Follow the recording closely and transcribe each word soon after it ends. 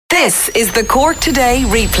This is the Cork Today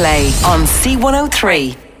replay on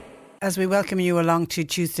C103. As we welcome you along to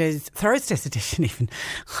Thursday's edition even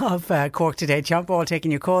of Cork Today, John Paul taking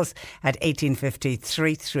your calls at 1850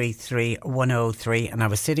 333 103. And I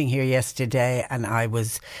was sitting here yesterday and I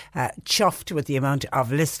was chuffed with the amount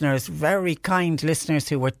of listeners, very kind listeners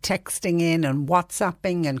who were texting in and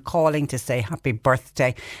WhatsApping and calling to say happy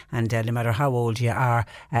birthday. And no matter how old you are,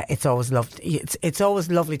 it's always lovely. It's always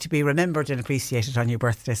lovely to be remembered and appreciated on your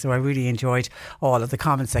birthday. So I really enjoyed all of the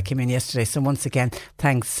comments that came in yesterday. So once again,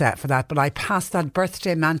 thanks for that. But I passed that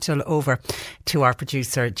birthday mantle over to our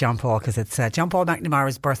producer John Paul, because it's John Paul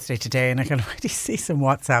McNamara's birthday today, and I can already see some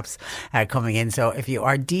WhatsApps coming in. So if you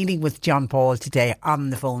are dealing with John Paul today on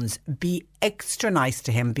the phones, be extra nice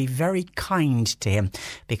to him, be very kind to him,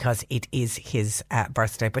 because it is his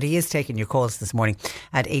birthday. But he is taking your calls this morning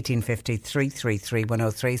at 1850 333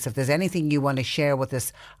 103. So if there's anything you want to share with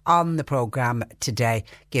us on the programme today,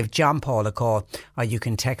 give John Paul a call, or you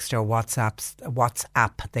can text or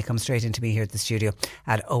WhatsApp. They come straight into me here at the studio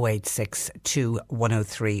at 0862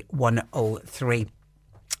 103 103.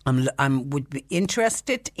 I would be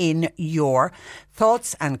interested in your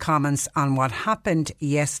thoughts and comments on what happened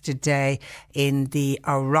yesterday in the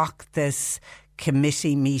Oireachtas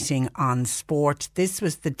committee meeting on sport. This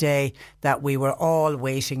was the day that we were all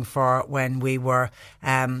waiting for, when we were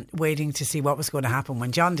waiting to see what was going to happen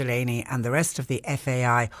when John Delaney and the rest of the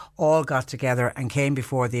FAI all got together and came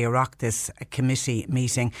before the Oireachtas committee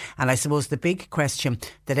meeting. And I suppose the big question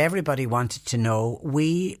that everybody wanted to know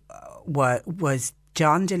was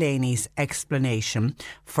John Delaney's explanation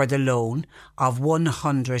for the loan of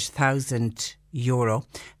 €100,000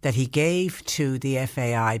 that he gave to the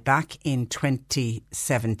FAI back in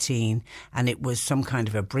 2017, and it was some kind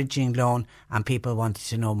of a bridging loan, and people wanted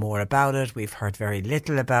to know more about it. We've heard very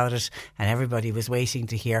little about it, and everybody was waiting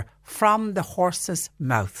to hear from the horse's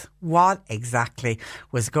mouth what exactly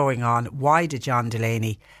was going on. Why did John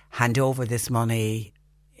Delaney hand over this money?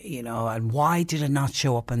 You know, and why did it not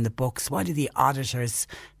show up in the books? Why did the auditors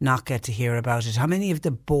not get to hear about it? How many of the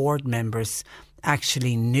board members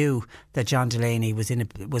actually knew that John Delaney was in a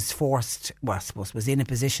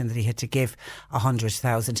position that he had to give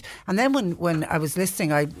 100,000? And then when I was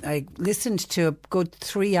listening, I listened to a good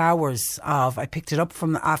 3 hours of, I picked it up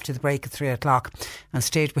from after the break at 3 o'clock and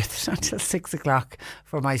stayed with it until 6 o'clock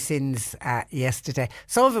for my sins yesterday.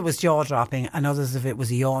 Some of it was jaw dropping and others of it was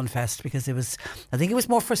a yawn fest, because I think it was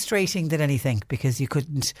more frustrating than anything, because you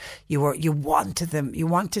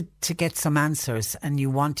wanted to get some answers, and you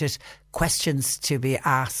wanted questions to be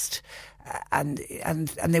asked, and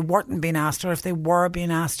they weren't being asked, or if they were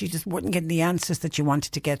being asked, you just weren't getting the answers that you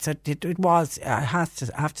wanted to get. So it was, I have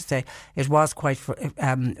to say, it was quite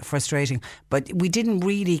frustrating. But we didn't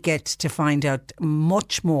really get to find out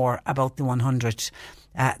much more about the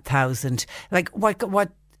 100,000. Like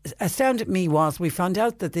what astounded me was, we found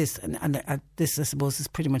out that this, and this I suppose is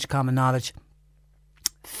pretty much common knowledge,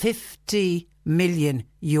 50 million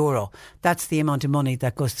euro. That's the amount of money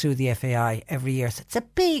that goes through the FAI every year. So it's a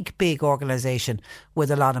big organisation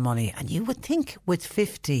with a lot of money. And you would think with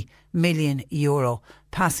 50 million euro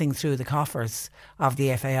passing through the coffers of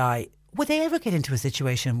the FAI, would they ever get into a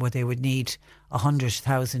situation where they would need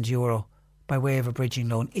 100,000 euro by way of a bridging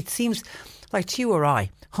loan? It seems like, to you or I,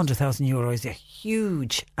 100,000 euro is a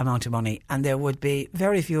huge amount of money, and there would be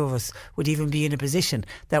very few of us would even be in a position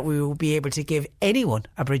that we would be able to give anyone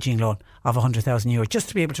a bridging loan of 100,000 euro just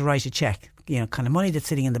to be able to write a cheque. You know, kind of money that's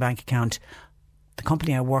sitting in the bank account. The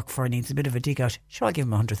company I work for needs a bit of a dig out. Sure, I'll give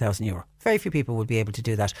them 100,000 euro. Very few people would be able to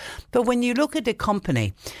do that. But when you look at a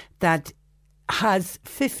company that has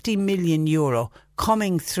 50 million euro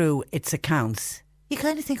coming through its accounts, you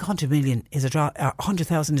kind of think 100,000 is a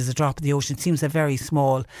drop in the ocean. It seems a very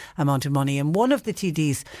small amount of money. And one of the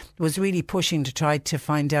TDs was really pushing to try to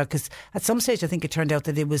find out, because at some stage I think it turned out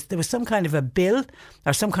that there was some kind of a bill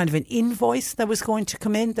or some kind of an invoice that was going to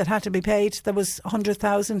come in that had to be paid. There was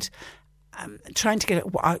 100,000. Trying to get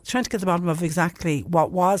to the bottom of exactly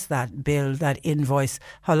what was that bill, that invoice.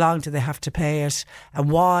 How long do they have to pay it, and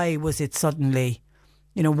why was it suddenly?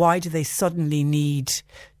 You know, why do they suddenly need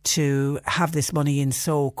to have this money in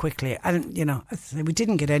so quickly? And, you know, we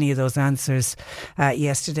didn't get any of those answers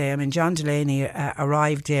yesterday. I mean, John Delaney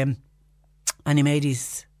arrived in and he made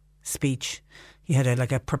his speech. He had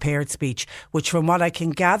a prepared speech, which from what I can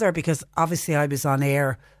gather, because obviously I was on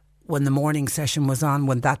air when the morning session was on,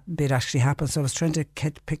 when that bit actually happened. So I was trying to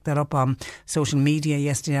pick that up on social media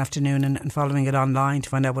yesterday afternoon and following it online to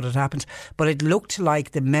find out what had happened. But it looked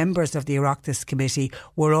like the members of the Oireachtas committee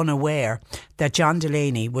were unaware that John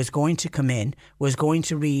Delaney was going to come in, was going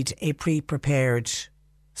to read a pre-prepared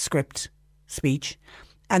speech,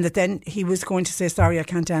 and that then he was going to say, sorry, I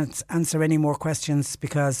can't answer any more questions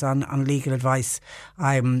because on legal advice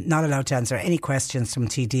I'm not allowed to answer any questions from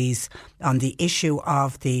TDs on the issue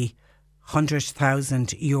of the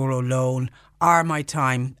 €100,000 loan or my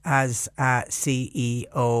time as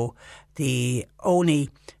CEO. He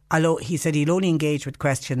said he'll only engage with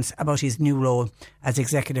questions about his new role as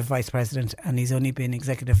Executive Vice President, and he's only been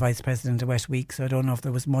Executive Vice President a wet week, so I don't know if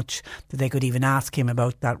there was much that they could even ask him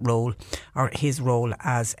about that role or his role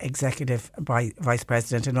as Executive Vice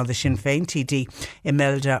President. Another Sinn Féin TD,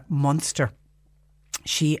 Imelda Munster,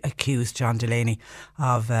 she accused John Delaney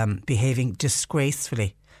of behaving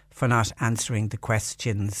disgracefully for not answering the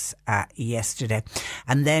questions yesterday.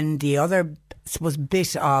 And then the other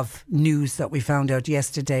bit of news that we found out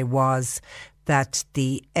yesterday was that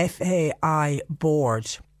the FAI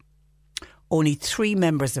board, only 3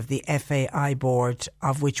 members of the FAI board,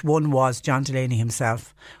 of which one was John Delaney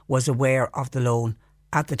himself, was aware of the loan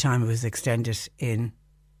at the time it was extended in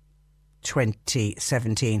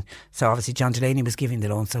 2017. So obviously John Delaney was giving the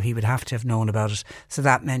loan, so he would have to have known about it. So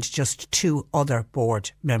that meant just 2 other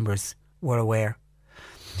board members were aware,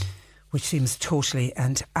 which seems totally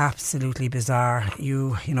and absolutely bizarre.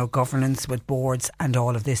 You know, governance with boards and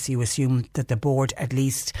all of this, you assume that the board, at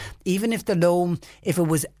least, even if the loan, if it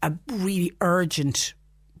was a really urgent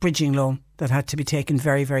bridging loan that had to be taken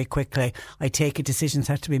very, very quickly, I take it decisions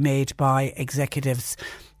had to be made by executives,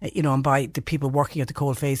 you know, and by the people working at the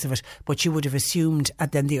cold face of it. But you would have assumed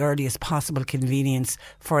at then the earliest possible convenience,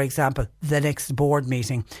 for example, the next board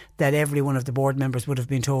meeting, that every one of the board members would have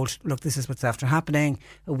been told, look, this is what's after happening.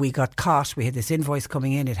 We got caught. We had this invoice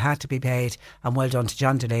coming in. It had to be paid. And well done to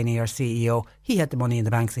John Delaney, our CEO. He had the money in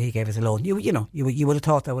the bank, so he gave us a loan. You would have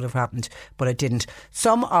thought that would have happened, but it didn't.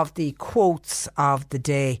 Some of the quotes of the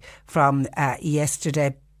day from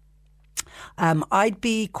yesterday. I'd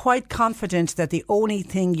be quite confident that the only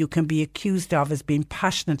thing you can be accused of is being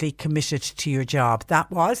passionately committed to your job. That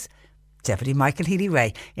was Deputy Michael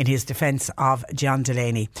Healy-Rae in his defence of John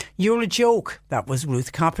Delaney. You're a joke. That was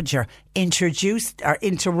Ruth Coppinger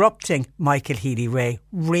interrupting Michael Healy-Rae.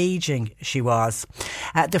 Raging she was.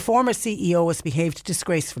 The former CEO has behaved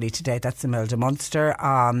disgracefully today. That's Imelda Munster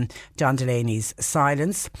on John Delaney's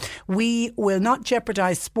silence. We will not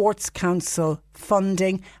jeopardise Sports Council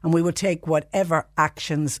funding, and we will take whatever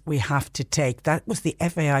actions we have to take. That was the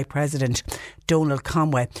FAI President, Donald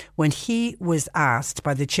Conway, when he was asked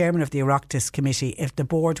by the chairman of the Oireachtas Committee if the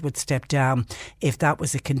board would step down if that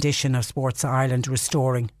was a condition of Sports Ireland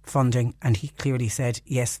restoring funding, and he clearly said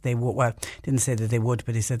yes they would. Well, didn't say that they would,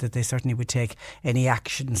 but he said that they certainly would take any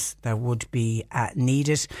actions that would be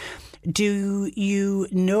needed. Do you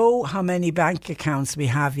know how many bank accounts you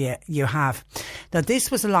have? Now, this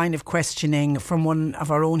was a line of questioning from one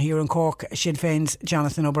of our own here in Cork, Sinn Féin's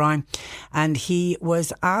Jonathan O'Brien, and he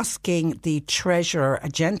was asking the treasurer,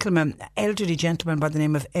 elderly gentleman by the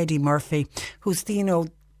name of Eddie Murphy, who's the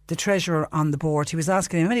treasurer on the board. He was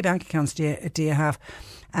asking him, how many bank accounts do you have?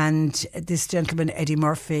 And this gentleman, Eddie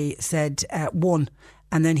Murphy, said 1.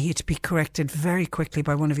 And then he had to be corrected very quickly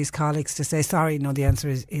by one of his colleagues to say, sorry, no, the answer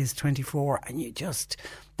is 24. And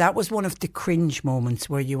that was one of the cringe moments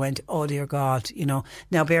where you went, oh dear God,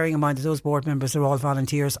 Now, bearing in mind that those board members are all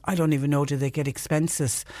volunteers, I don't even know, do they get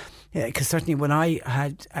expenses? Because certainly when I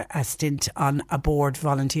had a stint on a board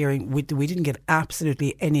volunteering, we didn't get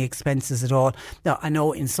absolutely any expenses at all. Now, I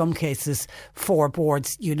know in some cases for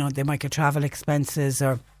boards, they might get travel expenses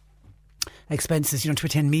or expenses, to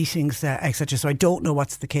attend meetings, etc. So I don't know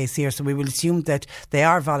what's the case here. So we will assume that they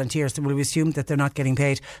are volunteers, and we'll assume that they're not getting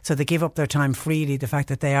paid. So they give up their time freely, the fact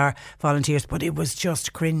that they are volunteers. But it was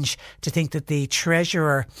just cringe to think that the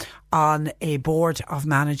treasurer on a board of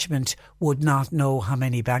management would not know how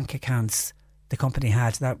many bank accounts the company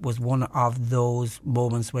had. That was one of those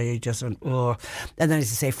moments where you just went, oh. And then, as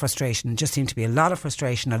I say, frustration. Just seemed to be a lot of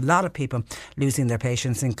frustration, a lot of people losing their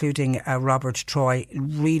patience, including Robert Troy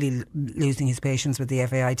really losing his patience with the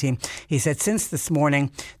FAI team. He said, since this morning,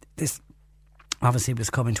 this obviously was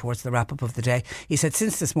coming towards the wrap-up of the day. He said,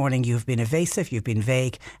 since this morning you've been evasive, you've been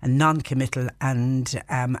vague and non-committal and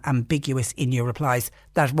ambiguous in your replies.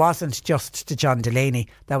 That wasn't just to John Delaney,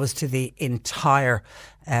 that was to the entire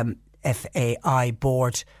FAI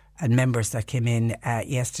board and members that came in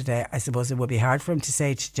yesterday. I suppose it would be hard for him to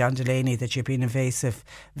say to John Delaney that you've been evasive,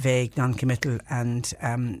 vague, non-committal and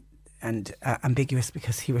ambiguous,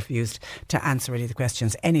 because he refused to answer any of the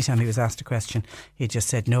questions. Anytime he was asked a question, he just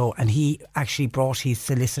said no, and he actually brought his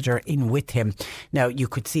solicitor in with him. Now, you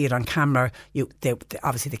could see it on camera.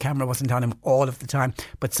 Obviously the camera wasn't on him all of the time,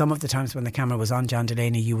 but some of the times when the camera was on John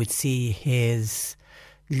Delaney, you would see his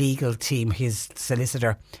legal team, his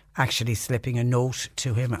solicitor, actually slipping a note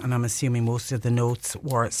to him, and I'm assuming most of the notes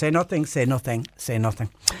were say nothing, say nothing, say nothing.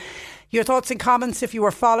 Your thoughts and comments if you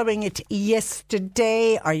were following it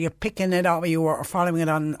yesterday. Are you picking it up? Are you were following it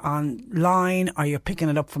online? Are you picking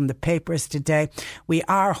it up from the papers today? We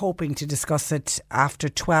are hoping to discuss it after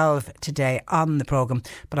 12 today on the programme,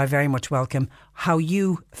 but I very much welcome how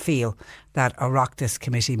you feel that Oireachtas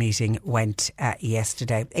committee meeting went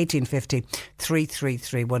yesterday. 1850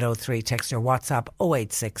 333 103. Text or WhatsApp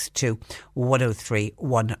 0862 103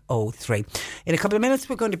 103. In a couple of minutes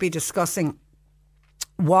we're going to be discussing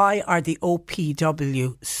why are the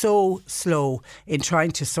OPW so slow in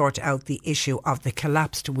trying to sort out the issue of the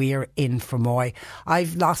collapsed weir in Fermoy?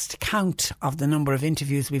 I've lost count of the number of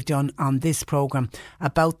interviews we've done on this programme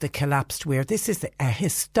about the collapsed weir. This is a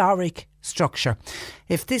historic structure.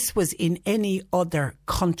 If this was in any other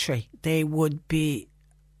country, they would be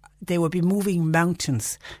moving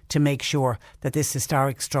mountains to make sure that this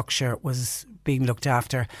historic structure was being looked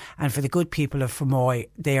after. And for the good people of Fermoy,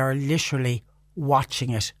 they are literally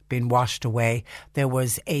watching it being washed away. There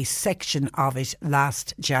was a section of it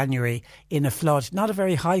last January in a flood, not a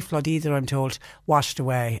very high flood either, I'm told, washed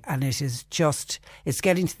away, and it's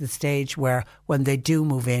getting to the stage where when they do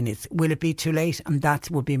move in, will it be too late? And that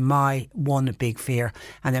would be my one big fear.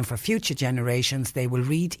 And then for future generations, they will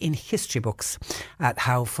read in history books at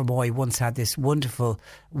how Fermoy once had this wonderful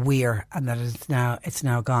weir and that it's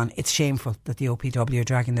now gone. It's shameful that the OPW are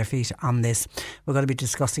dragging their feet on this. We're going to be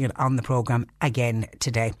discussing it on the programme again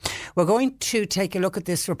today. We're going to take a look at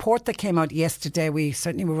this report that came out yesterday. We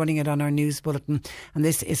certainly were running it on our news bulletin, and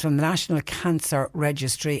this is from the National Cancer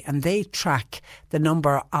Registry, and they track the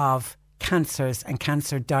number of cancers and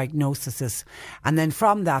cancer diagnoses, and then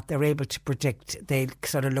from that they're able to predict. They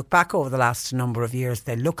sort of look back over the last number of years,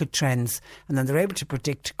 they look at trends, and then they're able to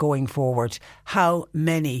predict going forward how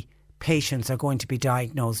many patients are going to be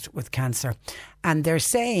diagnosed with cancer. And they're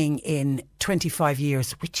saying in 25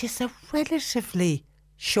 years, which is a relatively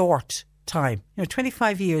short time,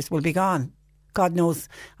 25 years will be gone. God knows,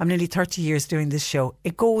 I'm nearly 30 years doing this show.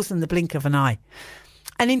 It goes in the blink of an eye.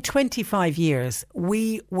 And in 25 years,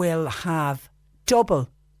 we will have double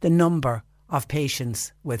the number of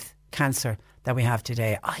patients with cancer that we have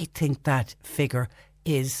today. I think that figure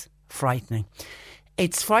is frightening.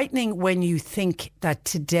 It's frightening when you think that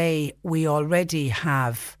today we already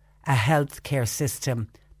have a healthcare system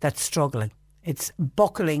that's struggling. It's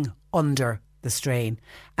buckling under the strain.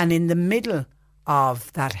 And in the middle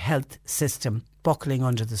of that health system buckling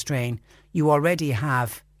under the strain, you already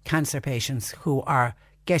have cancer patients who are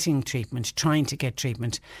getting treatment, trying to get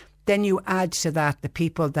treatment. Then you add to that the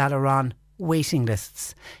people that are on waiting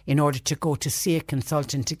lists in order to go to see a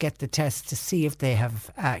consultant to get the test to see if they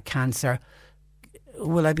have cancer.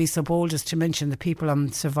 Will I be so bold as to mention the people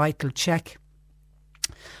on cervical check?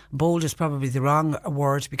 Bold is probably the wrong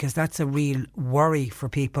word, because that's a real worry for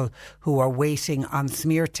people who are waiting on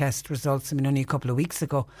smear test results. I mean, only a couple of weeks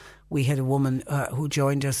ago we had a woman who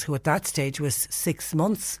joined us who at that stage was 6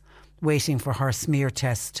 months waiting for her smear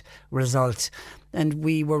test result. And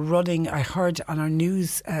we were running, I heard on our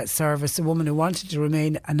news service, a woman who wanted to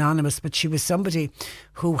remain anonymous, but she was somebody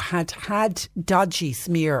who had had dodgy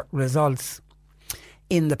smear results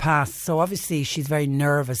in the past. So obviously she's very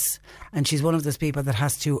nervous, and she's one of those people that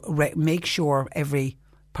has to make sure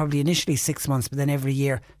probably initially 6 months, but then every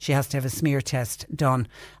year she has to have a smear test done.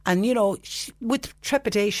 And with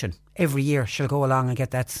trepidation, every year she'll go along and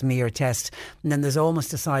get that smear test, and then there's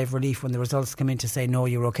almost a sigh of relief when the results come in to say no,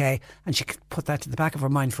 you're okay, and she could put that to the back of her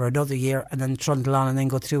mind for another year and then trundle on and then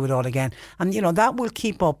go through it all again. And that will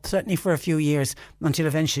keep up certainly for a few years until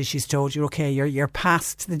eventually she's told you're okay, you're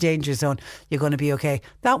past the danger zone, you're going to be okay.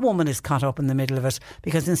 That woman is caught up in the middle of it,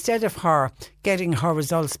 because instead of her getting her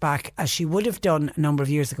results back as she would have done a number of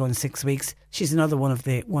years ago in 6 weeks, she's another one of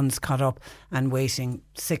the ones caught up and waiting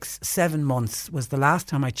 6-7 months was the last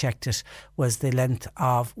time I checked it, was the length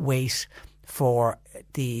of wait for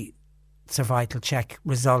the cervical check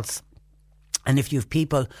results. And if you have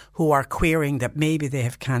people who are querying that maybe they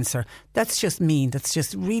have cancer, that's just mean. That's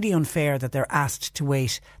just really unfair that they're asked to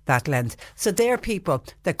wait that length. So they're people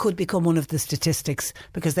that could become one of the statistics,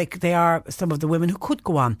 because they are some of the women who could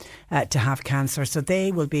go on to have cancer. So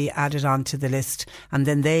they will be added on to the list, and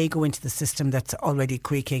then they go into the system that's already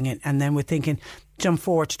creaking. And then we're thinking, jump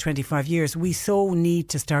forward to 25 years. We so need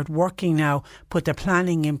to start working now, put the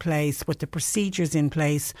planning in place, put the procedures in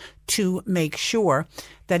place to make sure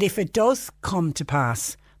that if it does come to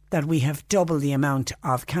pass that we have double the amount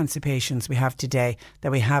of cancer patients we have today,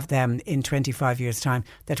 that we have them in 25 years' time,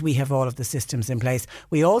 that we have all of the systems in place.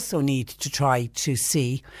 We also need to try to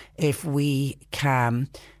see if we can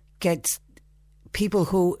get people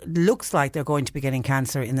who looks like they're going to be getting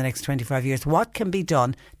cancer in the next 25 years, what can be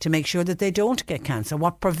done to make sure that they don't get cancer?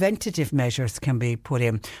 What preventative measures can be put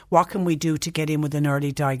in? What can we do to get in with an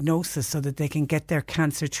early diagnosis so that they can get their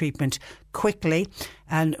cancer treatment quickly,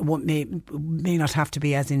 and what may not have to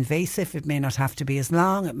be as invasive, it may not have to be as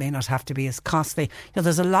long, it may not have to be as costly.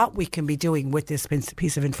 There's a lot we can be doing with this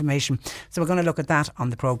piece of information. So we're going to look at that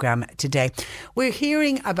on the programme today. We're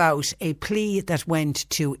hearing about a plea that went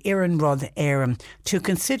to Iarnród Éireann to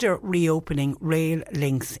consider reopening rail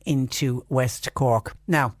links into West Cork.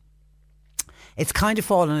 Now, it's kind of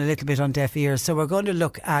fallen a little bit on deaf ears, so we're going to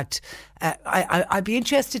look at I'd be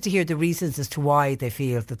interested to hear the reasons as to why they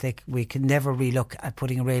feel that we can never relook at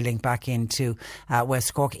putting a rail link back into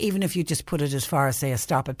West Cork, even if you just put it as far as, say, a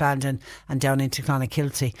stop at Bandon and down into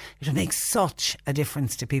Clonakilty. It will make such a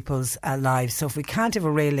difference to people's lives. So if we can't have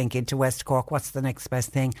a rail link into West Cork, what's the next best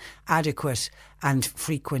thing? Adequate and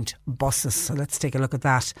frequent buses. So let's take a look at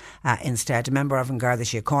that instead. A member of An Garda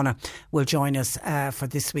Síochána will join us for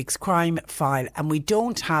this week's Crime File, and we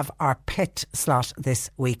don't have our pet slot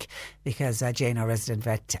this week because Jane, our resident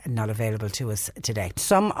vet, not available to us today.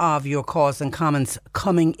 Some of your calls and comments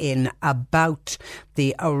coming in about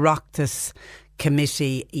the Oireachtas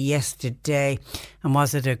committee yesterday, and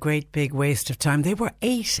was it a great big waste of time? They were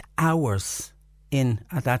 8 hours in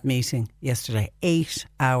at that meeting yesterday. 8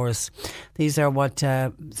 hours. These are what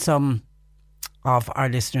some of our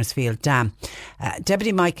listeners feel. Damn.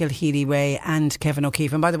 Deputy Michael Healy-Rae and Kevin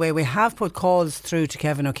O'Keefe. And by the way, we have put calls through to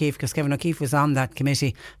Kevin O'Keefe because Kevin O'Keefe was on that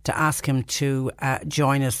committee to ask him to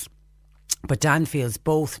join us. But Dan feels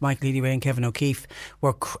both Michael Healy-Rae and Kevin O'Keefe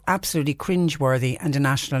were absolutely cringeworthy and a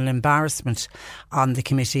national embarrassment on the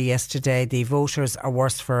committee yesterday. The voters are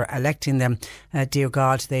worse for electing them. Dear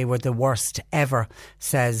God, they were the worst ever,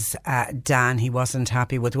 says Dan. He wasn't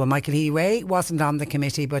happy with. Well, Michael Healy-Rae wasn't on the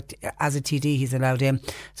committee, but as a TD he's allowed in.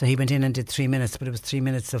 So he went in and did 3 minutes, but it was 3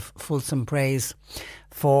 minutes of fulsome praise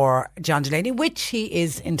for John Delaney, which he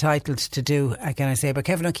is entitled to do, can I say. But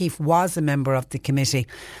Kevin O'Keefe was a member of the committee.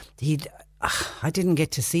 I didn't get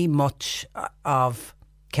to see much of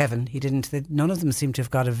Kevin. None of them seem to have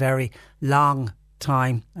got a very long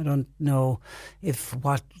time. I don't know if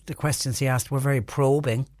what the questions he asked were very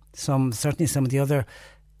probing. Certainly some of the other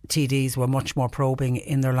TDs were much more probing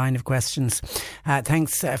in their line of questions.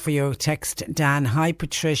 Thanks for your text, Dan. Hi,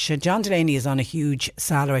 Patricia. John Delaney is on a huge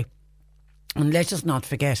salary. And let us not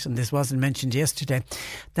forget, and this wasn't mentioned yesterday,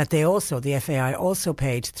 that the FAI also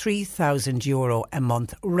paid €3,000 a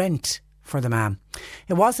month rent for the man.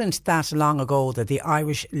 It wasn't that long ago that the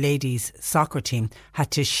Irish ladies soccer team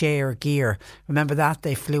had to share gear. Remember that?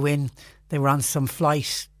 They flew in, they were on some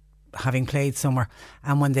flight having played somewhere,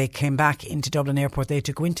 and when they came back into Dublin Airport they had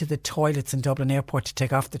to go into the toilets in Dublin Airport to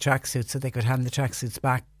take off the tracksuits so they could hand the tracksuits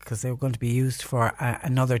back because they were going to be used for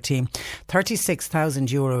another team.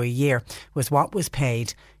 €36,000 a year was what was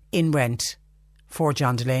paid in rent for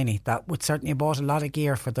John Delaney. That would certainly have bought a lot of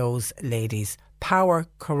gear for those ladies. Power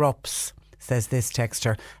corrupts, says this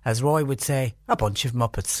texter. As Roy would say, a bunch of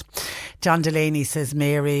muppets. John Delaney says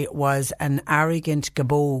Mary was an arrogant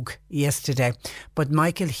gabogue yesterday, but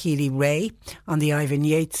Michael Healy-Rae on the Ivan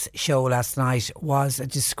Yates show last night was a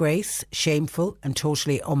disgrace, shameful and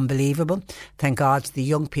totally unbelievable. Thank God the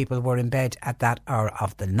young people were in bed at that hour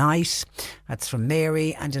of the night. That's from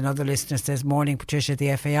Mary. And another listener says, morning Patricia,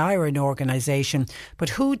 the FAI are an organisation, but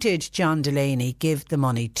who did John Delaney give the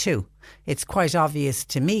money to? It's quite obvious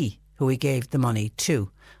to me who he gave the money to.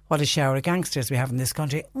 What a shower of gangsters we have in this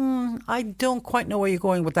country. I don't quite know where you're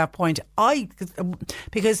going with that point.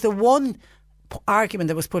 Because the one argument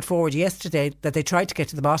that was put forward yesterday that they tried to get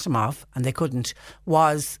to the bottom of, and they couldn't,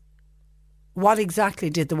 was what exactly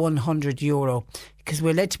did the €100, because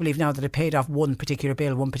we're led to believe now that it paid off one particular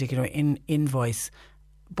bill, one particular invoice,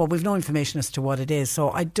 but we've no information as to what it is. So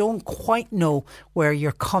I don't quite know where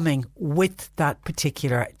you're coming with that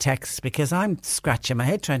particular text, because I'm scratching my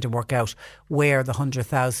head trying to work out where the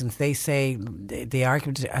 100,000. They say the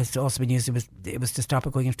argument has also been used, it was to stop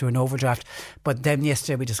it going into an overdraft. But then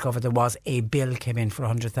yesterday we discovered there was a bill came in for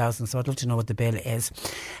 100,000. So I'd love to know what the bill is.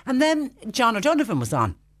 And then John O'Donovan was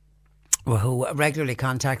on, who regularly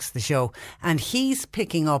contacts the show, and he's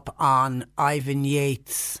picking up on Ivan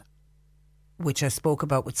Yates, which I spoke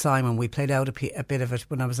about with Simon. We played out a bit of it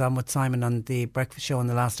when I was on with Simon on the breakfast show in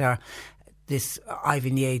the last hour. This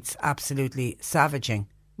Ivan Yates absolutely savaging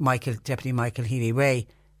Deputy Michael Healy-Rae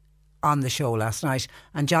on the show last night,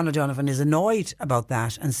 and John O'Donovan is annoyed about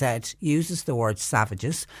that and uses the word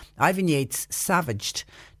savages. Ivan Yates savaged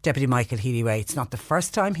Deputy Michael Healy-Rae. It's not the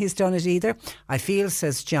first time he's done it either. I feel,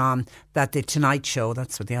 says John, that the Tonight Show,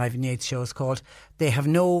 that's what the Ivan Yates show is called, they have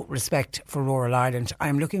no respect for rural Ireland.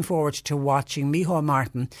 I'm looking forward to watching Micheál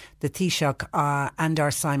Martin, the Taoiseach, and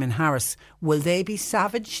our Simon Harris. Will they be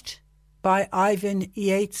savaged by Ivan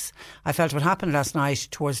Yates? I felt what happened last night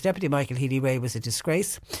towards Deputy Michael Healy-Rae was a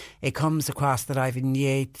disgrace. It comes across that Ivan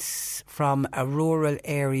Yates from a rural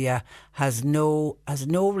area has no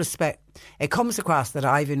respect. It comes across that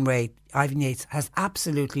Ivan Yates has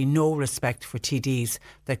absolutely no respect for TDs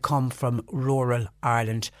that come from rural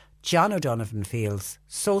Ireland. John O'Donovan feels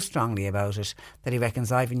so strongly about it that he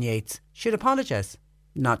reckons Ivan Yates should apologise.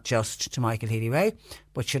 Not just to Michael Healy-Rae,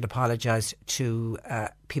 but should apologise to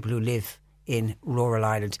people who live in rural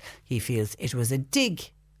Ireland. He feels it was a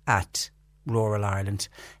dig at rural Ireland.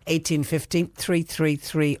 1850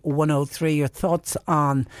 333 103. Your thoughts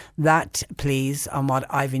on that, please, on what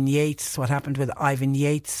happened with Ivan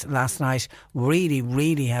Yates last night,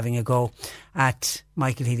 really having a go at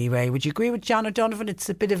Michael Healy-Rae. Would you agree with John O'Donovan? It's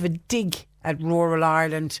a bit of a dig at rural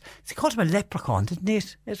Ireland. He called him a leprechaun, didn't he,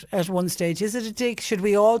 at one stage? Is it a dig? Should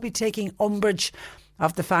we all be taking umbrage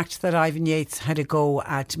of the fact that Ivan Yates had a go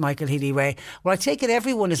at Michael Healy-Rae? Well, I take it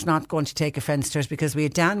everyone is not going to take offence to it, because we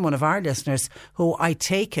had Dan, one of our listeners, who I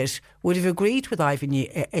take it would have agreed with Ivan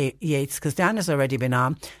Yates, because Dan has already been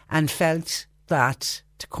on, and felt that,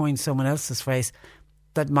 to coin someone else's phrase,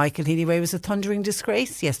 that Michael Healy-Rae was a thundering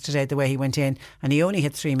disgrace yesterday, the way he went in. And he only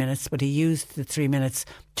had 3 minutes, but he used the 3 minutes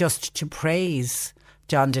just to praise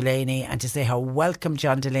John Delaney and to say how welcome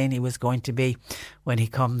John Delaney was going to be when he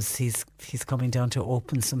comes. He's coming down to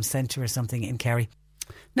open some centre or something in Kerry.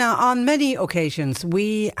 Now, on many occasions,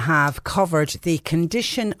 we have covered the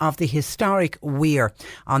condition of the historic weir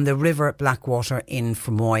on the River Blackwater in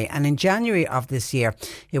Fermoy. And in January of this year,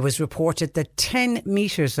 it was reported that 10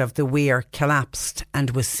 metres of the weir collapsed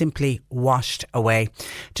and was simply washed away.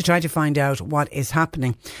 To try to find out what is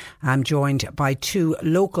happening, I'm joined by two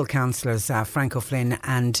local councillors, Frank O'Flynn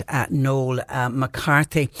and Noel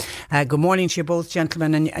McCarthy. Good morning to you both,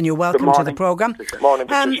 gentlemen, and you're welcome to the programme. Good morning,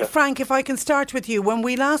 Patricia. Frank, if I can start with you. When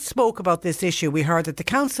we last spoke about this issue, we heard that the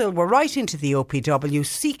council were writing to the OPW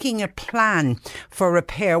seeking a plan for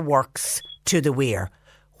repair works to the weir.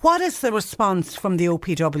 What has the response from the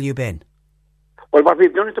OPW been? Well, what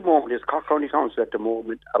we've done at the moment is Cork County Council at the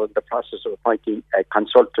moment are in the process of appointing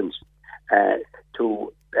consultants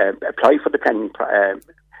to apply for the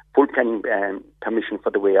full planning permission for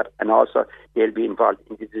the weir, and also they'll be involved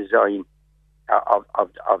in the design of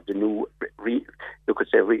the new,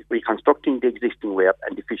 reconstructing the existing weir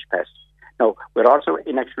and the fish pass. Now, we're also,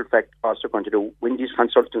 in actual fact, also going to do, when these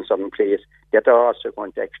consultants are in place, that are also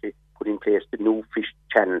going to actually put in place the new fish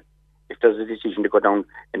channel. If there's a decision to go down,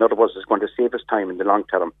 in other words, it's going to save us time in the long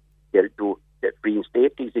term. They'll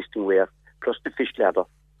reinstate the existing weir, plus the fish ladder,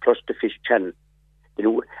 plus the fish channel.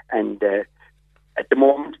 And at the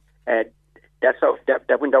moment,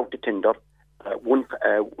 that went out to tender.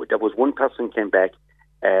 There was one person came back.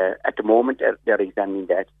 At the moment, they're examining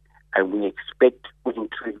that, and we expect within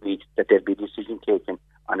 3 weeks that there'll be a decision taken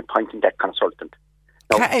on appointing that consultant.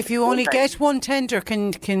 Now, if you only get one tender,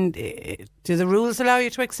 can do the rules allow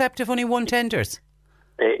you to accept if only one tenders?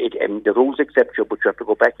 The rules accept you, but you have to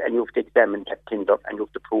go back and you have to examine that tender, and you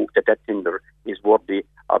have to prove that tender is worthy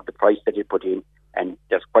of the price that you put in. And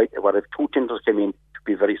there's if 2 tenders came in, to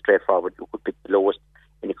be very straightforward, you could pick the lowest.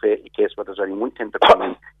 In a case where there's only one tender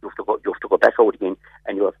coming, you have to go back out again,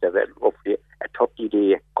 and you have to have roughly a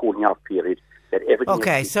 30-day cooling off period. That everything.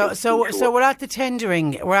 Okay, so we're at the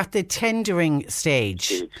tendering. We're at the tendering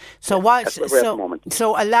stage. So what?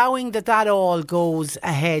 So allowing that all goes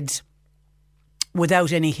ahead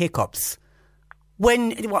without any hiccups. I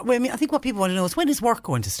think what people want to know is, when is work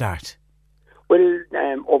going to start? Well,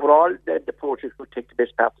 overall, the project will take the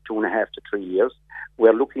best part of 2.5 to 3 years.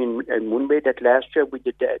 We're looking in one way that last year we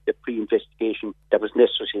did the pre-investigation that was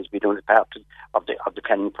necessary to be done as part of the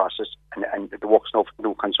planning process, and the works now for the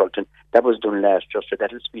new consultant. That was done last year, so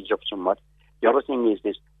that'll speed up somewhat. The other thing is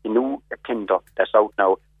this: the new tender that's out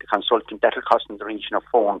now, the consultant, that'll cost in the region of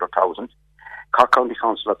 400,000. Cork County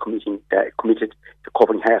Council are committed to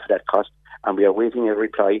covering half of that cost, and we are waiting a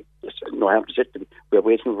reply. No harm to say, we are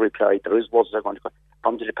waiting a reply. There is words that are going to come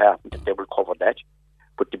from the department that they will cover that.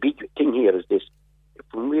 But the big thing here is this: if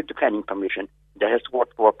we have the planning permission, that has to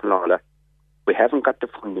work for Penola. We haven't got the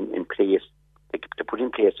funding in place to put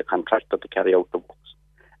in place a contractor to carry out the works.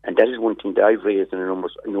 And that is one thing that I've raised on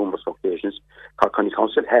numerous occasions. Cork County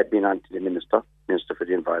Council had been on to the Minister for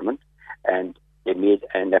the Environment, and they made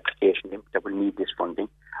an application that will need this funding.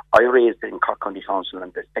 I raised it in Cork County Council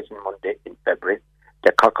on the second Monday in February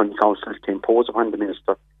that Cork County Council to impose upon the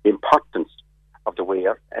Minister the importance of the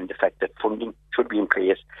weir and the fact that funding should be in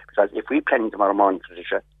place, because if we plan tomorrow morning,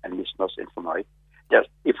 Patricia, and listeners in Fermoy,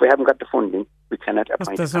 if we haven't got the funding, we cannot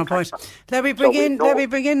appoint. There's no point. Let me bring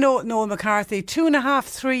in Noel McCarthy. 2.5,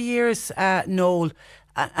 3 years, Noel.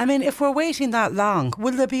 I mean, if we're waiting that long,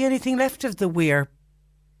 will there be anything left of the weir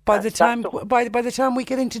by the time we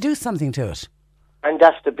get in to do something to it? And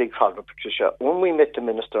that's the big problem, Patricia. When we met the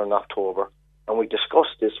Minister in October and we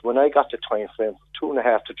discussed this, when I got the time frame of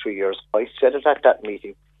 2.5 to 3 years, I said it at that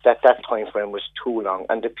meeting that time frame was too long,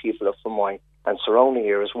 and the people of Fermoy and surrounding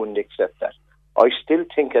areas wouldn't accept that. I still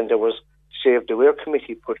think, and there was, Save the Weir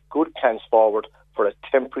Committee put good plans forward for a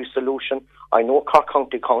temporary solution. I know Cork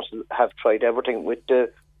County Council have tried everything with the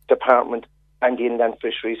department and the inland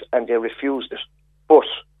fisheries, and they refused it. But,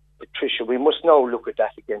 Patricia, we must now look at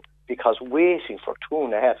that again, because waiting for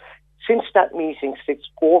 2.5, since that meeting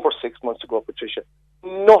over 6 months ago, Patricia,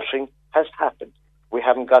 nothing has happened. We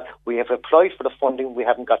have applied for the funding, we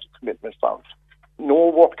haven't got a commitment found. No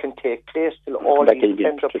work can take place till all the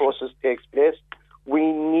tender process takes place.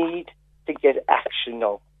 We need to get action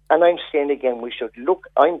now. And I'm saying again, we should look.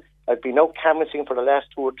 I've been out canvassing for the last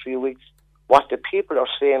 2 or 3 weeks. What the people are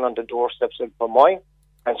saying on the doorsteps in Fermoy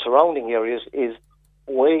and surrounding areas is,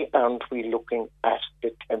 why aren't we looking at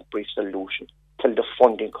the temporary solution till the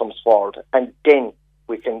funding comes forward, and then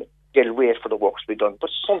they'll wait for the works to be done. But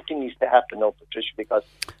something needs to happen now, Patricia, because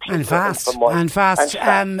and fast.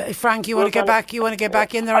 Frank, you want to get back? You want to get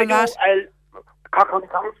back in there on that? Cork County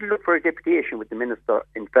Council looked for a deputation with the Minister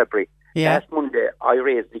in February. Yeah. Last Monday, I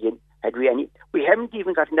raised again. We haven't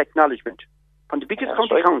even got an acknowledgement from the biggest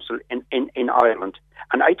county council in Ireland,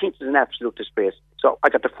 and I think it's an absolute disgrace. So I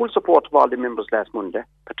got the full support of all the members last Monday,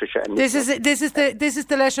 Patricia. And this is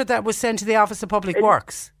the letter that was sent to the Office of Public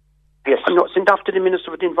Works. Yes, no, sent off to the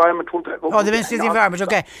Minister of the Environment. The Minister of the Environment.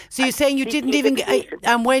 Okay, so you're saying you didn't even get?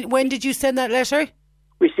 And when did you send that letter?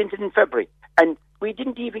 We sent it in February, and we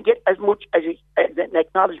didn't even get as much as an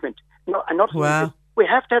acknowledgement. No, and not. Wow. We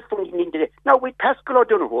have to have funding in today. Now with Pascal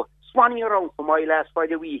O'Donoghue swanning around for my last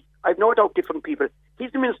Friday week, I've no doubt different people.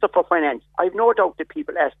 He's the Minister for Finance. I've no doubt that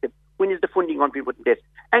people asked him, when is the funding going to be put in place?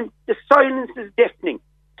 And the silence is deafening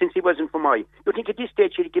since he wasn't for my. You think at this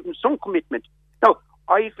stage he'd give him some commitment. Now,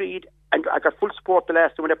 I agreed, and I got full support the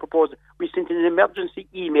last time when I proposed it. We sent an emergency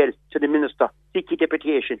email to the Minister, seeking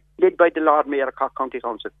deputation, led by the Lord Mayor of Cork County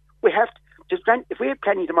Council. We have to, if we're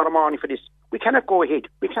planning tomorrow morning for this, we cannot go ahead.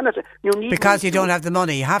 We cannot. Because you don't have the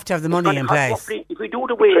money. You have to have the money in place. Roughly, if we do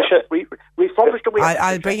the way, we refurbish the way.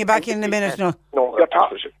 I'll bring you back in a minute. No,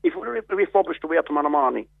 if we refurbish the way tomorrow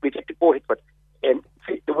morning, we get to go ahead. But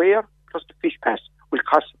the way plus the fish pass will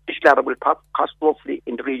cost, fish ladder will cost roughly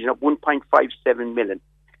in the region of 1.57 million.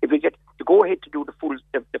 If we get to go ahead to do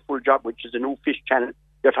the full job, which is a new fish channel,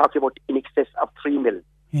 you're talking about in excess of 3 million.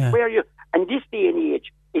 Yeah. Where you, and this day and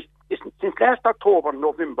age, since last October,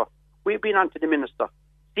 November, we've been on to the Minister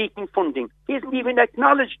seeking funding. He hasn't even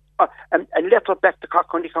acknowledged a letter back to Cork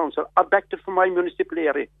County Council or back to from my municipal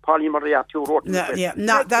area, Pauline Moriarty, who wrote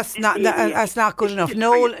that's not good enough.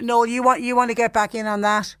 Noel, you want to get back in on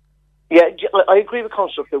that? Yeah, I agree with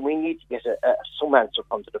Councillor that we need to get some answer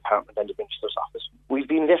from the Department and the Minister's office. We've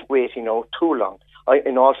been left waiting now too long.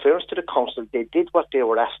 In all fairness to the Council, they did what they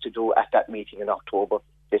were asked to do at that meeting in October.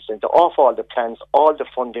 They sent off all the plans, all the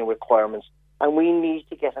funding requirements, and we need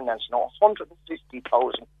to get an answer now.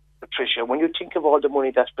 150,000, Patricia, when you think of all the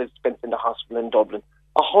money that's been spent in the hospital in Dublin,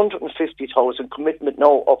 150,000 commitment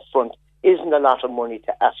now up front isn't a lot of money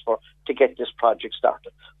to ask for to get this project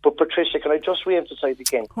started. But Patricia, can I just re-emphasise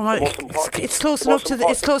again? Well, it's close enough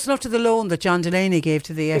to the loan that John Delaney gave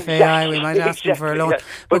to the FAI. Exactly, we might ask him for a loan.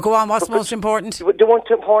 But go on. What's most important? The one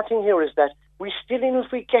important thing here is that we still,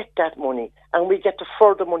 if we get that money and we get the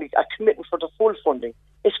further money, a commitment for the full funding,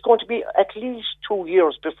 it's going to be at least 2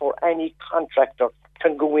 years before any contractor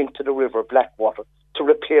can go into the River Blackwater to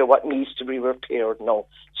repair what needs to be repaired now.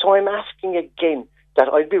 So I'm asking again that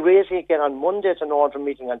I'll be raising again on Monday at an order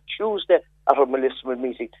meeting, on Tuesday at our municipal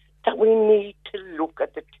meeting, that we need to look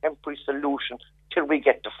at the temporary solution till we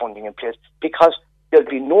get the funding in place, because there'll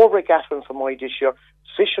be no regatta for my this year.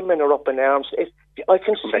 Fishermen are up in arms. I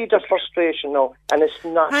can see the frustration now, and it's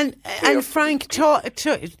not. And Frank,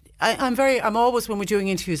 I'm always, when we're doing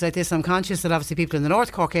interviews like this, I'm conscious that obviously people in the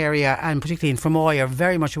North Cork area and particularly in Fermoy are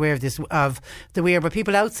very much aware of the weir, but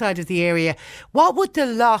people outside of the area, what would the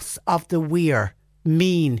loss of the weir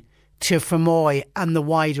mean to Fermoy and the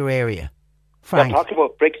wider area? Frank? They're talking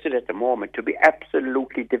about Brexit at the moment to be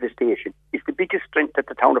absolutely devastation. It's the biggest strength that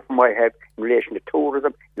the town of Fermoy have in relation to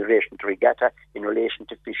tourism, in relation to regatta, in relation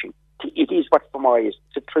to fishing. It is what Fermoy is.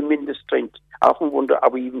 It's a tremendous strength. I often wonder, are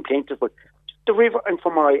we even plentiful? The river and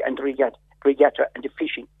Fermoy and the regatta and the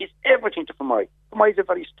fishing is everything to Fermoy. Fermoy is a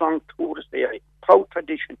very strong tourist area, proud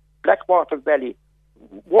tradition, Blackwater Valley,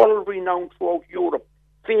 world-renowned throughout Europe,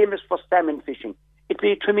 famous for salmon fishing. It'd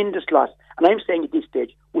be a tremendous loss. And I'm saying at this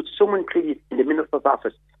stage, would someone please, in the Minister's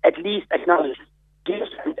office, at least acknowledge, give us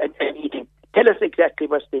a meeting, tell us exactly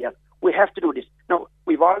what's there. We have to do this. Now,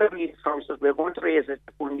 we've all agreed as councillors, we're going to raise it at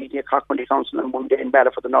the full meeting at Cork County Council on Monday in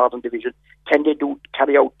Bala for the Northern Division. Can they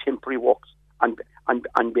carry out temporary works on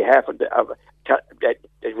behalf of the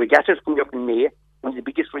regattas coming up in May, one of the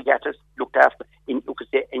biggest regattas looked after in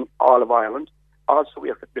all of Ireland. Also, we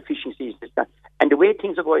have the fishing season. And the way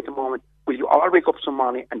things are going at the moment, will you all wake up some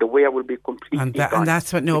morning and the weir will be completely gone. And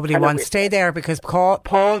that's what nobody wants. Stay there because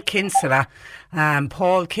Paul Kinsella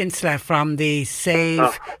from the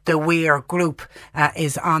Save the Weir group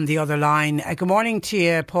is on the other line. Good morning to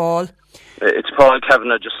you, Paul. It's Paul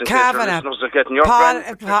Kavanagh, just in case your listeners are getting your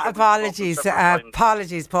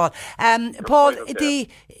apologies, Paul. Paul,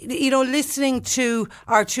 listening to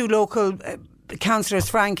our two local councillors,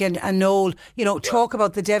 Frank and Noel, talk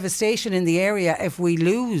about the devastation in the area if we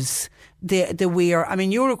lose the weir. I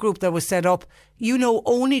mean, you're a group that was set up,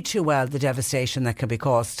 only too well the devastation that can be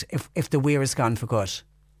caused if the weir is gone for good.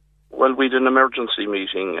 Well, we had an emergency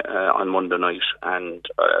meeting on Monday night, and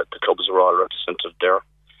the clubs are all represented there.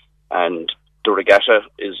 And the regatta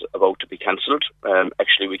is about to be cancelled.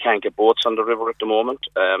 Actually, we can't get boats on the river at the moment.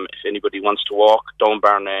 If anybody wants to walk down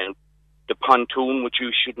Barnane, the pontoon, which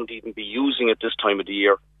you shouldn't even be using at this time of the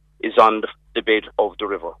year, is on the bed of the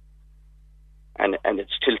river. And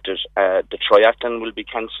it's tilted. The triathlon will be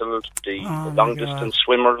cancelled. The long-distance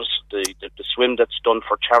swimmers, the swim that's done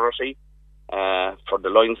for charity, for the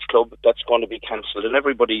Lions Club, that's going to be cancelled. And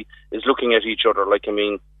everybody is looking at each other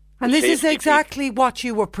and this is exactly what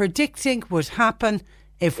you were predicting would happen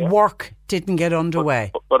if work didn't get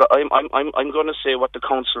underway. But I'm going to say what the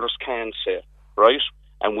councillors can say, right?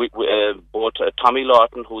 And we both Tommy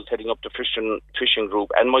Lawton, who's heading up the fishing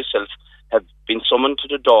group, and myself have been summoned to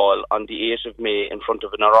the Dáil on the 8th of May in front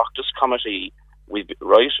of an Oireachtas committee,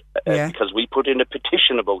 because we put in a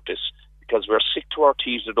petition about this, because we're sick to our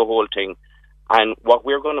teeth of the whole thing. And what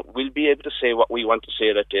we'll be able to say what we want to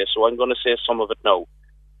say that day, so I'm going to say some of it now.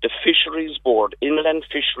 The Fisheries Board, Inland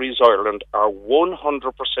Fisheries Ireland, are 100%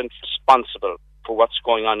 responsible for what's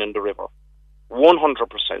going on in the river.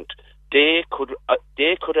 100%. They could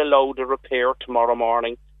allow the repair tomorrow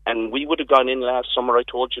morning, and we would have gone in last summer. I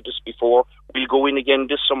told you this before. We'll go in again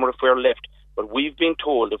this summer if we're left. But we've been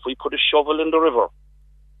told if we put a shovel in the river,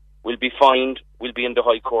 we'll be fined, we'll be in the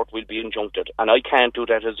High Court, we'll be injuncted. And I can't do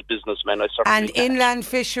that as a businessman. I certainly can't. Inland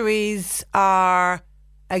Fisheries are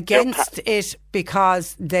against it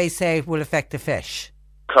because they say it will affect the fish.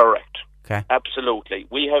 Correct. Okay. Absolutely.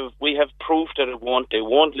 We have proof that it won't. They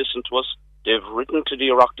won't listen to us. They've written to the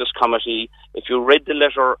Oireachtas committee. If you read the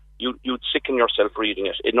letter, you'd sicken yourself reading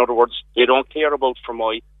it. In other words, they don't care about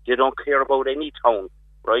Fermoy. They don't care about any town,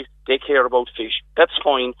 right? They care about fish. That's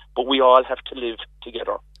fine, but we all have to live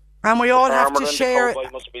together. And we all have to share.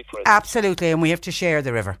 Absolutely, and we have to share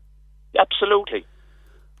the river. Absolutely.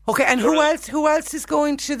 Okay, and who else is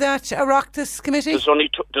going to that Oireachtas committee? There's only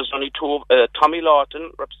two. Tommy Lawton,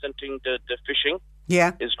 representing the fishing,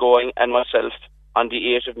 is going, and myself on the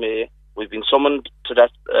 8th of May. We've been summoned to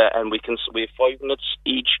that, and we have 5 minutes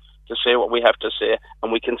each to say what we have to say,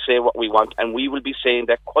 and we can say what we want, and we will be saying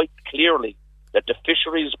that quite clearly, that the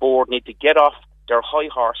Fisheries Board need to get off their high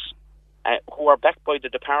horse, who are backed by the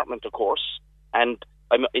department, of course, and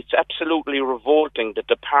it's absolutely revolting that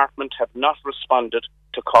the department have not responded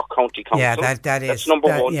to Cork County Council. Yeah, that's number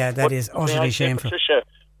one. Yeah, that is utterly shameful. Patricia,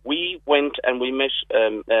 we went and we met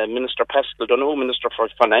Minister Pascal Donoghue, Minister for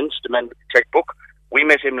Finance, the man with the checkbook. We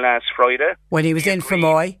met him last Friday. When he was in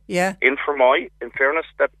Fermoy, yeah? In Fermoy. In fairness,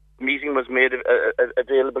 that meeting was made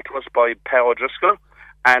available to us by Pat O'Driscoll,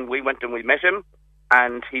 and we went and we met him,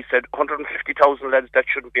 and he said 150,000 lads, that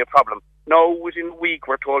shouldn't be a problem. Now, within a week,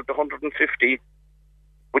 we're told the 150,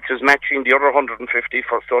 which is matching the other 150,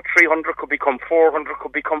 so 300 could become 400,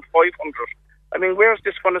 could become 500. I mean, where's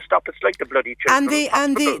this going to stop? It's like the bloody children.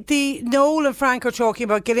 And the Noel and Frank are talking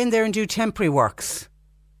about get in there and do temporary works.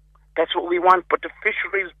 That's what we want, but the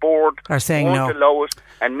Fisheries Board are saying won't allow it.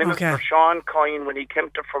 And Minister Sean Coyne, when he came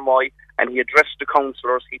to Fermoy and he addressed the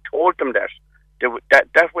councillors, he told them that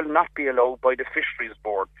will not be allowed by the Fisheries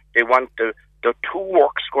Board. They want the two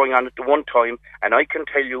works going on at the one time, and I can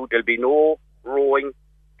tell you there'll be no rowing,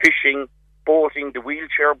 fishing, boating, the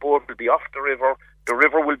wheelchair boat will be off the river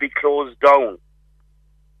will be closed down.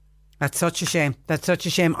 That's such a shame. That's such a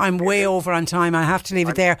shame. I'm way over on time. I have to leave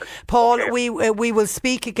it there. Paul, okay. We will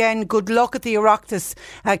speak again. Good luck at the Oireachtas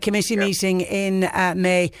committee meeting in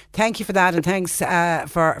May. Thank you for that, and thanks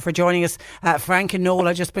for joining us. Frank and Noel,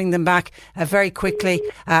 I'll just bring them back very quickly.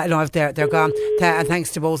 No, they're gone. And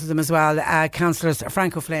thanks to both of them as well. Councillors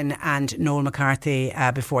Frank O'Flynn and Noel McCarthy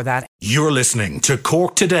before that. You're listening to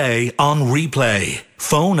Cork Today on replay.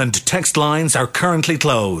 Phone and text lines are currently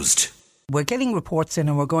closed. We're getting reports in,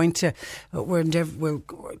 and we're trying to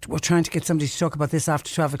get somebody to talk about this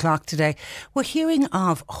after 12 o'clock today. We're hearing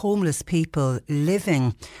of homeless people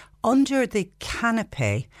living under the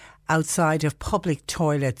canopy outside of public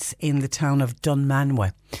toilets in the town of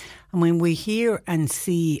Dunmanway. And when we hear and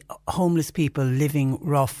see homeless people living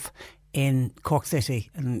rough in Cork City,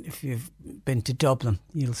 and if you've been to Dublin,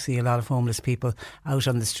 you'll see a lot of homeless people out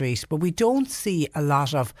on the street, but we don't see a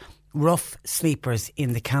lot of rough sleepers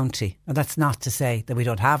in the county. And that's not to say that we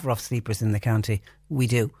don't have rough sleepers in the county. We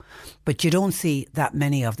do. But you don't see that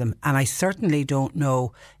many of them. And I certainly don't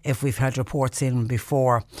know if we've had reports in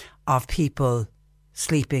before of people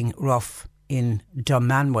sleeping rough in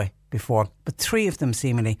Dunmanway before. But 3 of them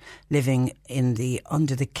seemingly living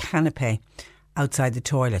under the canopy outside the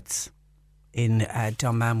toilets in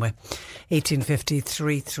Dunmanway. 1850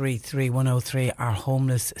 333 103. Our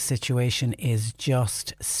homeless situation is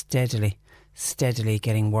just steadily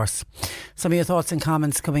getting worse. Some of your thoughts and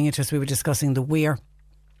comments coming into us. We were discussing the Weir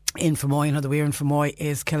in Fermoy. The Weir in Fermoy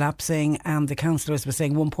is collapsing, and the councillors were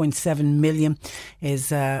saying 1.7 million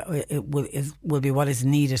will be what is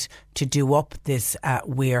needed to do up this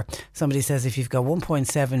Weir. Somebody says, if you've got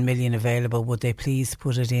 1.7 million available, would they please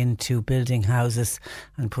put it into building houses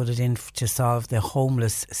and put it in to solve the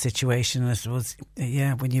homeless situation? It was,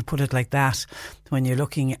 when you put it like that, when you're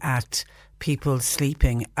looking at people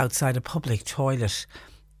sleeping outside a public toilet,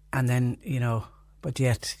 and then, but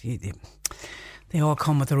yet they all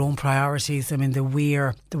come with their own priorities. I mean,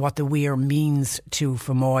 what the Weir means to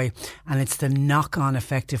Fermoy, and it's the knock-on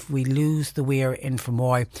effect. If we lose the Weir in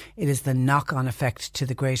Fermoy, it is the knock-on effect to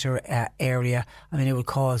the greater area. I mean, it would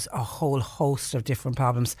cause a whole host of different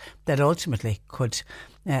problems that ultimately could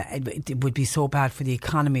it would be so bad for the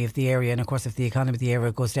economy of the area. And of course, if the economy of the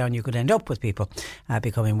area goes down, you could end up with people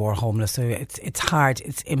becoming more homeless. So it's hard,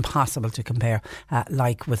 it's impossible to compare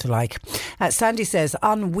like with like. Sandy says,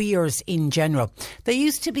 on weirs in general, there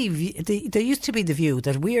used to be the view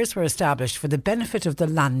that weirs were established for the benefit of the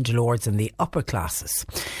landlords and the upper classes.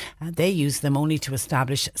 They used them only to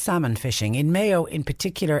establish salmon fishing. In Mayo, in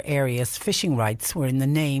particular areas, fishing rights were in the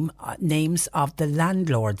names of the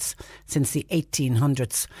landlords since the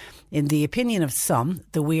 1800s. In the opinion of some,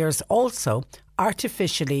 the weirs also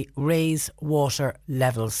artificially raise water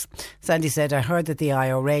levels. Sandy said, I heard that the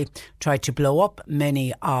IRA tried to blow up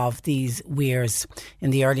many of these weirs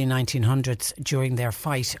in the early 1900s during their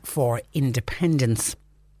fight for independence.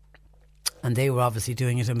 And they were obviously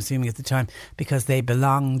doing it, I'm assuming at the time, because they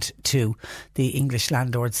belonged to the English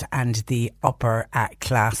landlords and the upper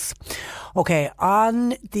class. OK,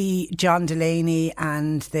 on the John Delaney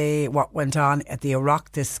and what went on at the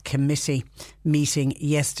Oireachtas committee meeting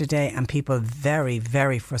yesterday, and people very,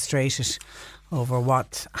 very frustrated over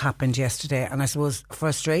what happened yesterday. And I suppose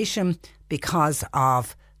frustration because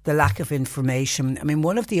of the lack of information. I mean,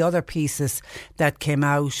 one of the other pieces that came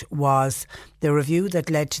out was the review that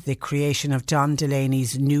led to the creation of John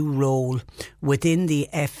Delaney's new role within the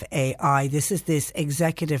FAI. This is this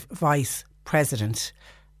executive vice president,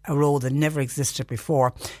 a role that never existed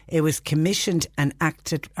before. It was commissioned and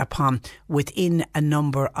acted upon within a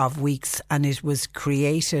number of weeks, and it was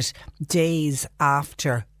created days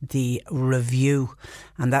after the review.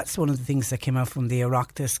 And that's one of the things that came out from the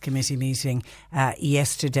Oireachtas committee meeting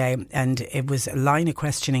yesterday. And it was a line of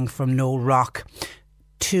questioning from Noel Rock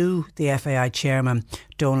to the FAI chairman,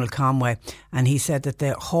 Donald Conway, and he said that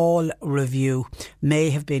the whole review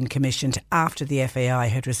may have been commissioned after the FAI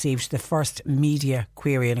had received the first media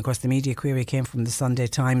query. And of course the media query came from the Sunday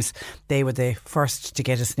Times. They were the first to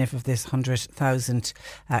get a sniff of this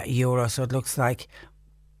 €100,000. So it looks like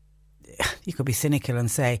you could be cynical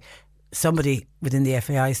and say somebody within the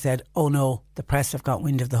FAI said, oh no, the press have got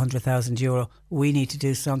wind of the €100,000. We need to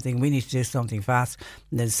do something fast.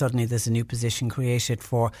 And then suddenly there's a new position created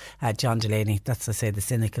for John Delaney. That's, I say, the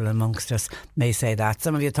cynical amongst us may say that.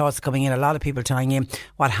 Some of your thoughts coming in, a lot of people tying in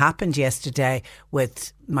what happened yesterday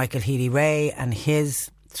with Michael Healy-Rae and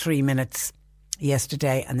his 3 minutes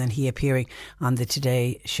yesterday, and then he appearing on the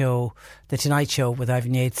Tonight Show with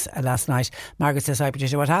Ivan Yates last night. Margaret says, hi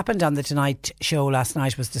Patricia, what happened on the Tonight Show last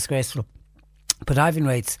night was disgraceful. But Ivan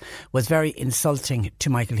Reitz was very insulting to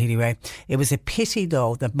Michael Healy-Rae. It was a pity,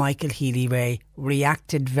 though, that Michael Healy-Rae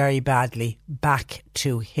reacted very badly back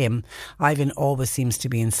to him. Ivan always seems to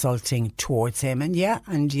be insulting towards him. And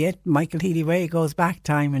yet Michael Healy-Rae goes back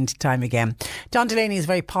time and time again. John Delaney is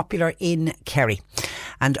very popular in Kerry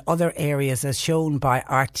and other areas, as shown by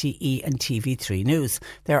RTE and TV3 News.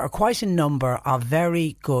 There are quite a number of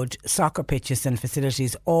very good soccer pitches and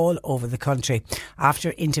facilities all over the country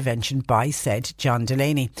after intervention by said John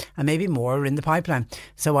Delaney, and maybe more are in the pipeline.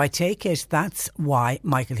 So I take it that's why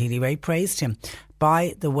Michael Healy-Rae praised him.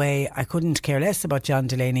 By the way, I couldn't care less about John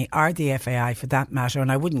Delaney or the FAI for that matter,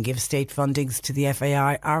 and I wouldn't give state fundings to the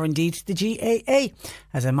FAI or indeed the GAA,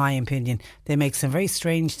 as in my opinion. They make some very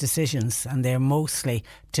strange decisions and they're mostly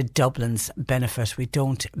to Dublin's benefit. We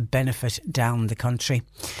don't benefit down the country.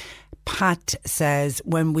 Pat says,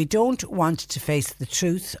 when we don't want to face the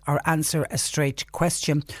truth or answer a straight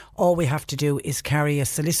question, all we have to do is carry a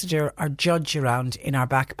solicitor or judge around in our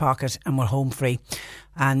back pocket and we're home free.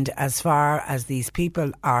 And as far as these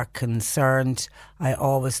people are concerned, I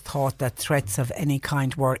always thought that threats of any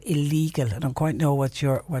kind were illegal. I don't quite know what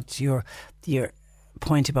your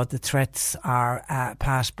point about the threats are,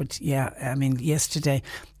 Pat, but yeah, I mean, yesterday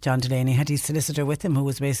John Delaney had his solicitor with him who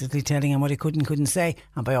was basically telling him what he couldn't say,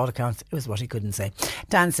 and by all accounts it was what he couldn't say.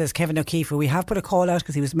 Dan says, Kevin O'Keefe, we have put a call out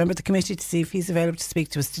because he was a member of the committee to see if he's available to speak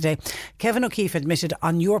to us today. Kevin O'Keefe admitted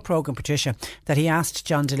on your programme, Patricia, that he asked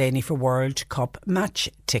John Delaney for World Cup match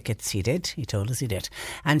tickets. He did, he told us he did,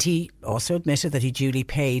 and he also admitted that he duly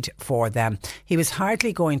paid for them. He was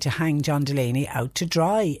hardly going to hang John Delaney out to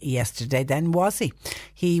dry yesterday then, was he?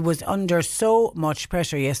 He was under so much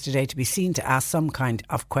pressure yesterday to be seen to ask some kind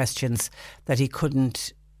of questions that he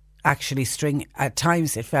couldn't actually string. At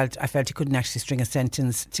times I felt he couldn't actually string a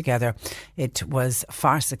sentence together. It was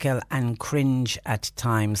farcical and cringe at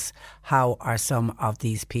times. How are some of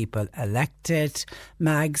these people elected?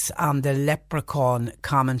 Mags on the leprechaun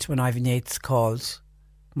comment when Ivan Yates called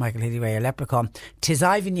Michael Healy-Rae a leprechaun. Tis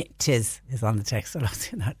is on the text. I'll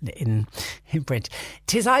see that in print.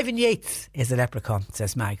 Tis Ivan Yates is a leprechaun,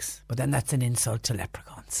 says Mags. But then that's an insult to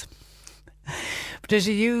leprechauns.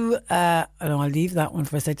 Patricia, I'll leave that one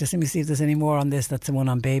for a sec. Just let me see if there's any more on this. That's the one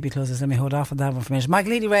on baby clothes. Let me hold off on that one for a minute.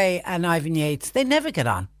 Michael Healy-Rae and Ivan Yates, they never get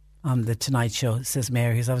on the Tonight Show, says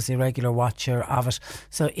Mary, who's obviously a regular watcher of it.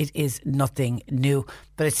 So it is nothing new.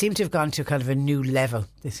 But it seemed to have gone to kind of a new level.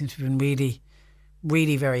 They seem to have been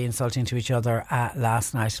really very insulting to each other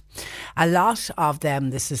last night. A lot of them,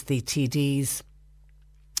 this is the TDs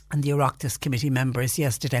and the Oireachtas committee members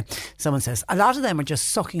yesterday, someone says, a lot of them are just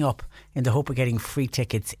sucking up in the hope of getting free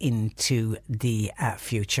tickets into the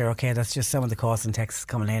future. OK, that's just some of the calls and texts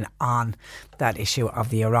coming in on that issue of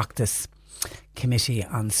the Oireachtas Committee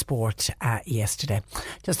on Sport yesterday.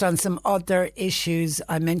 Just on some other issues,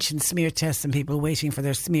 I mentioned smear tests and people waiting for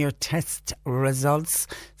their smear test results.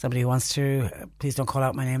 Somebody who wants to, please don't call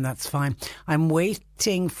out my name, that's fine. I'm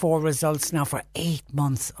waiting for results now for 8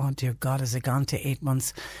 months. Oh dear God, has it gone to 8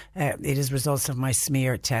 months? It is results of my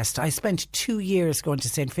smear test. I spent 2 years going to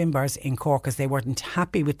St Finbarr's in Cork because they weren't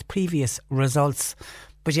happy with the previous results,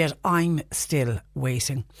 but yet I'm still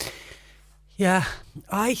waiting. Yeah,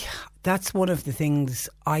 that's one of the things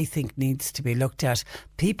I think needs to be looked at.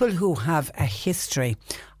 People who have a history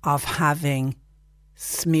of having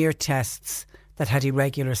smear tests that had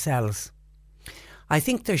irregular cells. I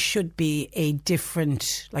think there should be a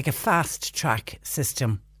different, like a fast track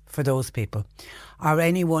system for those people, or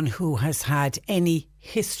anyone who has had any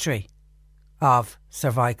history of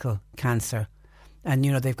cervical cancer. And,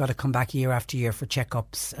 you know, they've got to come back year after year for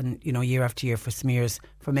checkups and, you know, year after year for smears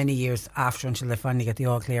for many years after until they finally get the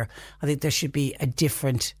all clear. I think there should be a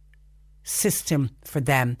different system for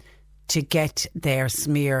them to get their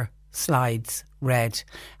smear slides read.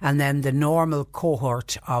 And then the normal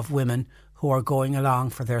cohort of women who are going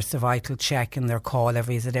along for their cervical check and their call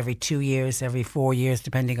every 2 years, every 4 years,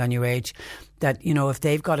 depending on your age, that, you know, if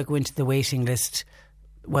they've got to go into the waiting list,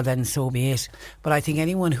 well then so be it. But I think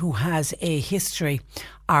anyone who has a history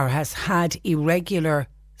or has had irregular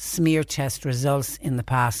smear test results in the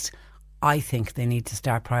past, I think they need to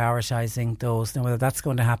start prioritising those. Now whether that's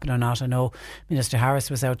going to happen or not, I know Minister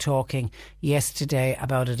Harris was out talking yesterday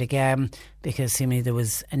about it again, because seemingly there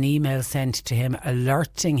was an email sent to him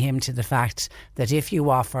alerting him to the fact that if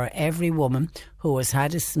you offer every woman who has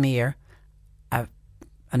had a smear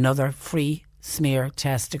another free smear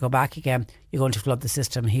test to go back again, you're going to flood the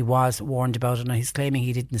system. He was warned about it. Now he's claiming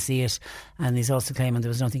he didn't see it, and he's also claiming there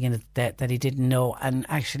was nothing in it that he didn't know. And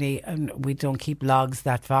actually, we don't keep logs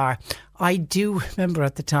that far. I do remember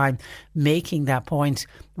at the time making that point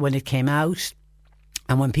when it came out.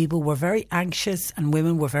 And when people were very anxious and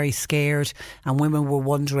women were very scared and women were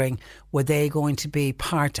wondering, were they going to be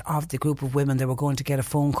part of the group of women that were going to get a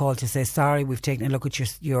phone call to say, sorry, we've taken a look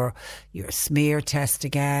at your smear test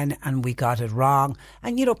again and we got it wrong.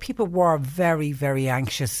 And, you know, people were very, very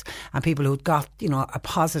anxious, and people who'd got, you know, a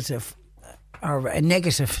positive or a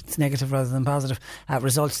negative, it's negative rather than positive,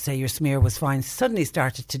 results to say your smear was fine, suddenly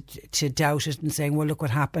started to doubt it and saying, well, look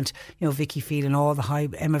what happened. You know, Vicky Phelan,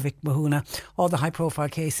 Emma Vic Mahuna, all the high profile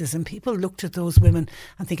cases, and people looked at those women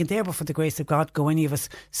and thinking, there, but for the grace of God, go any of us.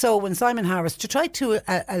 So when Simon Harris, to try to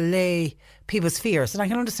allay people's fears, and I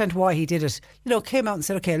can understand why he did it, you know, came out and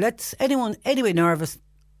said, okay, let's, anyone anyway nervous,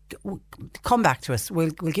 come back to us.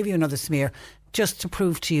 We'll give you another smear, just to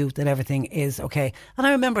prove to you that everything is okay. And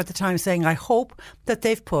I remember at the time saying, I hope that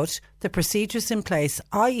they've put the procedures in place,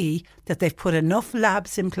 i.e. that they've put enough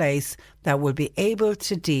labs in place that will be able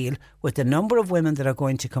to deal with the number of women that are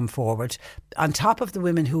going to come forward, on top of the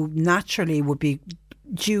women who naturally would be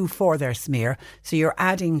due for their smear. So you're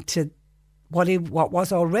adding to what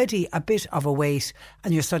was already a bit of a wait,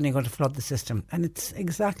 and you're suddenly going to flood the system. And it's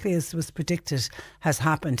exactly as was predicted has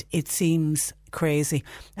happened. It seems crazy,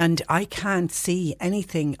 and I can't see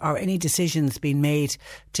anything or any decisions being made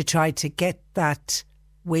to try to get that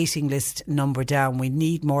waiting list number down. We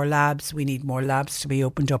need more labs. We need more labs to be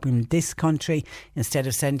opened up in this country instead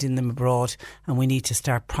of sending them abroad, and we need to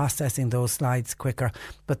start processing those slides quicker.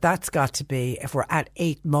 But that's got to be, if we're at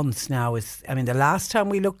 8 months now, the last time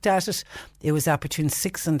we looked at it, it was at between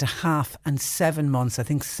 6.5 and 7 months. I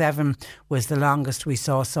think 7 was the longest we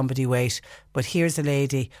saw somebody wait. But here's a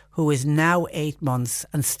lady who is now 8 months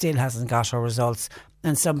and still hasn't got her results,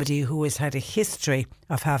 and somebody who has had a history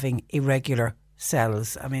of having irregular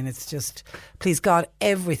cells. I mean, it's just, please God,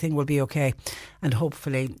 everything will be okay. And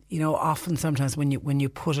hopefully, you know, often sometimes when you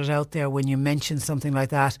put it out there, when you mention something like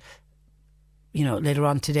that, you know, later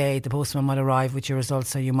on today the postman might arrive with your results,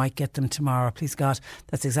 so you might get them tomorrow. Please God,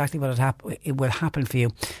 that's exactly what it will happen for you,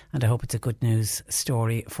 and I hope it's a good news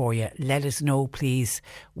story for you. Let us know, please,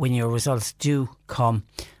 when your results do come,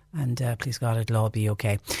 and please God, it'll all be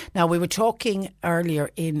okay. Now, we were talking earlier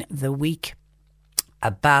in the week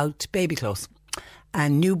about baby clothes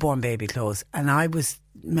and newborn baby clothes, and I was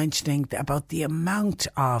mentioning about the amount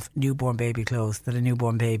of newborn baby clothes that a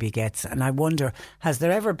newborn baby gets, and I wonder, has there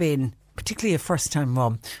ever been, particularly a first time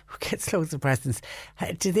mum who gets loads of presents,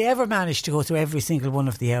 do they ever manage to go through every single one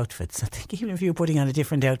of the outfits? I think even if you're putting on a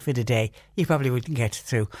different outfit a day, you probably wouldn't get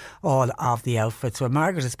through all of the outfits. Well,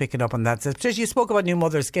 Margaret is picking up on that. So you spoke about new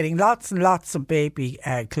mothers getting lots and lots of baby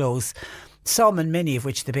clothes, some and many of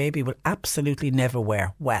which the baby will absolutely never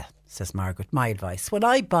wear. Well, says Margaret, my advice, when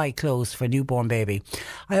I buy clothes for a newborn baby,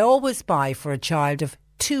 I always buy for a child of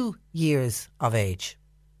 2 years of age,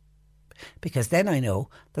 because then I know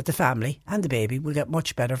that the family and the baby will get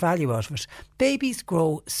much better value out of it. Babies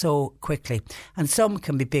grow so quickly, and some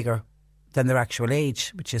can be bigger than their actual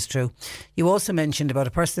age, which is true. You also mentioned about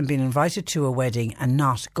a person being invited to a wedding and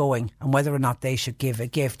not going, and whether or not they should give a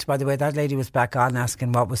gift. By the way, that lady was back on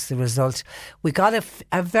asking what was the result. We got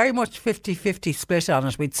a very much 50-50 split on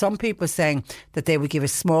it, with some people saying that they would give a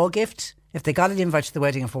small gift if they got an invite to the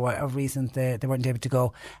wedding and for whatever reason they weren't able to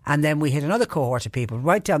go. And then we had another cohort of people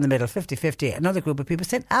right down the middle, 50-50, another group of people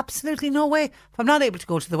saying absolutely no way, if I'm not able to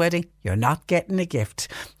go to the wedding, you're not getting a gift.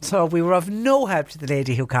 So we were of no help to the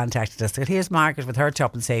lady who contacted us. But here's Margaret with her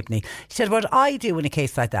tuppence halfpenny. She said, what I do in a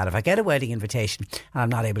case like that, if I get a wedding invitation and I'm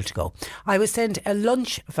not able to go, I would send a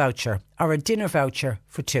lunch voucher or a dinner voucher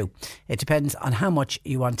for 2. It depends on how much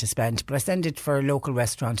you want to spend, but I send it for a local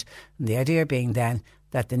restaurant, and the idea being then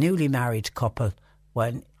that the newly married couple,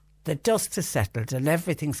 when the dust has settled and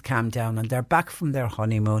everything's calmed down and they're back from their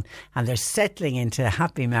honeymoon and they're settling into a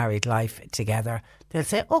happy married life together, they'll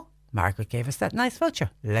say, oh, Margaret gave us that nice voucher.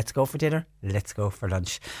 Let's go for dinner. Let's go for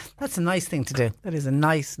lunch. That's a nice thing to do. That is a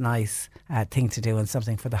nice thing to do, and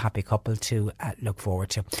something for the happy couple to look forward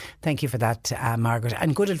to. Thank you for that, Margaret.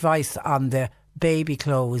 And good advice on the baby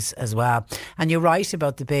clothes as well. And you're right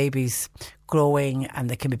about the babies growing and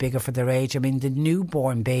they can be bigger for their age. I mean, the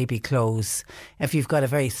newborn baby clothes, if you've got a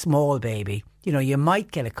very small baby, you know, you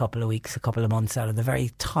might get a couple of weeks, a couple of months out of the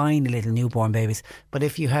very tiny little newborn babies. But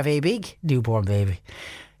if you have a big newborn baby,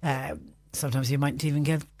 sometimes you might even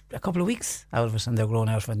get a couple of weeks out of it, and they're grown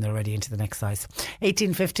out when they're ready into the next size.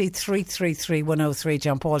 1850 333 103.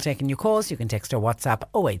 John Paul taking your calls. You can text or WhatsApp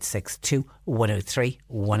 0862 103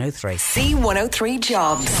 103. C103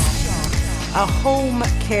 Jobs. A home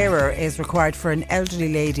carer is required for an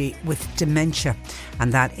elderly lady with dementia,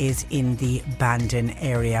 and that is in the Bandon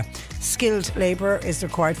area. Skilled labour is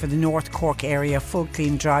required for the North Cork area. Full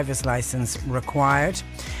clean driver's licence required.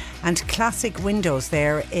 And Classic Windows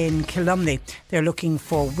there in Kilumney. They're looking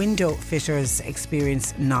for window fitters,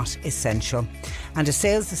 experience not essential. And a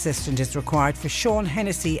sales assistant is required for Sean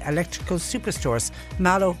Hennessy Electrical Superstores,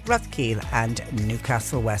 Mallow, Rathkeil and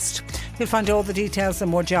Newcastle West. You'll find all the details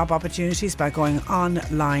and more job opportunities by going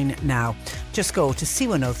online now. Just go to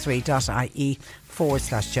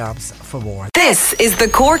c103.ie/jobs for more. This is the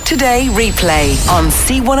Cork Today replay on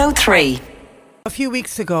C103. A few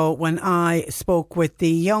weeks ago, when I spoke with the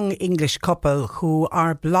young English couple who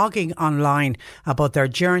are blogging online about their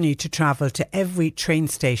journey to travel to every train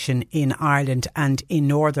station in Ireland and in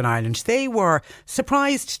Northern Ireland, they were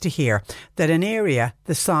surprised to hear that an area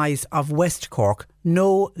the size of West Cork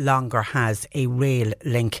no longer has a rail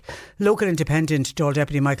link. Local Independent Dáil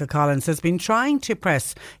Deputy Michael Collins has been trying to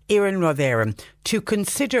press Éireann Rud Éireann to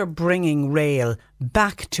consider bringing rail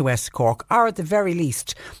back to West Cork, or at the very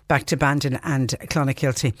least back to Bandon and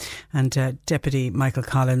Clonakilty. And Deputy Michael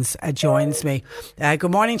Collins joins me.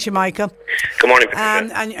 Good morning to you, Michael. Good morning,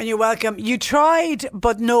 and you're welcome. You tried,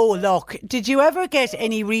 but no luck. Did you ever get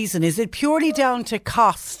any reason? Is it purely down to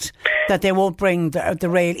cost that they won't bring the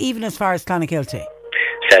rail, even as far as Clonakilty?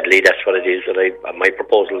 Sadly, that's what it is. My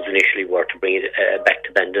proposals initially were to bring it back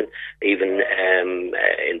to Bandon. Even in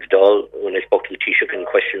the Dáil, when I spoke to the Taoiseach in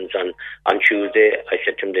questions on Tuesday, I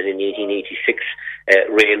said to him that in 1886,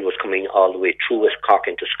 rail was coming all the way through West Cork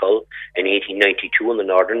into Schull. In 1892 on the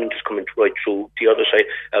northern, it was coming right through the other side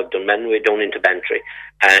of Dunmanway down into Bantry.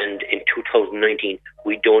 And in 2019,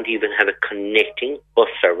 we don't even have a connecting bus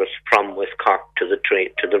service from West Cork to the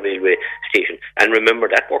railway station. And remember,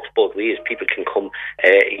 that works both ways. People can come,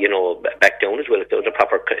 back down as well if there's a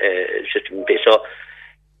proper system in place. So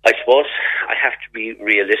I suppose I have to be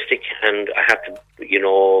realistic, and I have to, the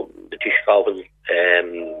Taoiseach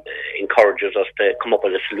encourages us to come up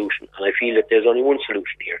with a solution, and I feel that there's only one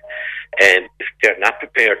solution here. If they're not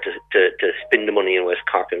prepared to spend the money in West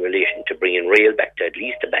Cork in relation to bringing rail back to at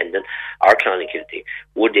least Bandon or Clonakilty,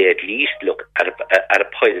 would they at least look at a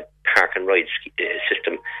pilot park and ride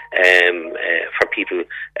system for people,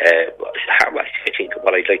 I think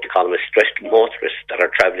what I'd like to call them stressed motorists that are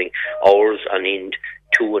travelling hours on end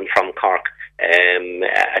to and from Cork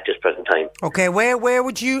at this present time. Okay, where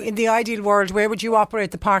would you, in the ideal world, where would you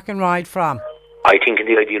operate the park and ride from? I think in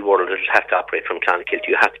the ideal world it would have to operate from Clonakilty.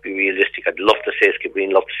 You have to be realistic. I'd love to say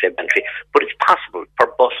Skibbereen, love to say Bantry, but it's possible for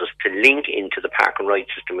buses to link into the park and ride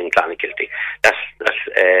system in Clonakilty. That's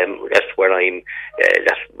where I'm.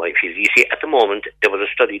 That's my view. You see, at the moment there was a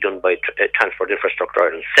study done by Transport Infrastructure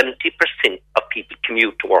Ireland. 70% of people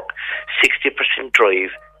commute to work, 60%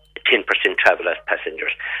 drive, 10% travel as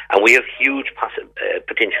passengers, and we have huge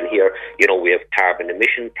potential here. We have carbon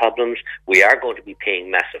emission problems. We are going to be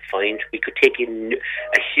paying massive fines. We could take in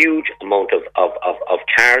a huge amount of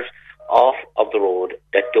cars off of the road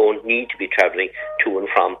that don't need to be travelling to and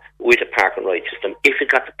from with a park and ride system if it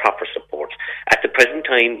got the proper support. At the present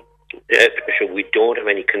time, we don't have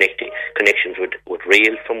any connections with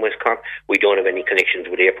rail from West Cork. We don't have any connections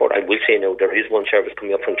with airport. I will say now there is one service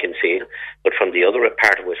coming up from Kinsale, but from the other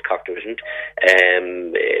part of West Cork there isn't.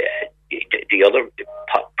 The other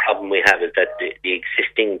problem we have is that the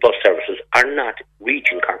existing bus services are not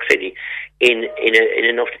reaching Cork City in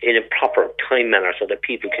a proper time manner so that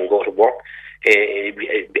people can go to work,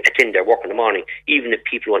 attend their work in the morning. Even if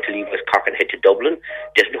people want to leave West Cork and head to Dublin,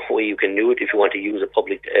 there's no way you can do it if you want to use a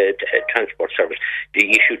public transport service.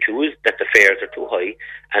 The issue too is that the fares are too high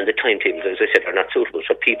and the timetables, as I said, are not suitable.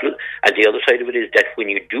 So people, and the other side of it is that when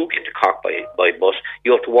you do get to Cork by bus,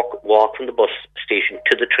 you have to walk from the bus station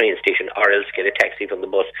to the train station, or else get a taxi from the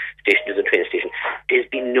bus station to the train station. There's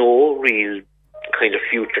been no real kind of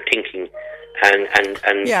future thinking. And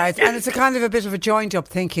it's a kind of a bit of a joined up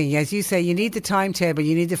thinking. As you say, you need the timetable,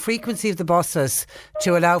 you need the frequency of the buses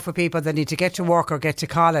to allow for people that need to get to work or get to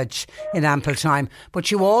college in ample time.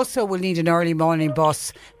 But you also will need an early morning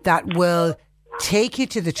bus that will take you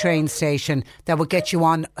to the train station, that will get you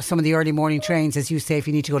on some of the early morning trains, as you say, if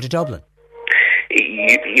you need to go to Dublin.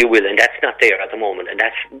 You will, and that's not there at the moment. And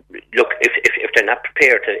that's, look, if they're not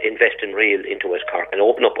prepared to invest in rail into West Cork and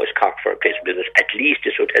open up West Cork for a place of business, at least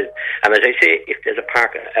this would help. And as I say, if there's a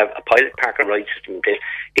pilot park and ride system in place,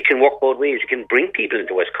 it can work both ways. It can bring people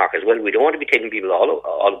into West Cork as well. We don't want to be taking people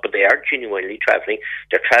all, but they are genuinely travelling.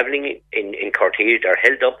 They're travelling in cortege. They're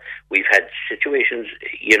held up. We've had situations,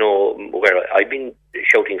 where I've been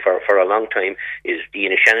shouting for a long time is the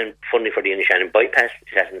Inishannon, funding for the Inishannon bypass.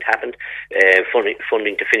 It hasn't happened.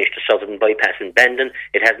 Funding to finish the southern bypass in Bandon.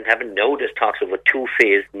 It hasn't happened. Now there's talks of a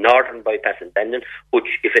two-phase northern bypass in Bandon, which,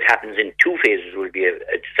 if it happens in two phases, will be a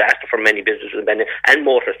disaster for many businesses in Bandon and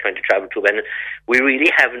motorists trying to travel to Bandon. We really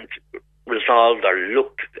haven't resolved or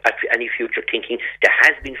looked at any future thinking. There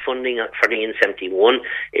has been funding for the N71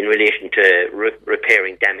 in relation to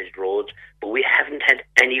repairing damaged roads, but we haven't had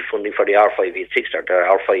any funding for the R586 or the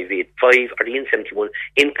R585 or the N71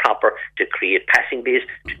 improper to create passing bays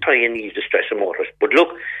to try and ease the stress of motorists. But look,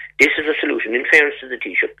 this is a solution. In fairness to the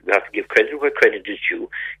Taoiseach, we have to give credit where credit is due.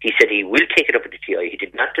 He said he will take it up at the TI. He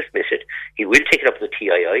did not dismiss it. He will take it up at the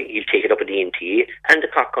TII. He'll take it up at the NTA and the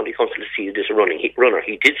Cork County Council to see this runner.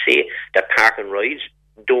 He did say that park and rides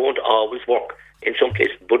don't always work in some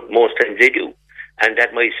places, but most times they do. And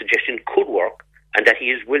that my suggestion could work, and that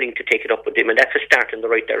he is willing to take it up with him, and that's a start in the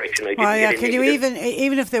right direction. Can you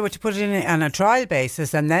even if they were to put it in on a trial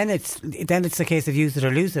basis, and then it's a case of use it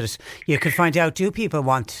or lose it, you could find out, do people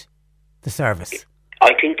want the service?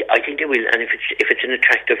 I think they will, and if it's an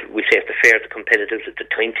attractive, we say if the fares are competitive, if the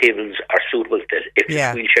timetables are suitable, if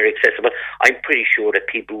it's wheelchair accessible, I'm pretty sure that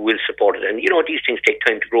people will support it. And these things take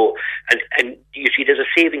time to grow, and you see there's a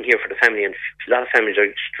saving here for the family, and a lot of families are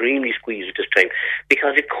extremely squeezed at this time,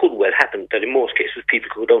 because it could well happen that in most cases people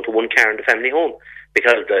could go down to one car in the family home,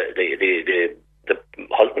 because the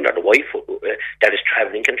husband or the wife that is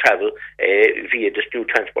travelling can travel via this new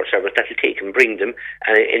transport service that will take and bring them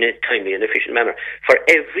in a timely and efficient manner. For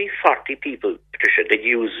every 40 people, Patricia, that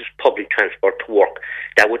uses public transport to work,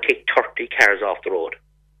 that would take 30 cars off the road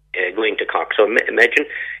going to Cork. So imagine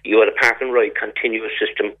you had a park and ride continuous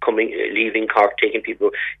system coming, leaving Cork, taking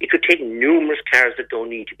people. It would take numerous cars that don't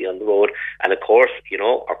need to be on the road. And of course,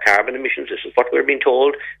 our carbon emissions, this is what we're being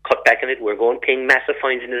told, cut back on it. We're paying massive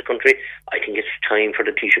fines in this country. I think it's time for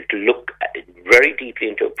the Taoiseach to look very deeply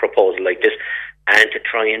into a proposal like this and to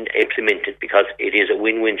try and implement it, because it is a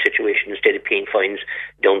win-win situation instead of paying fines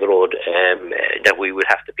down the road that we would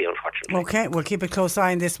have to pay, unfortunately. OK, we'll keep a close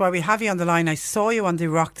eye on this. While we have you on the line, I saw you on the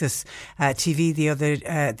Oireachtas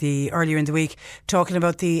TV earlier in the week talking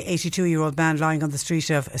about the 82-year-old man lying on the street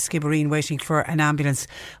of Skibbereen waiting for an ambulance.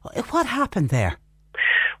 What happened there?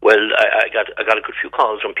 Well, I got a good few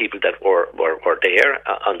calls from people that were there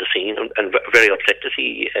on the scene, and very upset to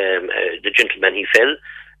see the gentleman. He fell.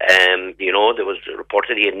 There was a report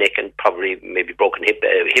that he had neck and probably maybe broken hip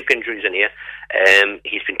injuries in here.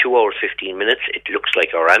 He's been 2 hours 15 minutes. It looks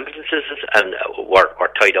like our ambulances and were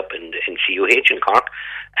tied up in CUH in Cork,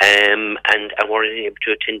 and weren't able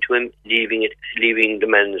to attend to him, leaving the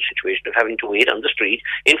man in the situation of having to wait on the street.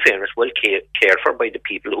 In fairness, well cared for by the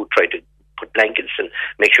people who tried to put blankets and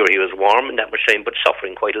make sure he was warm and that much time, but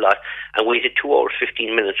suffering quite a lot, and waited 2 hours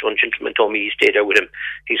 15 minutes. One gentleman told me he stayed there with him.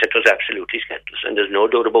 He said it was absolutely scandalous, and there's no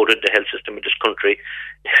doubt about it. The health system of this country,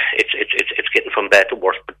 it's getting from bad to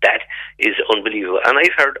worse, but that is unbelievable. And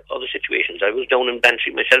I've heard other situations. I was down in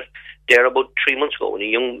Bantry myself there about 3 months ago when a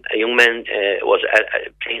young man was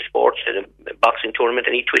playing sports at a boxing tournament,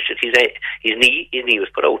 and he twisted his knee. His knee was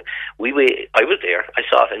put out. I was there. I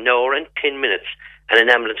saw it an hour and 10 minutes. And an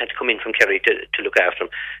ambulance had to come in from Kerry to look after him.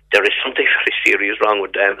 There is something very serious wrong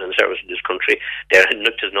with the ambulance service in this country. There's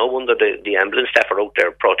no wonder the ambulance staff are out there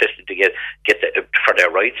protesting to get for their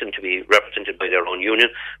rights and to be represented by their own union.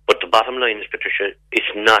 But the bottom line is, Patricia, it's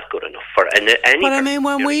not good enough for any. But I mean,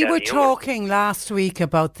 when we were talking last week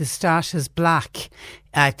about the Status Black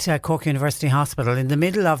at Cork University Hospital, in the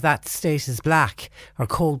middle of that Status Black, or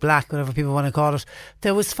Cold Black, whatever people want to call it,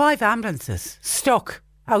 there was 5 ambulances stuck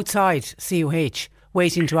outside CUH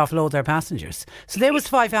waiting to offload their passengers. So there was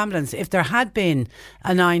 5 ambulances. If there had been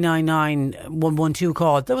a 999 112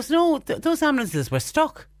 call, those ambulances were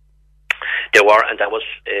stuck. They were, and that was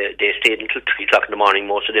they stayed until 3 o'clock in the morning.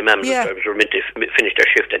 Most of the ambulance drivers were meant to finish their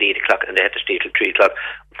shift at 8 o'clock, and they had to stay till 3 o'clock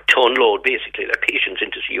to unload basically their patients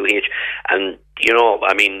into CUH. And it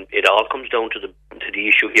all comes down to the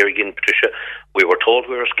issue here again, Patricia. We were told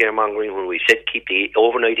we were scaremongering when we said keep the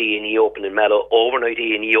overnight A&E open in Mallow, overnight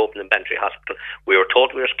A&E open in Bantry Hospital. We were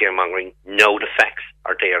told we were scaremongering. Now the facts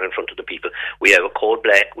are there in front of the people. We have a Code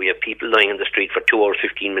Black. We have people lying in the street for 2 hours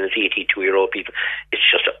 15 minutes. 82-year-old people. It's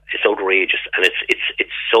outrageous, and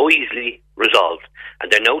it's so easily resolved.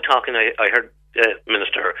 And they're now talking. I heard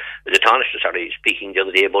Minister the Taoiseach speaking the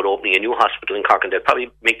other day about opening a new hospital in Cork, and they'll probably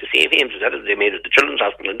make the same aims as they made at the Children's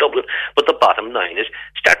Hospital in Dublin. But the bottom line is,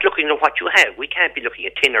 start looking at what you have. We can't be looking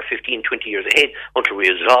at 10 or 15, 20 years ahead until we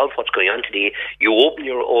resolve what's going on today. You open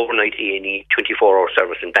your overnight A&E 24-hour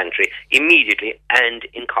service in Bantry immediately, and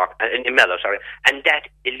in Cork, in Mallow, and that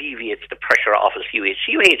alleviates the pressure off of CUH.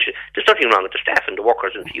 There's nothing wrong with the staff and the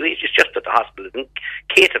workers in CUH. It's just that the hospital isn't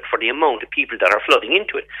catered for the amount of people that are flooding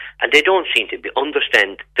into it, and they don't seem to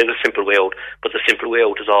understand there's a simple way out, but the simple way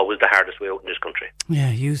out is always the hardest way out in this country.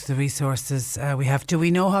 Yeah, use the resources we have. Do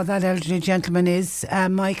we know how that elderly gentleman is,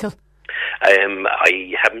 Michael?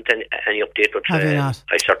 I haven't any update, but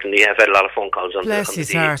I certainly have had a lot of phone calls on Bless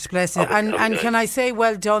his heart, bless it. And can I say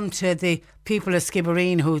well done to the people of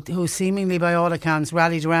Skibbereen who seemingly by all accounts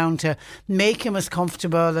rallied around to make him as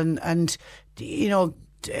comfortable and you know,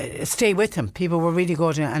 stay with him. People were really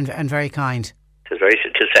good and very kind.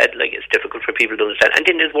 It's sad, like it's difficult for people to understand, and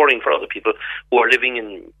then it's worrying for other people who are living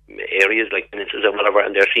in areas like peninsulas or whatever,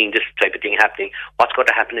 and they're seeing this type of thing happening. What's going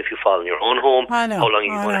to happen if you fall in your own home? I know, how long are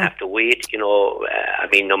you going to have to wait? You know, I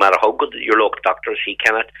mean, no matter how good your local doctor is, he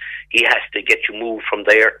has to get you moved from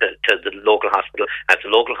there to the local hospital. As the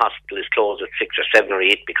local hospital is closed at 6 or 7 or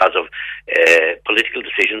 8 because of political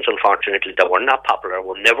decisions, unfortunately, that were not popular,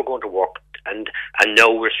 were never going to work, and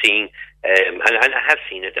now we're seeing. And I have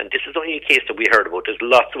seen it, and this is only a case that we heard about. There's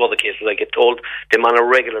lots of other cases. I get told them on a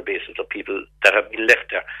regular basis of people that have been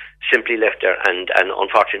left there, simply left there, and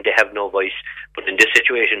unfortunately they have no voice. But in this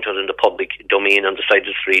situation, it was in the public domain on the side of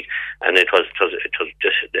the street, and it was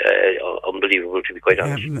just unbelievable, to be quite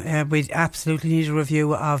honest. We absolutely need a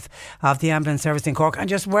review of the ambulance service in Cork. And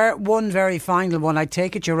just one very final one. I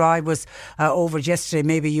take it your eye was over yesterday.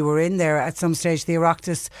 Maybe you were in there at some stage. The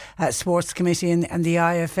Oireachtas Sports Committee and the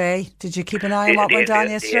IFA. Did you keep an eye on what went on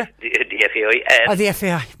yesterday? The FAI. The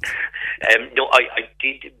FAI. No, I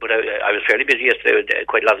did, but I was fairly busy yesterday.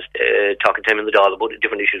 Quite a lot of talking time in the Dáil about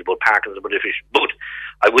different issues, about Parkinson's, about different issues. But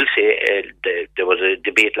I will say there was a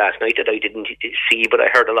debate last night that I didn't see, but I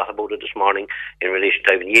heard a lot about it this morning in relation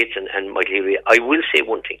to Ivan Yates and Michael Healy. I will say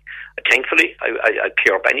one thing. Thankfully, I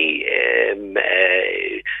clear up any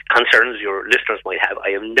concerns your listeners might have. I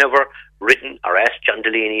have never written or asked John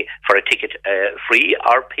Delaney for a ticket, free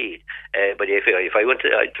or paid. But if I went to,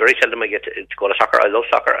 very seldom I get to go to soccer. I love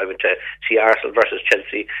soccer. I went to see Arsenal versus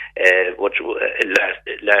Chelsea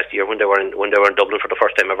last year when they were in Dublin for the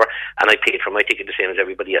first time ever, and I paid for my ticket the same as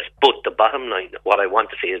everybody else. But the bottom line, what I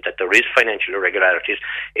want to say is that there is financial irregularities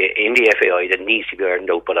in the FAI that needs to be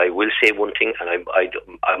ironed out. But I will say one thing, and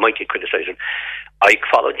I might get criticised. I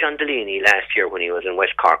followed John Delaney last year when he was in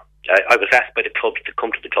West Cork. I was asked by the clubs to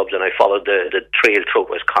come to the clubs, and I followed the trail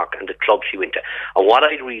through West Cork and the clubs he went to. And what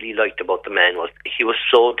I really liked about the man was he was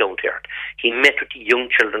so down to earth. He met with the young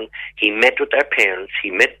children, he met with their parents,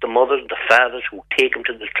 he met the mothers, the fathers who take him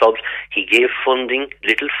to the clubs. He gave funding,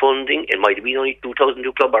 little funding. It might have been only 2,000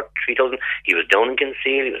 new club or 3,000. He was down in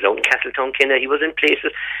Kinsale, he was down in Castletown, Kenna. He was in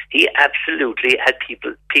places. He absolutely had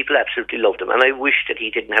people absolutely loved him. And I wish that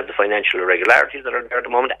he didn't have the financial irregularities that are there at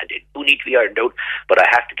the moment, and they do need to be ironed out. But I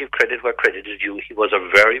have to give credit where credit is due. He was a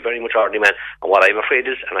very, very much ordinary man. And what I'm afraid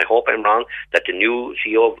is, and I hope I'm wrong, that the new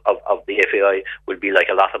CEO of the FAI will be like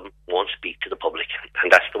a lot of them, won't speak to the public.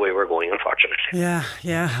 And that's the way we're going, unfortunately. Yeah.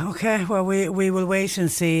 Okay. Well, we will wait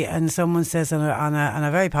and see. And someone says on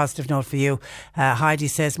a very positive note for you, Heidi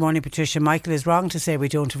says, morning Patricia, Michael is wrong to say we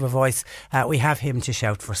don't have a voice. We have him to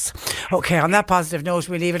shout for us. Okay, on that positive note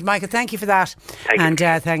we leave it. Michael, thank you for that.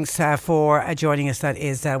 Thanks for joining us. That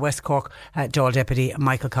is West Cork Dáil Deputy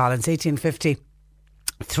Michael Collins. 1850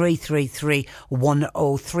 333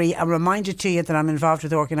 103. A reminder to you that I'm involved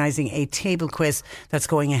with organising a table quiz that's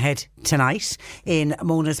going ahead tonight in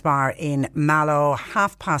Mona's Bar in Mallow,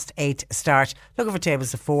 8:30 start. Looking for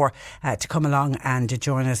tables of 4 to come along and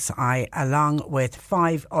join us. I, along with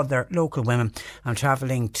 5 other local women, I'm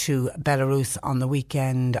travelling to Belarus on the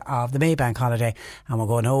weekend of the Maybank holiday, and we're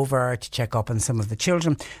going over to check up on some of the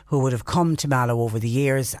children who would have come to Mallow over the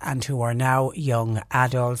years and who are now young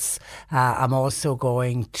adults. I'm also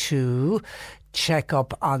going to check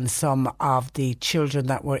up on some of the children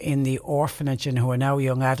that were in the orphanage and who are now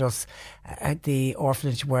young adults at the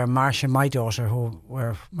orphanage where Marcia, my daughter,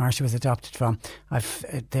 where Marcia was adopted from.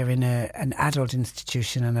 They're in an adult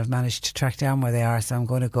institution, and I've managed to track down where they are, so I'm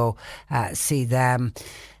going to go see them.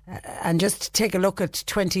 And just take a look at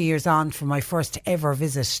 20 years on from my first ever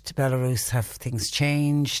visit to Belarus. Have things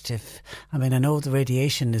changed? I know the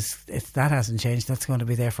radiation if that hasn't changed, that's going to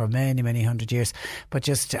be there for many, many hundred years. But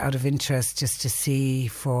just out of interest, just to see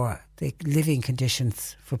for the living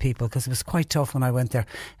conditions for people, because it was quite tough when I went there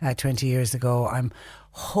 20 years ago. I'm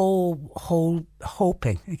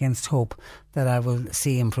hoping against hope that I will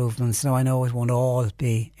see improvements. Now, I know it won't all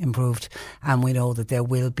be improved, and we know that there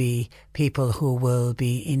will be people who will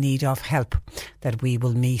be in need of help that we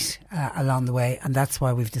will meet along the way, and that's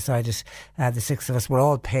why we've decided, the 6 of us, we're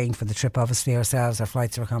all paying for the trip obviously ourselves, our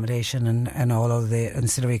flights, our accommodation and all of the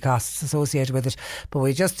ancillary costs associated with it, but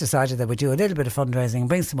we just decided that we'd do a little bit of fundraising and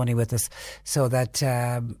bring some money with us so that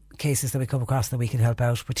cases that we come across that we can help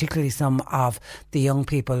out, particularly some of the young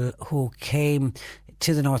people who came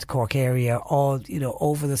to the North Cork area all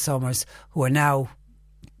over the summers, who are now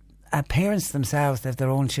parents themselves, they have their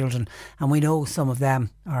own children, and we know some of them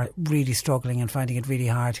are really struggling and finding it really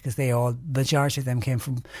hard because majority of them came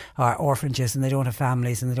from orphanages, and they don't have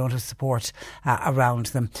families and they don't have support around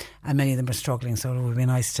them, and many of them are struggling, so it would be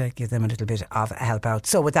nice to give them a little bit of help out.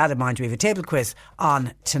 So with that in mind, we have a table quiz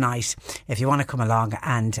on tonight if you want to come along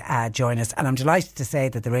and join us. And I'm delighted to say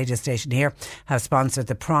that the radio station here have sponsored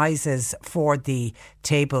the prizes for the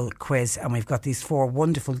table quiz, and we've got these 4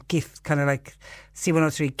 wonderful gifts, kind of like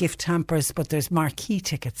C103 gift hampers, but there's marquee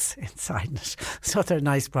tickets inside it, so they're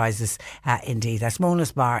nice prizes indeed. That's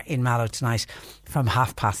Mona's Bar in Mallow tonight from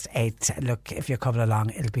 8:30. Look, if you're coming along,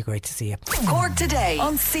 it'll be great to see you. Cork Today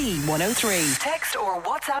on C103. Text or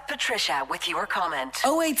WhatsApp Patricia with your comment.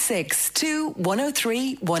 0862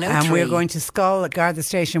 103 103. And we're going to Skull Garda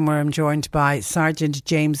Station, where I'm joined by Sergeant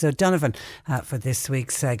James O'Donovan for this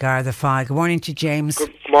week's Garda File. Good morning to James.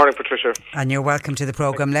 Good morning, Patricia. And you're welcome to the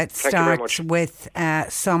programme. Let's start with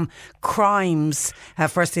some crimes.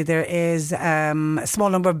 Firstly, there is a small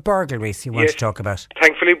number of burglaries you want to talk about.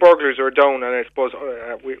 Thankfully, burglaries are down, and I suppose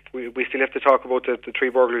we still have to talk about the 3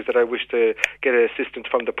 burglaries that I wish to get assistance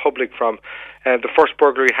from the public from. The first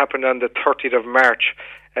burglary happened on the 30th of March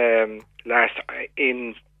last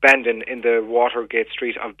in Bandon, in the Watergate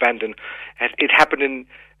Street of Bandon. It happened in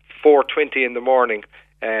 4:20 in the morning.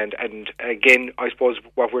 And again, I suppose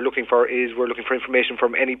what we're looking for information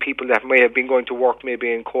from any people that may have been going to work,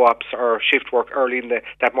 maybe in co-ops or shift work early in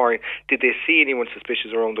that morning. Did they see anyone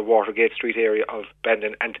suspicious around the Watergate Street area of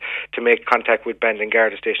Bandon, and to make contact with Bandon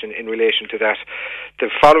Garda Station in relation to that.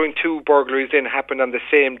 The following 2 burglaries then happened on the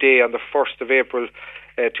same day, on the 1st of April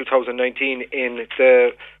 2019, in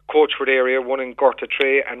the Coachford area, one in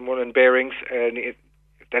Gortatray and one in Bearings, and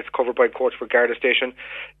that's covered by Coachford Garda Station.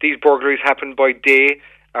 These burglaries happened by day.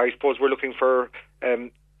 I suppose we're looking for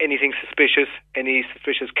anything suspicious, any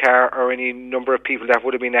suspicious car or any number of people that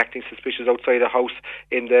would have been acting suspicious outside a house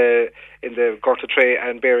in the Gortatray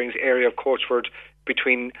and Bearings area of Coachford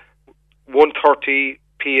between 1:30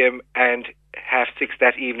 p.m. and 6:30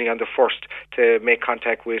 that evening on the 1st, to make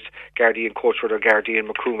contact with Gardaí in Coachford or Gardaí in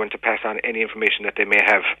Macroom to pass on any information that they may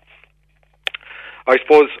have. I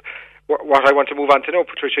suppose what I want to move on to now,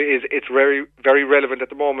 Patricia, is it's very, very relevant at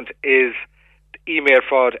the moment, is email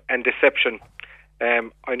fraud and deception.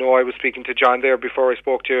 I know I was speaking to John there before I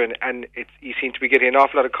spoke to you, and you seem to be getting an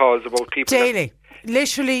awful lot of calls about people. Daily.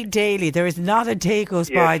 Literally daily. There is not a day goes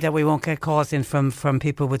by that we won't get calls in from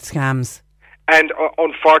people with scams. And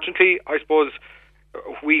unfortunately, I suppose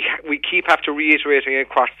we keep have to reiterating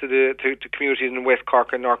across to communities in West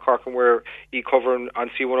Cork and North Cork, and where you cover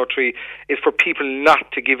on C103, is for people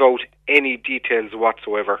not to give out any details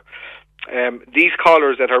whatsoever. These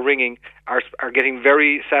callers that are ringing are getting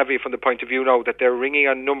very savvy from the point of view now that they're ringing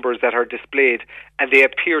on numbers that are displayed, and they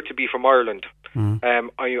appear to be from Ireland.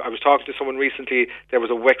 I was talking to someone recently. There was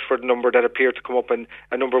a Wexford number that appeared to come up, and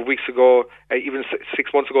a number of weeks ago, even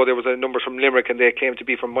 6 months ago, there was a number from Limerick, and they came to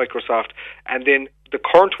be from Microsoft. And then the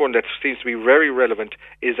current one that seems to be very relevant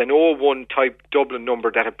is an 01 type Dublin number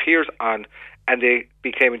that appears on, and they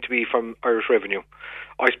became to be from Irish Revenue.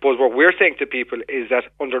 I suppose what we're saying to people is that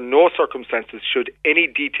under no circumstances should any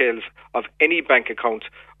details of any bank account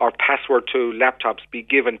or password to laptops be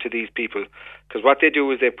given to these people, because what they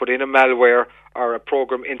do is they put in a malware or a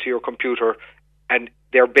program into your computer, and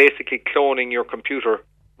they're basically cloning your computer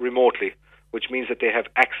remotely, which means that they have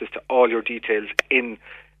access to all your details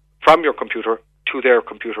from your computer to their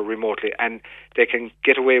computer remotely, and they can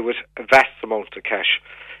get away with vast amounts of cash.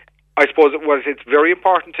 I suppose what it's very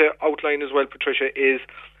important to outline as well, Patricia, is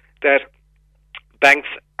that banks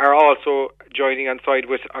are also joining on side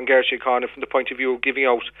with An Garda Síochána from the point of view of giving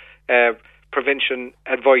out prevention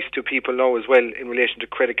advice to people now as well in relation to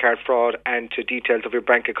credit card fraud and to details of your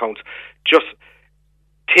bank accounts. Just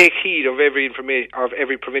take heed of every information, of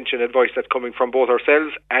every prevention advice that's coming from both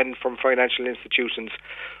ourselves and from financial institutions.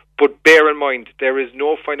 But bear in mind, there is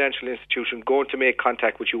no financial institution going to make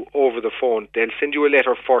contact with you over the phone. They'll send you a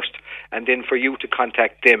letter first, and then for you to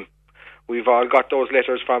contact them. We've all got those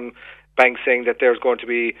letters from banks saying that there's going to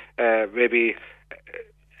be maybe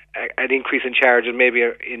an increase in charge, and maybe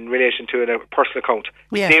in relation to a personal account.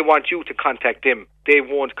 Yeah. They want you to contact them. They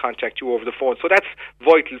won't contact you over the phone. So that's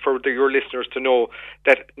vital for your listeners to know,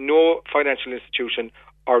 that no financial institution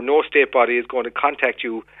or no state body is going to contact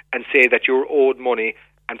you and say that you're owed money,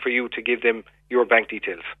 and for you to give them your bank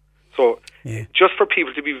details. So just for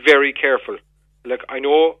people to be very careful Like, I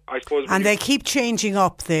suppose... And they keep changing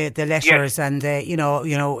up the letters, and,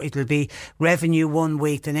 it'll be revenue one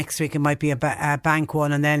week, the next week it might be a bank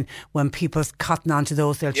one, and then when people's cotton onto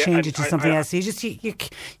those, they'll change it to something else. So you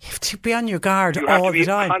have to be on your guard all the time. You have to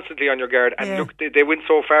be constantly on your guard. And look, they went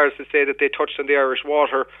so far as to say that they touched on the Irish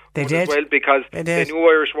water they did. as well, because they knew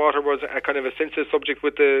Irish water was a kind of a sensitive subject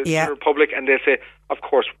with the Republic, and they say, of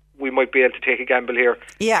course, we might be able to take a gamble here.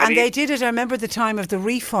 Yeah, and they did it. I remember the time of the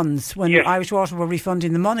refunds when Irish Water were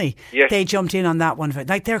refunding the money. Yes. They jumped in on that one.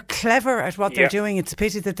 Like, they're clever at what they're doing. It's a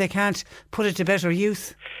pity that they can't put it to better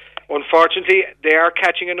use. Unfortunately, they are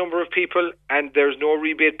catching a number of people, and there's no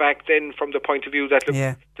rebate back then from the point of view that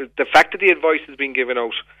the fact that the advice is being given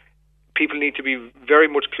out, people need to be very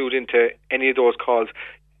much clued into any of those calls.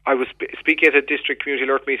 I was speaking at a district community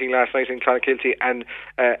alert meeting last night in Clonakilty, and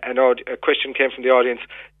a question came from the audience: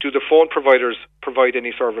 do the phone providers provide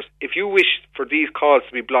any service? If you wish for these calls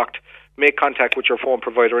to be blocked, make contact with your phone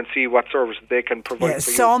provider and see what services they can provide for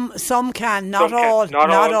you. Some can, not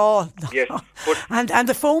all. Yes, and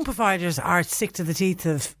the phone providers are sick to the teeth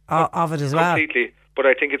of it as well. Completely. But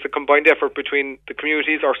I think it's a combined effort between the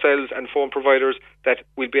communities, ourselves, and phone providers that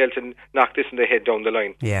we'll be able to knock this in the head down the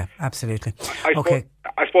line. Yeah, absolutely. I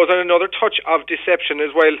suppose on another touch of deception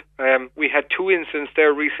as well, we had 2 incidents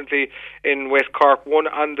there recently in West Cork, one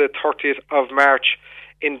on the 30th of March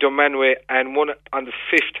in Dunmanway and one on the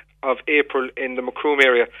 5th of April in the Macroom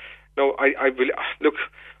area. Now, look,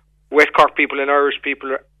 West Cork people and Irish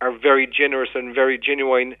people are very generous and very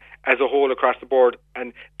genuine as a whole across the board,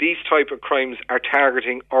 and these type of crimes are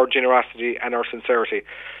targeting our generosity and our sincerity.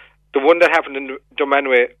 The one that happened in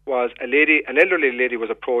Dunmanway was an elderly lady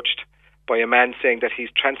was approached by a man saying that his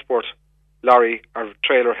transport lorry or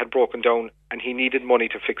trailer had broken down and he needed money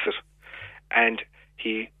to fix it. And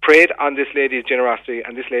he preyed on this lady's generosity,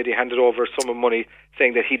 and this lady handed over a sum of money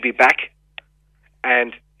saying that he'd be back,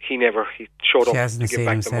 and he showed up to give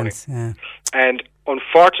back the money. Yeah. And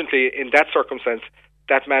unfortunately, in that circumstance,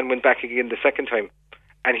 that man went back again the second time,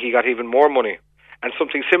 and he got even more money. And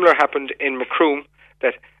something similar happened in Macroom,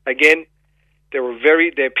 that again, they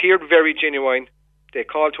appeared very genuine. They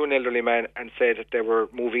called to an elderly man and said that they were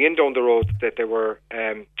moving in down the road, that they were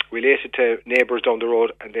related to neighbours down the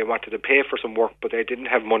road, and they wanted to pay for some work, but they didn't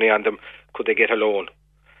have money on them. Could they get a loan?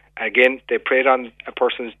 Again, they preyed on a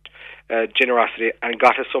person's generosity and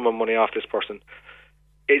got a sum of money off this person.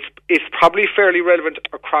 It's probably fairly relevant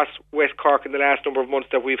across West Cork in the last number of months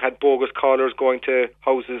that we've had bogus callers going to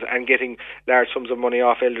houses and getting large sums of money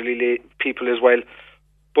off elderly people as well.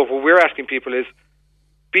 But what we're asking people is,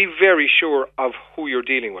 be very sure of who you're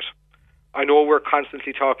dealing with. I know we're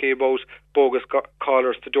constantly talking about bogus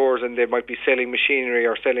callers to doors, and they might be selling machinery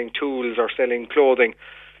or selling tools or selling clothing.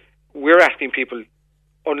 We're asking people,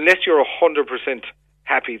 unless you're 100%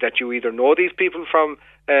 happy that you either know these people from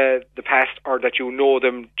the past or that you know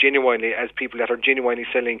them genuinely as people that are genuinely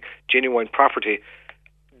selling genuine property,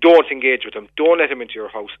 don't engage with them. Don't let them into your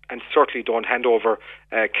house, and certainly don't hand over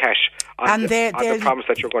cash on the promise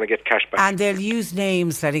that you're going to get cash back. And they'll use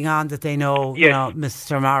names letting on that they know,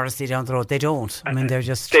 Mr. Morrissey down the road. They don't. I mean, they're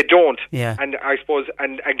just... They don't. Yeah. And I suppose,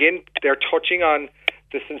 and again, they're touching on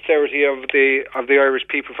the sincerity of the Irish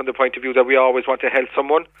people from the point of view that we always want to help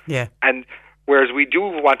someone. Yeah. And whereas we do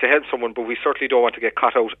want to help someone, but we certainly don't want to get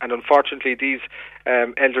caught out. And unfortunately, these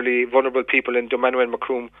elderly, vulnerable people in Dunmanway and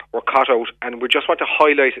Macroom were caught out. And we just want to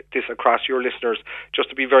highlight this across your listeners, just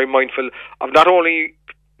to be very mindful of not only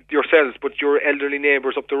yourselves, but your elderly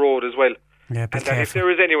neighbours up the road as well. Yeah, and that if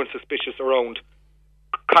there is anyone suspicious around,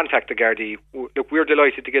 contact the Gardaí. Look, we're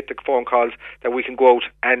delighted to get the phone calls that we can go out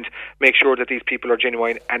and make sure that these people are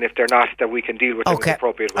genuine, and if they're not, that we can deal with them in the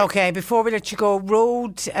appropriate way. Okay, before we let you go,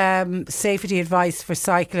 road safety advice for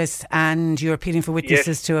cyclists, and you're appealing for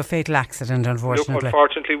witnesses to a fatal accident, unfortunately. Look,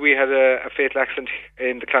 unfortunately, we had a fatal accident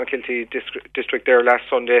in the Clonakilty district there last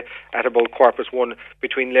Sunday at about Corpus 1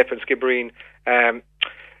 between Leap and Skibbereen.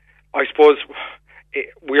 I suppose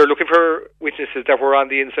we are looking for witnesses that were on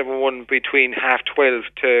the N71 between 12:30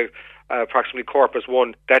 to approximately Corpus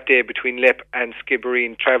 1 that day between Leap and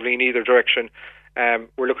Skibbereen, travelling in either direction.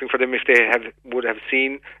 We're looking for them if they would have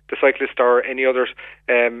seen the cyclist or any others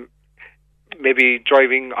maybe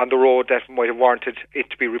driving on the road that might have warranted it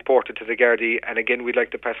to be reported to the Gardaí. And again, we'd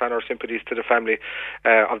like to pass on our sympathies to the family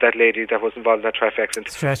of that lady that was involved in that traffic accident.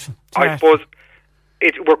 Stressful. I suppose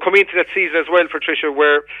we're coming into that season as well, Patricia,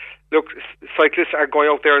 where look, cyclists are going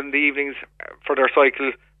out there in the evenings for their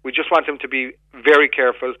cycle. We just want them to be very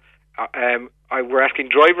careful. We're asking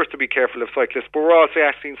drivers to be careful of cyclists, but we're also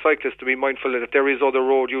asking cyclists to be mindful that there is other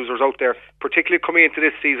road users out there, particularly coming into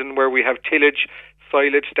this season where we have tillage,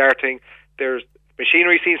 silage starting. There's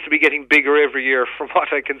Machinery seems to be getting bigger every year. From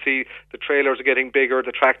what I can see, the trailers are getting bigger,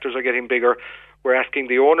 the tractors are getting bigger. We're asking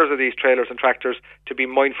the owners of these trailers and tractors to be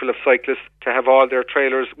mindful of cyclists, to have all their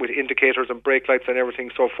trailers with indicators and brake lights and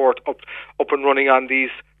everything so forth up and running on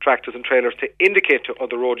these tractors and trailers to indicate to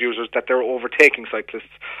other road users that they're overtaking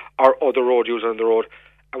cyclists or other road users on the road.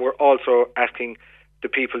 And we're also asking the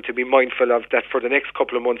people to be mindful of that for the next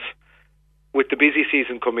couple of months, with the busy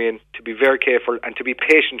season coming in, to be very careful and to be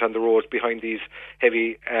patient on the roads behind these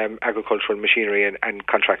heavy agricultural machinery and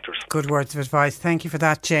contractors. Good words of advice. Thank you for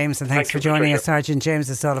that, James, and thanks for joining us, Sergeant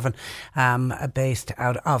James O'Sullivan, based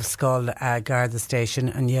out of Skull Garda Station.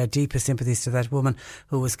 And deepest sympathies to that woman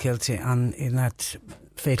who was killed in that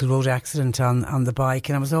fatal road accident on the bike.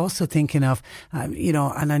 And I was also thinking of,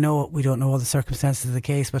 and I know we don't know all the circumstances of the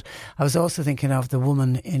case, but I was also thinking of the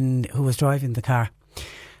woman who was driving the car.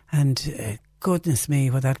 And goodness me,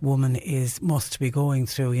 what that woman must be going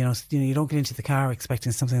through. You don't get into the car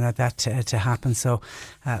expecting something like that to happen. So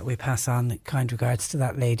we pass on kind regards to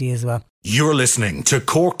that lady as well. You're listening to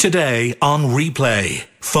Cork Today on replay.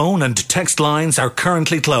 Phone and text lines are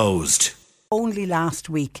currently closed. Only last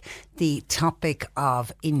week, the topic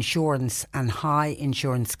of insurance and high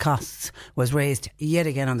insurance costs was raised yet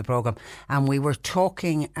again on the programme, and we were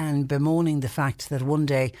talking and bemoaning the fact that one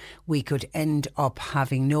day we could end up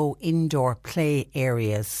having no indoor play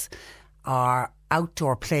areas or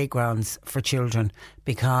outdoor playgrounds for children,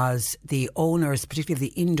 because the owners, particularly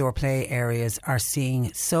of the indoor play areas, are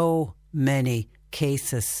seeing so many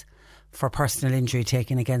cases for personal injury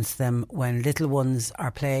taken against them when little ones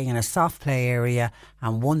are playing in a soft play area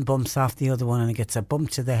and one bumps off the other one and it gets a bump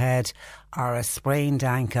to the head or a sprained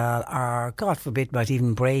ankle or, God forbid, might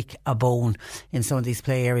even break a bone in some of these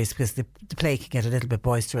play areas, because the play can get a little bit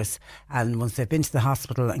boisterous, and once they've been to the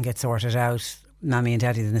hospital and get sorted out, Mammy and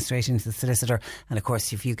Daddy then straight into the solicitor. And of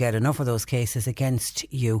course, if you get enough of those cases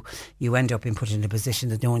against you, you end up being put in a position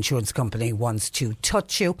that no insurance company wants to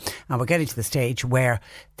touch you. And we're getting to the stage where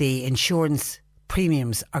the insurance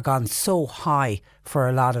premiums are gone so high for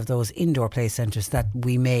a lot of those indoor play centres that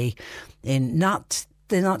we may, in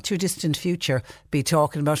the not too distant future, be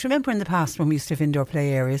talking about. Remember in the past when we used to have indoor play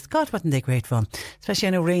areas? God, wasn't they great fun? Especially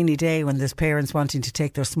on a rainy day when there's parents wanting to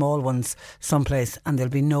take their small ones someplace and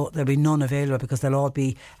there'll be none available because they'll all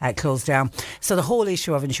be closed down. So the whole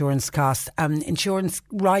issue of insurance costs,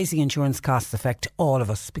 rising insurance costs affect all of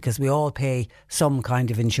us, because we all pay some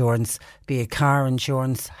kind of insurance, be it car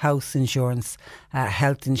insurance, house insurance,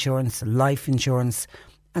 health insurance, life insurance.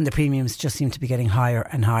 And the premiums just seem to be getting higher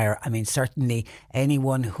and higher. I mean, certainly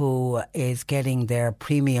anyone who is getting their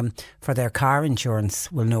premium for their car insurance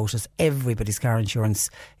will notice everybody's car insurance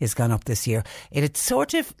has gone up this year. It had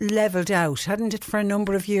sort of levelled out, hadn't it, for a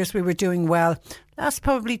number of years? We were doing well. Last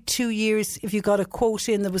probably 2 years, if you got a quote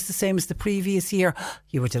in that was the same as the previous year,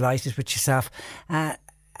 you were delighted with yourself.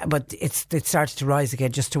 But it started to rise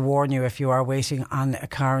again, just to warn you if you are waiting on a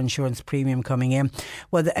car insurance premium coming in.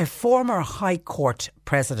 Well, a former High Court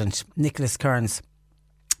President, Nicholas Kearns,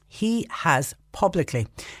 he has publicly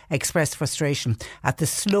expressed frustration at the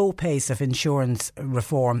slow pace of insurance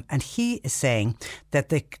reform, and he is saying that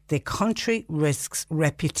the country risks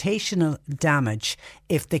reputational damage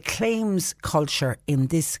if the claims culture in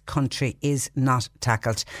this country is not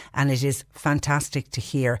tackled. And it is fantastic to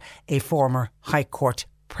hear a former High Court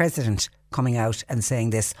President coming out and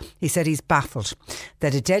saying this. He said he's baffled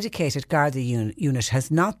that a dedicated Garda unit has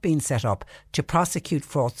not been set up to prosecute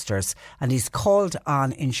fraudsters, and he's called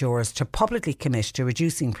on insurers to publicly commit to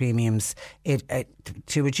reducing premiums.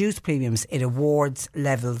 To reduce premiums if award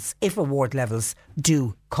levels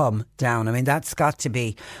do come down. I mean, that's got to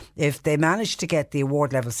be, if they manage to get the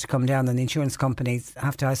award levels to come down, then the insurance companies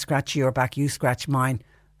have to, I scratch your back, you scratch mine,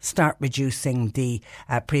 start reducing the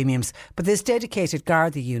premiums. But this dedicated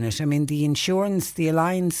Garda unit, I mean, the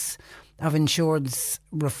Alliance of Insurance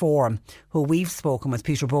Reform, who we've spoken with,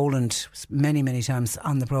 Peter Boland, many, many times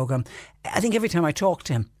on the programme. I think every time I talk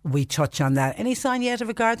to him, we touch on that. Any sign yet of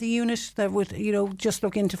a Garda unit that would, just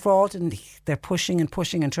look into fraud? And they're pushing and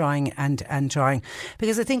pushing and trying and trying.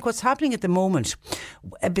 Because I think what's happening at the moment,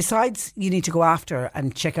 besides you need to go after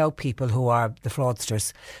and check out people who are the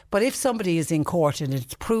fraudsters, but if somebody is in court and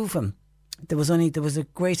it's proven, there was a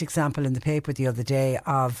great example in the paper the other day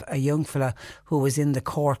of a young fella who was in the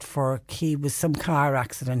court he was some car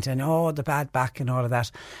accident and the bad back and all of that.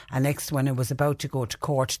 And next, when it was about to go to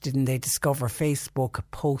court, didn't they discover Facebook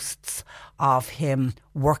posts of him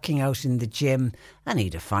working out in the gym and he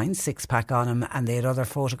had a fine six-pack on him, and they had other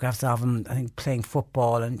photographs of him, I think, playing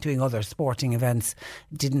football and doing other sporting events.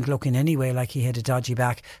 Didn't look in any way like he had a dodgy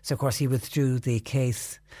back. So, of course, he withdrew the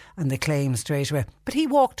case and the claim straight away. But he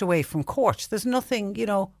walked away from court. There's nothing,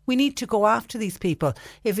 we need to go after these people.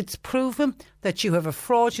 If it's proven that you have a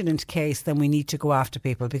fraudulent case, then we need to go after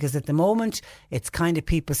people, because at the moment it's kind of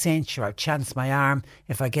people saying, sure, I'll chance my arm.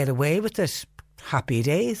 If I get away with it, happy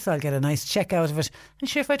days, I'll get a nice check out of it. And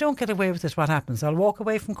sure, if I don't get away with it, what happens? I'll walk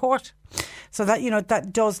away from court. So that,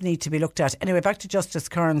 that does need to be looked at. Anyway, back to Justice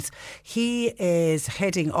Kearns. He is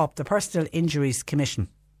heading up the Personal Injuries Commission,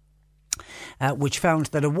 which found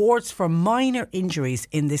that awards for minor injuries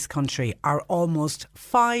in this country are almost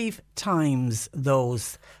 5 times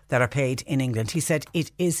those that are paid in England. He said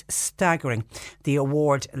it is staggering, the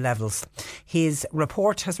award levels. His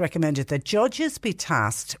report has recommended that judges be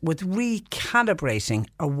tasked with recalibrating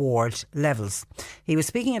award levels. He was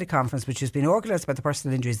speaking at a conference which has been organised by the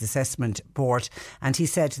Personal Injuries Assessment Board, and he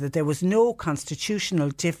said that there was no constitutional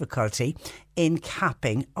difficulty in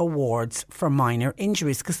capping awards for minor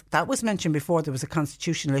injuries, because that was mentioned before there was a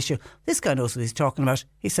constitutional issue. This guy knows what he's talking about.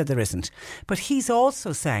 He said there isn't. But he's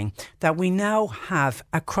also saying that we now have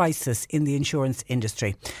a crisis in the insurance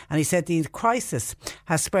industry. And he said the crisis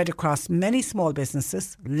has spread across many small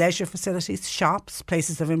businesses, leisure facilities, shops,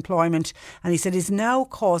 places of employment. And he said it's now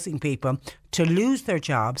causing people to lose their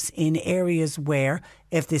jobs in areas where,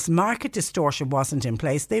 if this market distortion wasn't in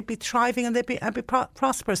place, they'd be thriving and they'd be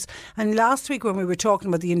prosperous. And last week when we were talking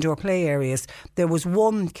about the indoor play areas, there was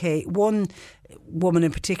one woman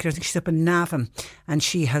in particular, I think she's up in Navan, and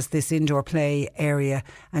she has this indoor play area,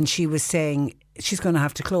 and she was saying she's going to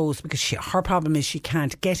have to close because her problem is she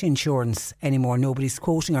can't get insurance anymore. Nobody's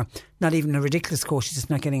quoting her, not even a ridiculous quote, she's just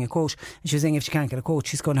not getting a quote. And she was saying if she can't get a quote,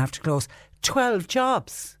 she's going to have to close. 12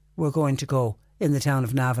 jobs were going to go in the town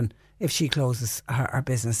of Navan if she closes her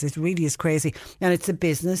business. It really is crazy. And it's a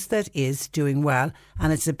business that is doing well,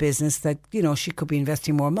 and it's a business that, she could be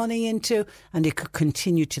investing more money into, and it could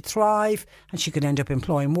continue to thrive, and she could end up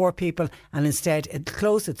employing more people, and instead it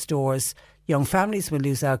close its doors. Young families will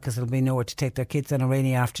lose out because there'll be nowhere to take their kids on a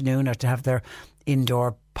rainy afternoon or to have their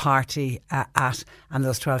indoor party at, and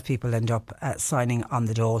those 12 people end up signing on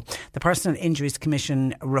the dole. The Personal Injuries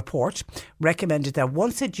Commission report recommended that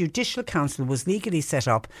once a judicial council was legally set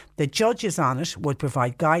up, the judges on it would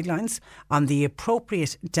provide guidelines on the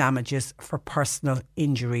appropriate damages for personal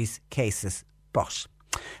injuries cases. But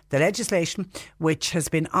the legislation, which has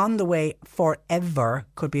been on the way forever,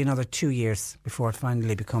 could be another 2 years before it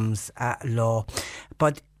finally becomes law.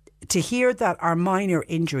 But to hear that our minor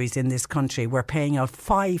injuries in this country, we're paying out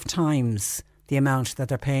 5 times the amount that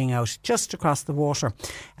they're paying out just across the water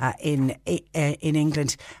in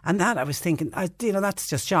England. And that, I was thinking, that's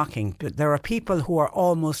just shocking. But there are people who are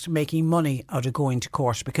almost making money out of going to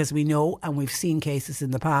court, because we know, and we've seen cases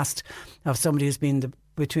in the past of somebody who's been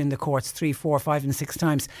between the courts 3, 4, 5 and 6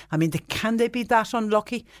 times. I mean, can they be that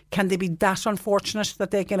unlucky? Can they be that unfortunate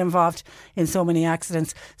that they get involved in so many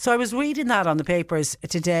accidents? So I was reading that on the papers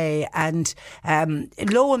today, and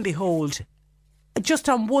lo and behold, just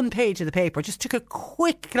on one page of the paper, just took a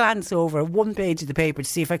quick glance over one page of the paper to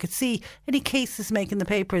see if I could see any cases making the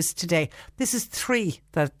papers today. This is 3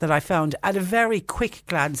 that I found at a very quick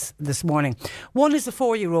glance this morning. One is a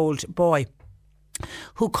 4-year-old boy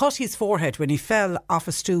who cut his forehead when he fell off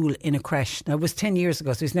a stool in a creche. Now, it was 10 years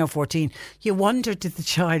ago, so he's now 14. You wonder, did the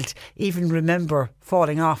child even remember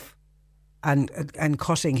falling off and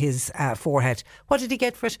cutting his forehead? What did he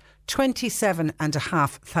get for it?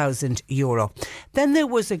 €27,500. Then there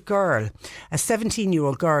was a girl, a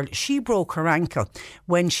 17-year-old girl. She broke her ankle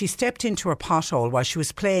when she stepped into a pothole while she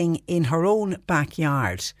was playing in her own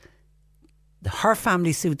backyard. Her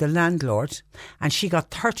family sued the landlord, and she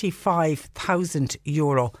got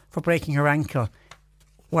 €35,000 for breaking her ankle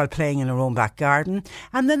while playing in her own back garden.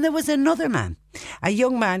 And then there was another man, a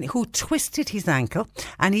young man who twisted his ankle,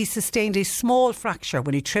 and he sustained a small fracture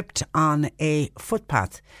when he tripped on a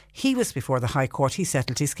footpath. He was before the High Court. He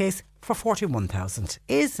settled his case for $41,000.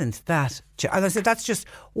 Isn't that? And I said, that's just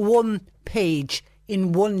one page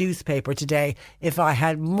in one newspaper today. If I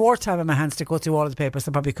had more time on my hands to go through all of the papers,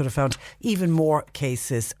 I probably could have found even more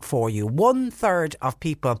cases for you. 1/3 of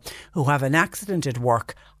people who have an accident at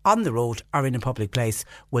work, on the road or in a public place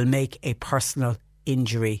will make a personal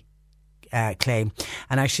injury claim.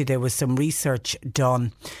 And actually there was some research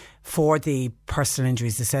done for the Personal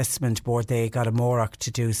Injuries Assessment Board, they got a MORAC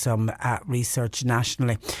to do some research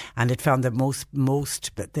nationally, and it found that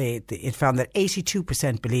it found that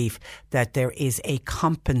 82% believe that there is a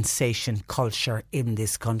compensation culture in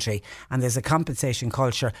this country, and there's a compensation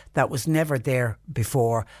culture that was never there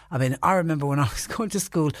before. I mean, I remember when I was going to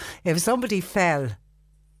school, if somebody fell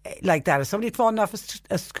like that, if somebody had fallen off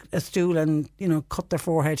a stool and, you know, cut their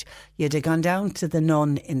forehead, you'd have gone down to the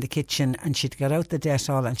nun in the kitchen and she'd got out the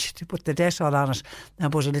Dettol and she'd put the Dettol on it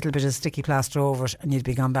and put a little bit of sticky plaster over it, and you'd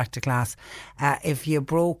be gone back to class. If you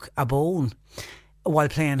broke a bone while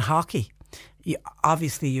playing hockey, you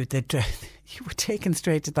were taken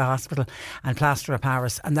straight to the hospital and plaster of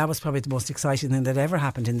Paris, and that was probably the most exciting thing that ever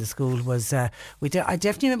happened in the school. Was I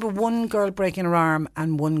definitely remember one girl breaking her arm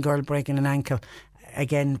and one girl breaking an ankle.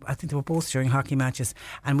 Again, I think they were both during hockey matches,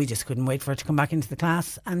 and we just couldn't wait for her to come back into the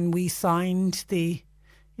class, and we signed the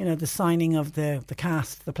signing of the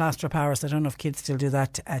cast, the plaster of Paris. I don't know if kids still do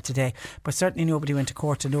that today, but certainly nobody went to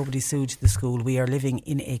court and nobody sued the school. We are living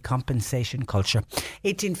in a compensation culture.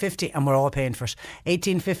 1850, and we're all paying for it.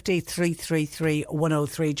 1850 333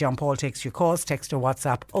 103. John Paul takes your calls. Text or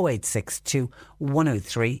WhatsApp 0862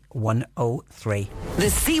 103 103. The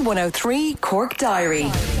C103 Cork Diary.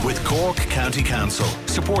 With Cork County Council,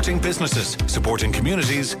 supporting businesses, supporting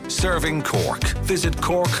communities, serving Cork. Visit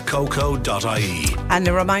corkcoco.ie. And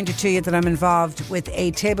a reminder to you that I'm involved with a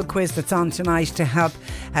table quiz that's on tonight to help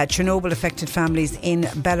Chernobyl affected families in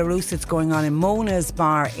Belarus. It's going on in Mona's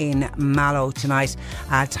Bar in Mallow tonight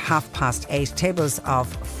at 8:30. Tables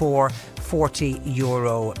of 4,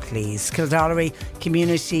 €40, please. Kildorrery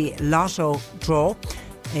Community Lotto Draw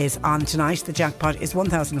is on tonight. The jackpot is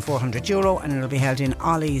 €1,400 and it'll be held in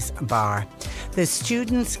Ollie's Bar. The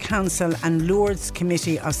Students' Council and Lourdes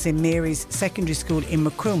Committee of St Mary's Secondary School in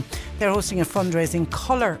Macroom, they're hosting a fundraising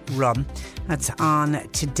colour run. That's on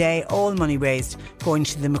today. All money raised going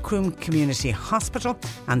to the Macroom Community Hospital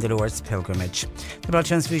and the Lourdes Pilgrimage. The Blood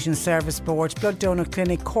Transfusion Service Board Blood Donor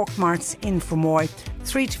Clinic, Cork Marts in Fermoy,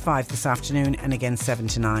 3 to 5 this afternoon and again 7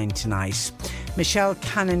 to 9 tonight. Michelle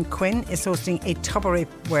Cannon Quinn is hosting a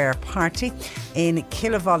Tupperware party in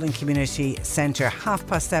Killavollen Community Centre,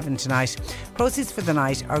 7:30 tonight. Proceeds for the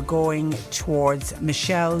night are going towards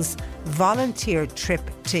Michelle's volunteer trip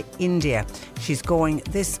to India. She's going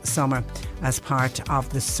this summer as part of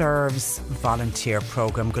the Serves volunteer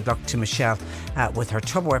programme. Good luck to Michelle with her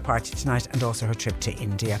Tupperware party tonight and also her trip to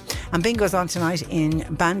India. And bingo's on tonight in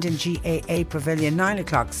Bandon GAA Pavilion, 9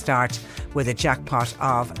 o'clock start with a jackpot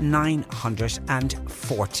of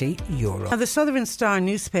 €940. Now, the Southern Star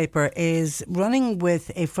newspaper is running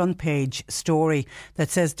with a front page story that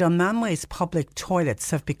says Dunmanway's public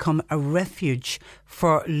toilets have become a refuge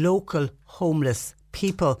for local homeless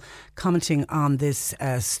people. Commenting on this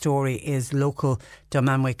story is local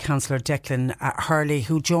Dunmanway Councillor Declan Hurley,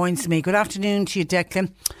 who joins me. Good afternoon to you,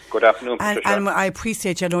 Declan. Good afternoon, Patricia. And I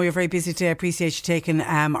appreciate you. I know you're very busy today. I appreciate you taking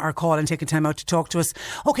our call and taking time out to talk to us.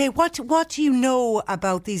 OK, what do you know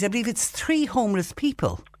about these? I believe it's 3 homeless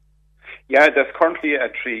people. Yeah, there's currently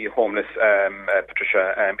 3 homeless,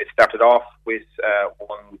 Patricia. It started off with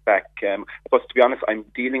one back, but to be honest, I'm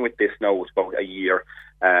dealing with this now about a year.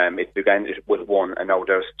 It began with 1 and now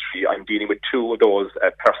there's 3. I'm dealing with 2 of those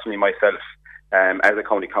personally myself as a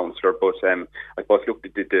county councillor, but I suppose, look,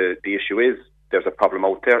 the issue is there's a problem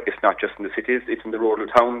out there. It's not just in the cities, it's in the rural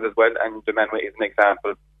towns as well, and Dunmanway is an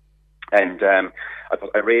example. And I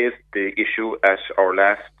raised the issue at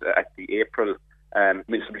the April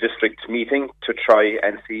municipal district meeting to try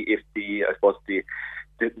and see if the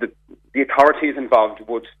authorities involved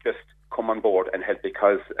would just come on board and help,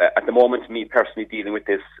 because at the moment, me personally dealing with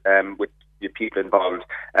this with the people involved,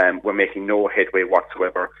 we're making no headway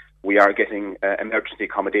whatsoever. We are getting emergency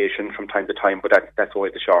accommodation from time to time, but that's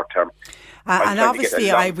only the short term. And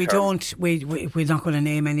obviously, we're not going to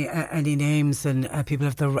name any names, and people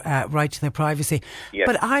have the right to their privacy. Yes.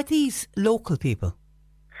 But are these local people?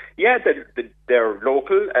 Yeah, they're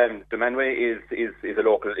local, and Dunmanway is a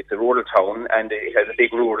local. It's a rural town, and it has a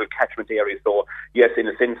big rural catchment area. So yes, in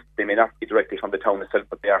a sense, they may not be directly from the town itself,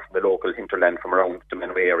 but they are from the local hinterland from around the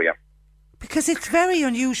Dunmanway area. Because it's very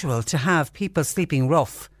unusual to have people sleeping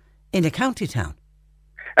rough in a county town.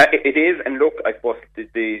 It is, and look, I suppose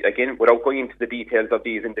again, without going into the details of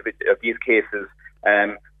these cases,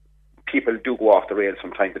 people do go off the rails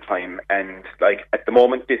from time to time, and like at the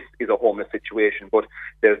moment, this is a homeless situation. But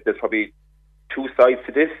there's probably 2 sides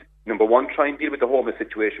to this. Number one, try and deal with the homeless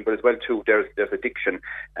situation, but as well too, there's addiction,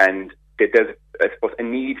 and there's, I suppose, a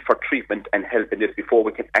need for treatment and help in this before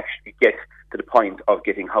we can actually get to the point of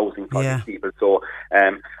getting housing for these people. So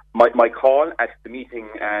my call at the meeting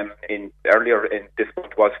earlier in this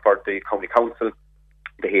month was for the County Council,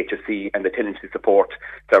 the HSE and the tenancy support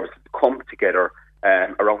services to come together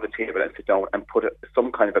around the table and sit down and put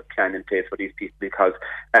some kind of a plan in place for these people, because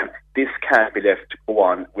this can't be left to go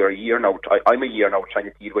on. We're a year now. I'm a year now trying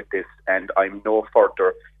to deal with this, and I'm no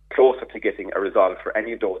further closer to getting a resolve for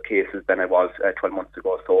any of those cases than I was 12 months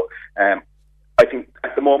ago. So I think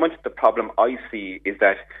at the moment the problem I see is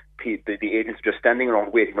that the agents are just standing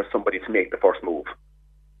around waiting for somebody to make the first move.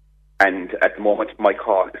 And at the moment my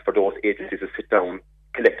call is for those agencies to sit down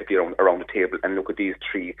collectively around the table and look at these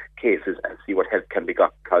 3 cases and see what help can be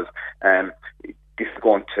got, because this is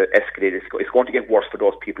going to escalate. It's going to get worse for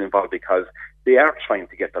those people involved, because they are trying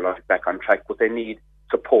to get their life back on track, but they need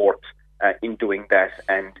support in doing that.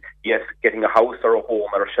 And yes, getting a house or a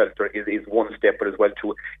home or a shelter is one step, but as well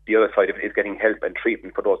too, the other side of it is getting help and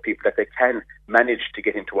treatment for those people, that they can manage to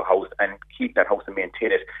get into a house and keep that house and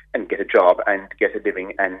maintain it and get a job and get a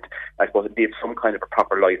living and, I suppose, live some kind of a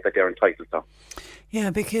proper life that they're entitled to.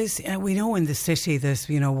 Yeah, because we know in the city there's,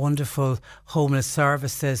 wonderful homeless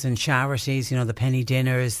services and charities, the penny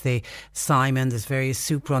dinners, the Simon, there's various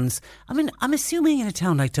soup runs. I mean, I'm assuming in a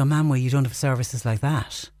town like Dunmanway you don't have services like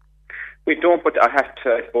that. We don't, but I have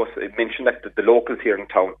to, I suppose, mention that the locals here in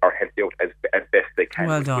town are helped out as best they can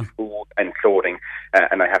with food and clothing,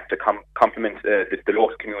 and I have to compliment the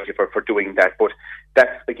local community for doing that. But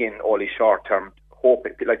that's, again, only short-term hope.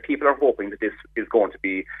 Like, people are hoping that this is going to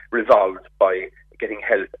be resolved by getting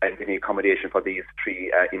help and getting accommodation for these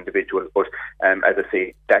 3 individuals. But as I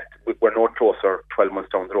say, that we're no closer 12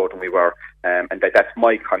 months down the road than we were, and that's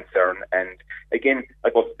my concern. And again, I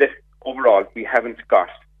suppose this overall, we haven't got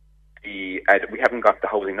the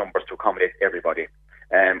housing numbers to accommodate everybody.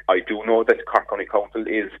 I do know that Cork County Council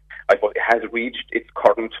has reached its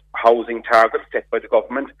current housing targets set by the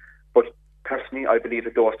government, but personally I believe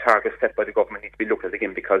that those targets set by the government need to be looked at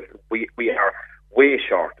again, because we are way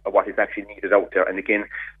short of what is actually needed out there. And again,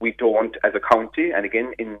 we don't, as a county, and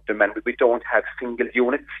again in Dunmanway, we don't have single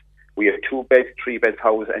units. We have 2-bed, 3-bed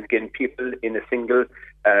houses, and again, people in a single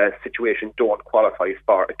situation don't qualify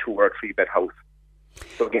for a 2 or a 3-bed house.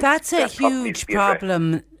 So again, that's a huge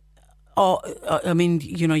problem. I mean,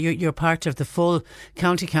 you're part of the full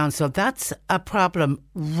county council. That's a problem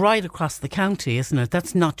right across the county, isn't it?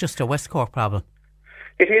 That's not just a West Cork problem.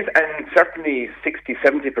 It is, and certainly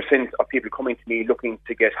 60-70% of people coming to me looking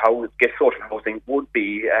to get social housing would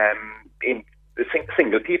be in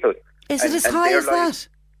single people. Is it as high as that?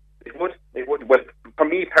 It would. Well, for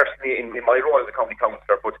me personally, in my role as a county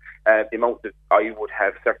councillor, but the amount that I would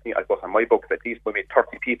have, certainly, I suppose on my books, at least maybe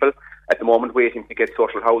 30 people at the moment waiting to get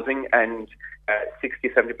social housing, and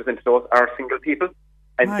 60-70% of those are single people,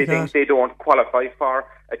 and they don't qualify for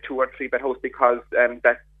a 2 or 3-bed house because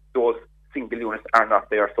those single units are not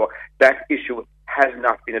there. So that issue has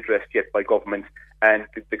not been addressed yet by government, and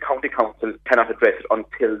the county council cannot address it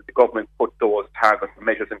until the government put those targets and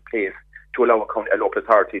measures in place to allow a local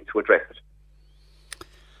authority to address it.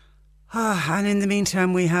 And in the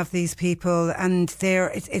meantime, we have these people, and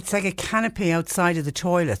it's like a canopy outside of the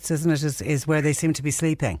toilets, isn't it? Is where they seem to be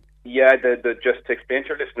sleeping. Yeah, just to explain to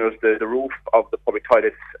your listeners, the roof of the public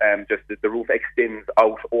toilets, the roof extends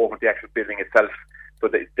out over the actual building itself, so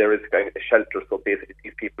that there is a shelter. So basically,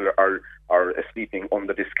 these people are sleeping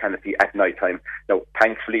under this canopy at night time. Now,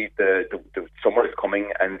 thankfully, the summer is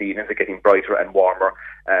coming and the evenings are getting brighter and warmer.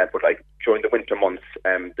 But like during the winter months,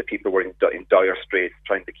 the people were in dire straits,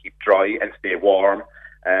 trying to keep dry and stay warm.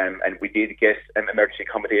 And we did get emergency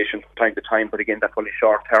accommodation from time to time, but again, that's only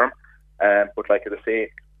short term. But like as I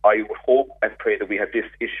say, I would hope and pray that we have this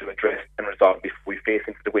issue addressed and resolved before we face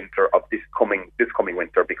into the winter of this coming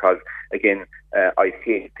winter, because again, I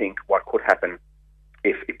hate to think what could happen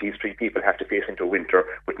if these 3 people have to face into a winter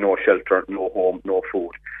with no shelter, no home, no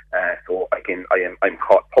food. So again, I'm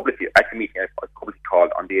called publicly at the meeting. I publicly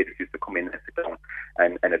called on the agencies to come in and sit down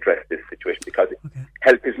and address this situation, because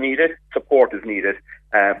help is needed, support is needed,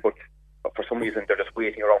 but for some reason they're just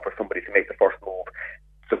waiting around for somebody to make the first move.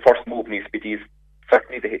 The first move needs to be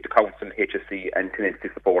certainly the council, HSE and tenancy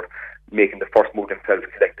support making the first move themselves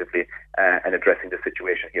collectively and addressing the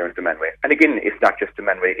situation here in Dunmanway. And again, it's not just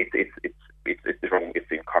Dunmanway,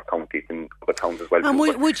 it's in Cork County, it's in other towns as well. And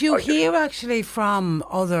would you hear actually from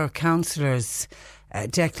other councillors,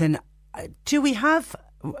 Declan, do we have,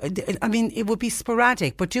 I mean, it would be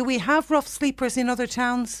sporadic, but do we have rough sleepers in other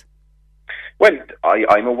towns? Well,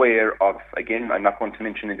 I'm aware of, again, I'm not going to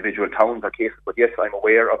mention individual towns or cases, but yes, I'm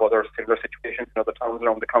aware of other similar situations in other towns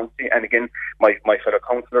around the county. And again, my fellow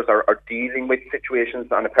councillors are dealing with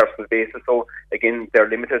situations on a personal basis. So again, they're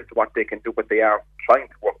limited to what they can do, but they are trying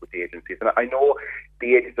to work with the agencies. And I know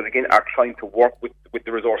the agencies, again, are trying to work with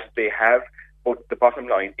the resources they have. But the bottom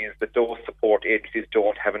line is that those support agencies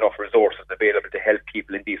don't have enough resources available to help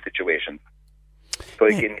people in these situations. So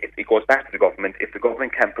again, it goes back to the government. If the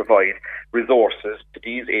government can provide resources to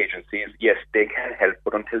these agencies, yes, they can help.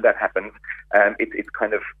 But until that happens, it's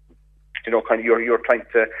kind of, you're trying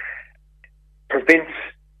to prevent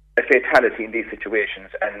a fatality in these situations.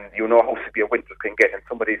 And you know how severe winters can get, and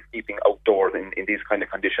somebody's sleeping outdoors in these kind of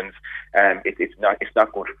conditions. It's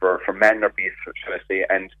not good for man or beast, shall I say.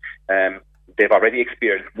 And they've already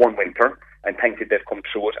experienced one winter, and thankfully they've come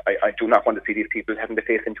through it. I do not want to see these people having to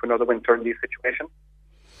face into another winter in these situations.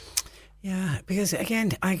 Yeah, because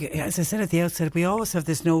again, as I said at the outset, we always have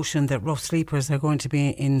this notion that rough sleepers are going to be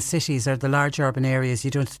in cities or the large urban areas.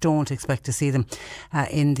 You don't expect to see them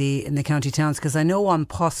in the county towns. Because I know on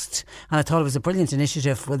Post, and I thought it was a brilliant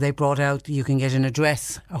initiative where they brought out, you can get an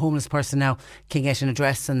address. A homeless person now can get an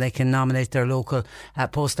address and they can nominate their local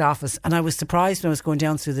post office. And I was surprised when I was going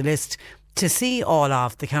down through the list to see all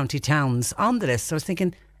of the county towns on the list. So I was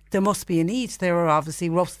thinking, there must be a need. There are obviously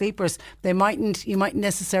rough sleepers. You mightn't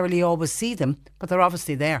necessarily always see them, but they're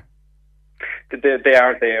obviously there. They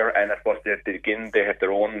are there, and I suppose they have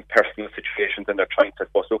their own personal situations, and they're trying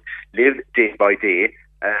to, live day by day.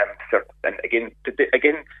 And again,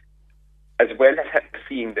 as well as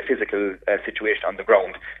seeing the physical situation on the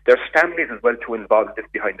ground, there's families as well too involved in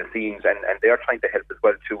this behind the scenes, and they are trying to help as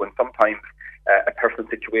well too. And sometimes a personal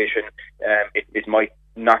situation, it might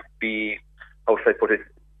not be, how should I put it?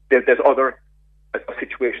 There's other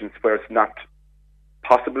situations where it's not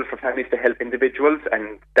possible for families to help individuals,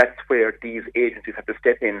 and that's where these agencies have to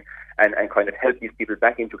step in and kind of help these people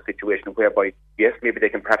back into a situation whereby, yes, maybe they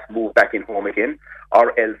can perhaps move back in home again,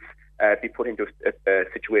 or else be put into a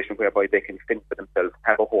situation whereby they can fend for themselves,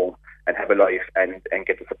 have a home and have a life, and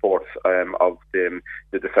get the support of the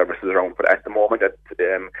services around. But at the moment,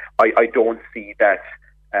 I don't see that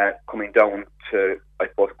coming down to, I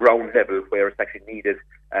suppose, ground level where it's actually needed.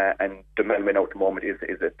 And the Melbourne at the moment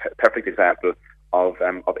is a perfect example of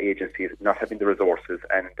agencies not having the resources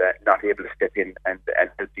and not able to step in and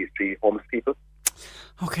help these three homeless people.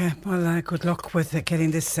 Okay, well, good luck with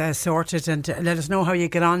getting this sorted, and let us know how you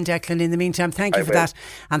get on, Declan. In the meantime, thank you for that,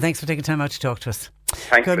 and thanks for taking time out to talk to us.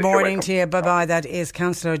 Thanks. Good morning to you. Bye-bye. That is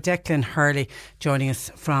Councillor Declan Hurley joining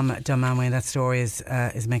us from Dunmanway. That story is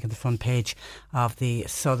making the front page of the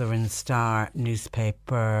Southern Star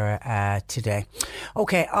newspaper today.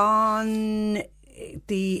 Okay, on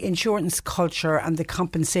the insurance culture and the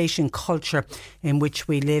compensation culture in which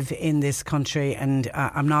we live in this country, and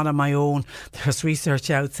I'm not on my own. There's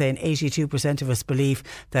research out saying 82% of us believe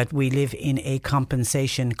that we live in a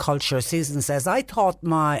compensation culture. Susan says, I thought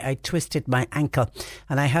I twisted my ankle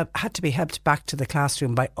and I had to be helped back to the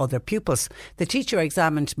classroom by other pupils. The teacher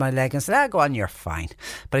examined my leg and said, go on, you're fine.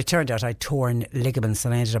 But it turned out I'd torn ligaments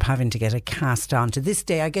and I ended up having to get a cast on. To this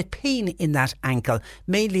day I get pain in that ankle,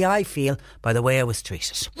 mainly I feel by the way I was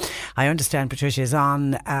treated. I understand Patricia is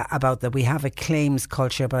on about that we have a claims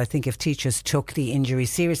culture, but I think if teachers took the injury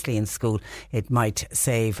seriously in school, it might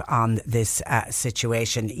save on this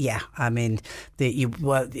situation. Yeah, I mean,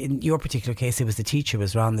 in your particular case, it was the teacher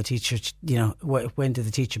was wrong. The teacher, when did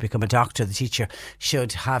the teacher become a doctor? The teacher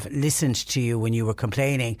should have listened to you when you were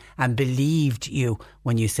complaining and believed you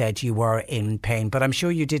when you said you were in pain. But I'm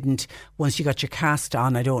sure you didn't, once you got your cast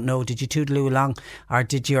on, I don't know, did you toodaloo along, or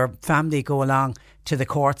did your family go along to the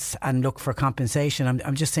courts and look for compensation?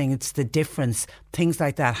 I'm just saying it's the difference. Things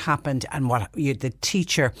like that happened, and the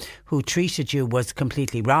teacher who treated you was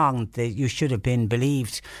completely wrong. You should have been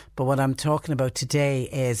believed. But what I'm talking about today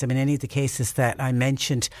is, any of the cases that I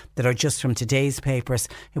mentioned that are just from today's papers,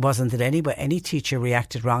 it wasn't that any teacher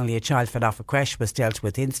reacted wrongly. A child fell off a creche, was dealt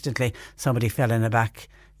with instantly. Somebody fell in a back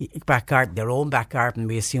garden, their own back garden.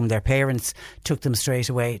 We assume their parents took them straight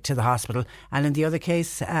away to the hospital. And in the other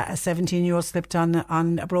case, a 17-year-old slipped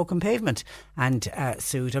on a broken pavement and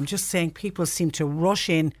sued. I'm just saying people seem to rush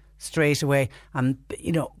in straight away, and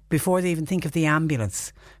before they even think of the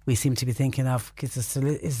ambulance, we seem to be thinking of,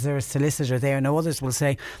 is there a solicitor there? Now others will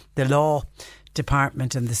say the law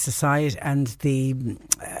department and the society and the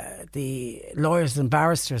lawyers and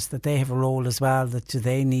barristers, that they have a role as well. That do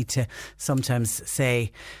they need to sometimes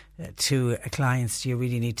say to clients, do you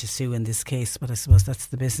really need to sue in this case? But I suppose that's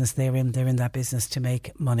the business they're in. They're in that business to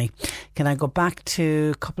make money. Can I go back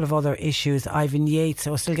to a couple of other issues? Ivan Yates,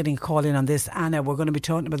 I was still getting a call in on this. Anna, we're going to be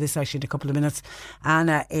talking about this actually in a couple of minutes.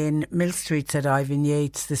 Anna in Mill Street said, Ivan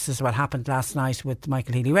Yates, this is what happened last night with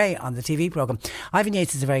Michael Healy-Rae on the TV programme. Ivan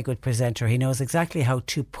Yates is a very good presenter. He knows exactly how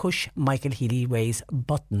to push Michael Healy-Rae's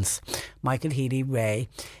buttons. Michael Healy-Rae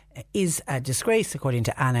is a disgrace, according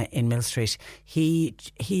to Anna in Mill Street. He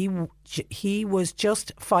was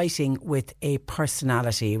just fighting with a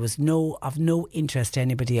personality. It was of no interest to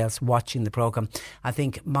anybody else watching the programme. I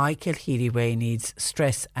think Michael Healy-Rae needs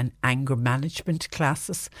stress and anger management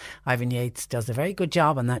classes. Ivan Yates does a very good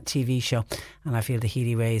job on that TV show, and I feel the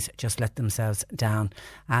Healy-Raes just let themselves down.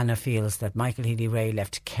 Anna feels that Michael Healy-Rae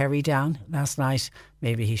left Kerry down last night.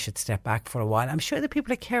 Maybe he should step back for a while. I'm sure the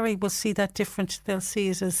people at Kerry will see that different. They'll see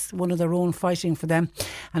it as one of their own, fighting for them.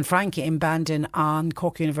 And Frank in Bandon on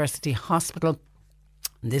Cork University Hospital.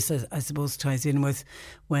 This, I suppose, ties in with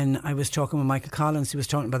when I was talking with Michael Collins. He was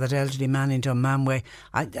talking about that elderly man in Dunmanway.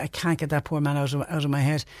 I can't get that poor man out of my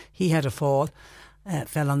head. He had a fall,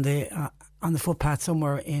 fell on the footpath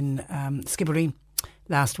somewhere in Skibbereen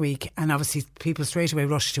last week, and obviously people straight away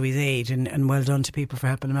rushed to his aid, and well done to people for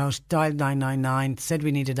helping him out. Dialed 999, said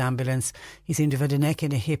we needed ambulance. He seemed to have had a neck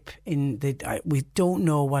and a hip we don't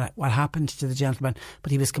know what happened to the gentleman,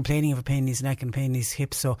 but he was complaining of a pain in his neck and pain in his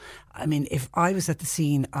hip. So I mean, if I was at the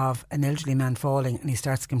scene of an elderly man falling and he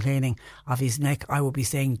starts complaining of his neck, I would be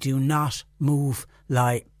saying, do not move,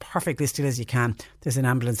 lie perfectly still as you can. There's an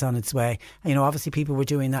ambulance on its way. And, you know, obviously people were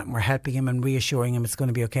doing that and were helping him and reassuring him it's going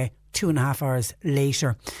to be okay. 2.5 hours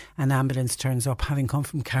later, an ambulance turns up, having come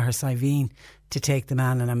from Carrick-Siveen to take the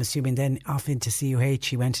man, and I'm assuming then off into CUH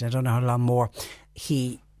he went, and I don't know how long more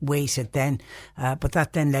he waited then, but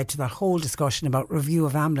that then led to that whole discussion about review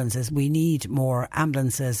of ambulances. We need more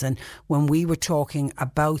ambulances. And when we were talking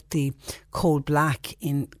about the Cold Black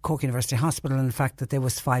in Cork University Hospital and the fact that there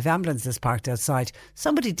was 5 ambulances parked outside,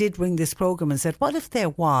 somebody did ring this programme and said, what if there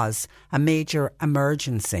was a major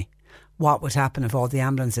emergency? What would happen if all the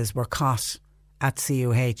ambulances were caught at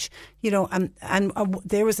CUH? You know, and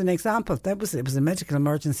there was an example. It was a medical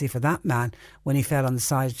emergency for that man when he fell on the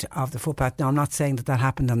side of the footpath. Now, I'm not saying that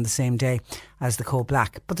happened on the same day as the Cold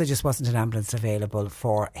Black, but there just wasn't an ambulance available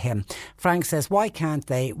for him. Frank says, why can't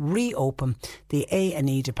they reopen the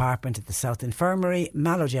A&E department at the South Infirmary,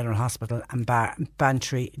 Mallow General Hospital and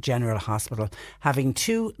Bantry General Hospital, having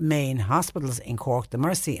 2 main hospitals in Cork, the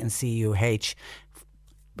Mercy and CUH.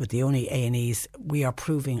 With the only A&Es, we are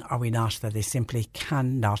proving, are we not, that they simply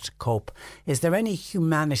cannot cope. Is there any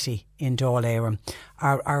humanity in Dáil Éireann?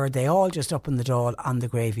 Are they all just up in the Dáil on the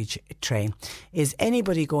gravy train? Is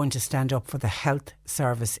anybody going to stand up for the health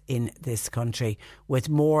service in this country with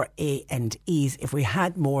more A&Es? If we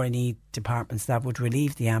had more A&E departments, that would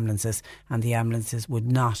relieve the ambulances, and the ambulances would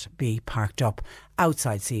not be parked up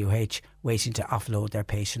outside CUH waiting to offload their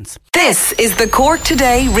patients. This is the Cork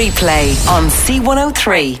Today replay on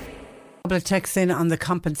C103. A couple of texts in on the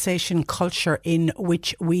compensation culture in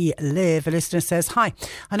which we live. A listener says, hi,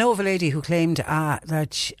 I know of a lady who claimed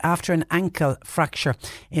that after an ankle fracture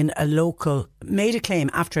in a local, made a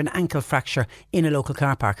claim after an ankle fracture in a local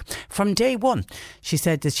car park. From day one, she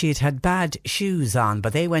said that she had had bad shoes on,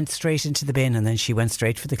 but they went straight into the bin, and then she went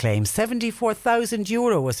straight for the claim.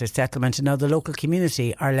 €74,000 was her settlement, and now the local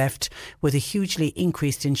community are left with a hugely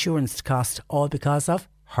increased insurance cost, all because of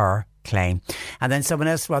her claim. And then someone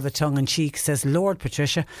else, rather tongue-in-cheek, says, Lord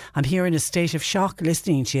Patricia, I'm here in a state of shock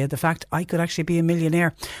listening to you. The fact I could actually be a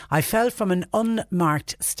millionaire. I fell from an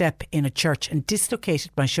unmarked step in a church and dislocated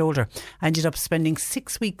my shoulder. I ended up spending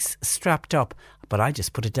 6 weeks strapped up, but I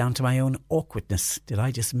just put it down to my own awkwardness. Did I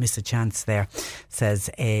just miss a chance there? Says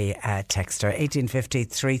a texter. 1850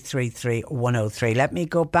 333 103. Let me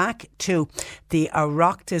go back to the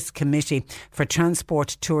Oireachtas Committee for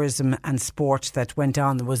Transport, Tourism and Sport that went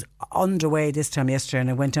on. There was underway this time yesterday, and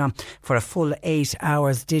it went on for a full 8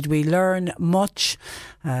 hours. Did we learn much?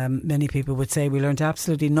 Many people would say we learned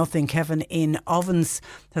absolutely nothing. Kevin in Ovens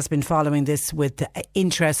has been following this with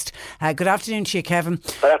interest. Good afternoon to you, Kevin.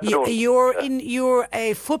 Good afternoon. You're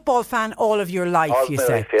a football fan all of your life, you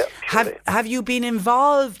say. Have you been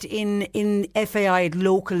involved in FAI at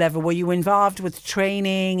local level? Were you involved with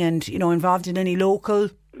training and, you know, involved in any local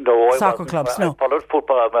soccer clubs? No. I followed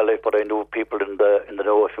football all my life, but I knew people in the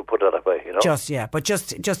know, if you put it that way, you know.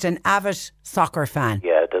 Just an avid soccer fan.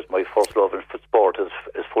 Yeah, that's my first love in sport is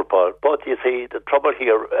football. But you see, the trouble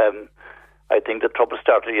here, I think the trouble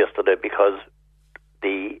started yesterday because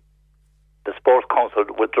the Sports Council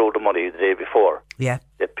withdrew the money the day before. Yeah.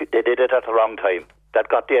 They did it at the wrong time. that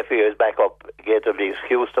got the FAI's back up, gave them the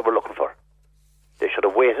excuse they were looking for. They should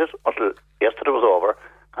have waited until yesterday was over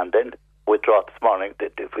and then withdraw this morning.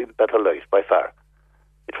 They'd be better lives by far.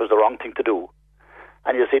 It was the wrong thing to do.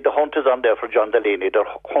 And you see, the hunt is on there for John Delaney. They're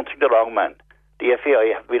hunting the wrong man. The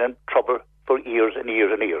FAI have been in trouble for years and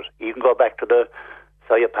years and years. You can go back to the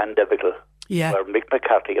Saipan debacle, where Mick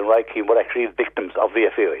McCarthy and Roy Keane were actually victims of the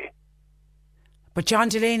FAI. But John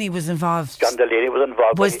Delaney was involved. John Delaney was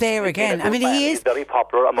involved. Was there again. I mean, he is... He's very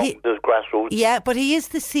popular among the grassroots. Yeah, but he is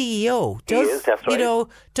the CEO. He is, that's right. You know,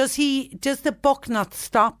 does the buck not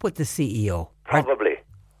stop with the CEO? Probably.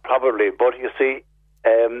 But you see,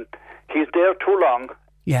 he's there too long.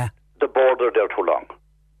 Yeah. The board are there too long.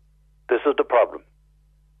 This is the problem.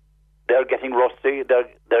 They're getting rusty.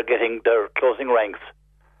 They're closing ranks.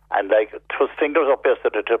 And like, it was fingers up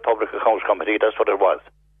yesterday to the Public Accounts Committee. That's what it was.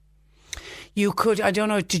 You could, I don't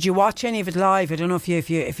know, did you watch any of it live? I don't know if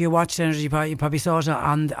you watched it, you probably saw it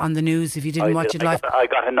on the news if you didn't watch it live. I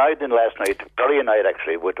got annoyed in last night, very annoyed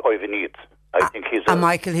actually, with Ivan Yates. I think he's and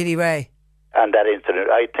Michael Healy-Rae. And that incident.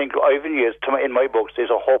 I think Ivan Yates, in my books, is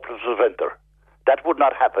a hopeless preventer. That would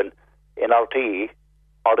not happen in RTE,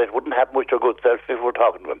 or it wouldn't happen with your good self if we're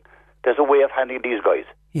talking to him. There's a way of handling these guys.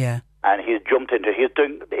 Yeah. And he's jumped into, he's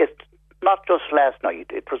doing, it's not just last night,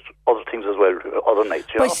 it was other things as well, other nights.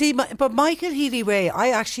 You know? See, but Michael Healy-Rae, I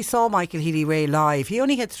actually saw Michael Healy-Rae live. He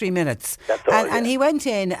only had 3 minutes. That's all, and he went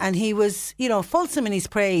in and he was, fulsome in his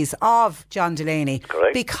praise of John Delaney.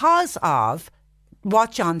 Correct. Because of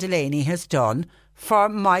what John Delaney has done for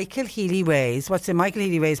Michael Healy-Rae's, Michael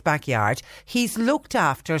Healy-Rae's backyard. He's looked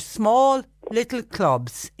after small little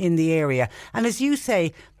clubs in the area. And as you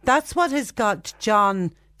say, that's what has got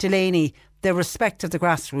John Delaney the respect of the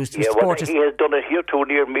grassroots supporters. He has done it here too,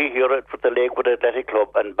 near me here at the Lakewood Athletic Club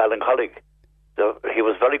and Ballincollig. He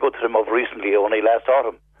was very good to them of recently, only last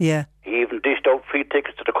autumn. Yeah. He even dished out free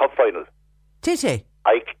tickets to the cup final. Did he?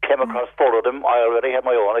 I came across 4 of them. I already had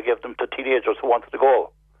my own. I gave them to teenagers who wanted to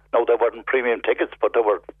go. No, they weren't premium tickets, but they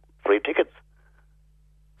were free tickets.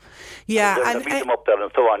 Yeah. And beat them up there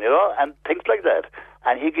and so on, and things like that.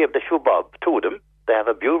 And he gave the shoe bob to them. They have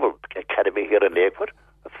a beautiful academy here in Lakewood.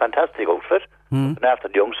 A fantastic outfit. And after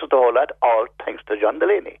the youngsters, the whole lot, all thanks to John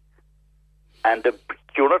Delaney. And the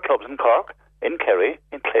junior clubs in Cork, in Kerry,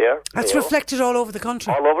 in Clare. That's reflected all over the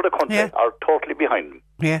country. All over the country are totally behind him.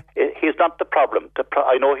 Yeah. He's not the problem.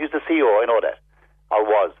 I know he's the CEO, I know that. Or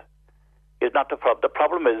was. He's not the problem. The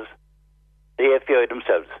problem is the FAI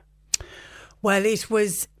themselves. Well, it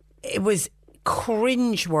was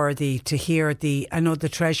cringe-worthy to hear I know the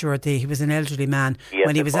treasurer, he was an elderly man,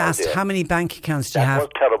 when he was asked how many bank accounts do you have? That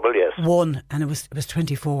was terrible, yes. 1, and it was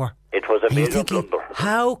 24. It was a major blunder.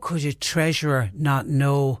 How could a treasurer not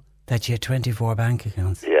know that you had 24 bank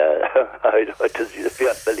accounts? Yeah, it is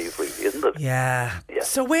beyond belief, really, isn't it? Yeah.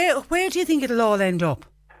 So where do you think it'll all end up?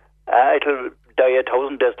 It'll die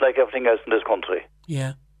 1,000 deaths like everything else in this country.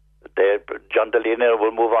 Yeah. John Delaney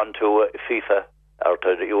will move on to FIFA or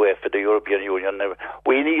to the UEFA, the European Union.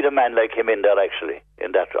 We need a man like him in there, actually,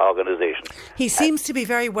 in that organisation. He seems to be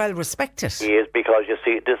very well respected. He is, because, you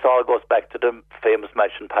see, this all goes back to the famous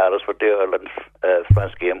match in Paris with the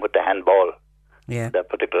Ireland-France game with the handball. Yeah. That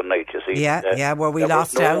particular night, you see. Yeah, where we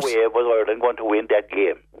lost out. No way was Ireland going to win that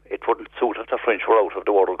game. It wouldn't suit if the French were out of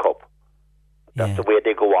the World Cup. That's the way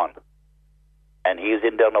they go on. And he's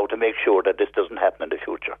in there now to make sure that this doesn't happen in the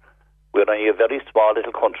future. We're only a very small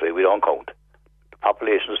little country. We don't count. The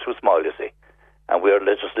population is too small, you see. And we're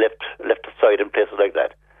just left aside in places like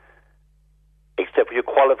that. Except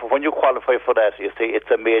when you qualify for that, you see, it's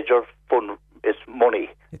a major fund. It's money.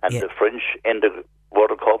 And the French in the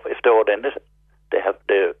World Cup, if they would end it, they have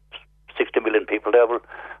the 60 million people there.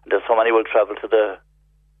 There's so many will travel to the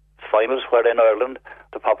finals, where in Ireland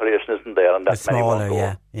the population isn't there, and that many won't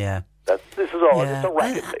go. Yeah. This is all just a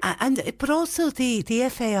racket. But also the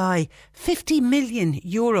FAI, €50 million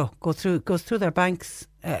goes through their banks.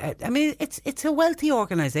 I mean, it's a wealthy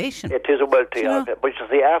organisation. It is a wealthy organisation. But you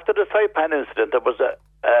see, after the Saipan incident, there was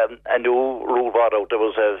a new rule brought out. There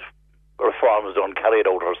was reforms done, carried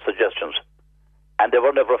out, or suggestions, and they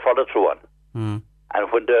were never followed through on.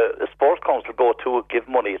 And when the Sports Council go to give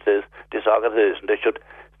money to this organisation, they should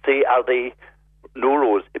see, are the new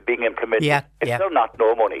rules being implemented. If they're not,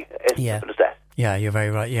 no money. As simple as that. Yeah, you're very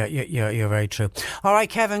right. Yeah, you're very true. All right,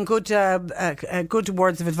 Kevin, good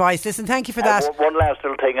words of advice. Listen, thank you for that. One last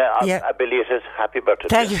little thing. A belated happy birthday.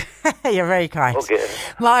 Thank you. You're very kind. Okay.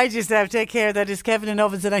 Mind yourself. Take care. That is Kevin in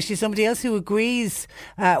Ovens. And actually somebody else who agrees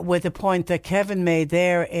with the point that Kevin made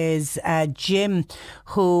there is Jim,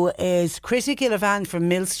 who is critical of Anne from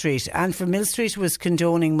Mill Street. Anne from Mill Street was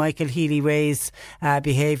condoning Michael Healy-Rae's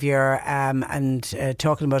behaviour and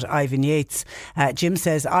talking about Ivan Yates. Jim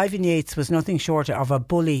says Ivan Yates was nothing short of a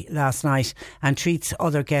bully last night and treats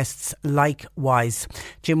other guests likewise.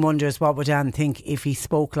 Jim wonders what would Anne think if he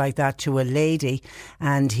spoke like that to a lady,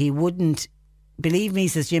 and he wouldn't, believe me,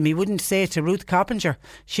 says Jim, he wouldn't say it to Ruth Coppinger.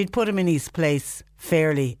 She'd put him in his place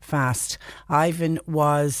fairly fast. Ivan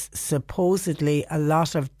was supposedly a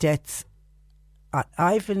lot of debts.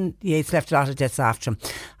 Ivan Yates left a lot of debts after him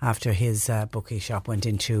after his bookie shop went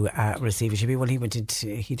into receivership. Well,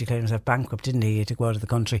 he declared himself bankrupt, didn't he? He had to go out of the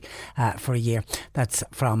country for a year. That's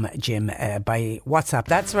from Jim by WhatsApp.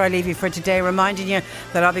 That's where I leave you for today, reminding you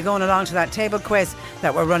that I'll be going along to that table quiz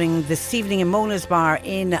that we're running this evening in Mona's Bar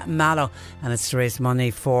in Mallow, and it's to raise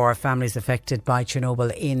money for families affected by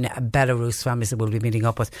Chernobyl in Belarus, families that we'll be meeting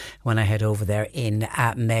up with when I head over there in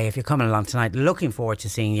May. If you're coming along tonight, looking forward to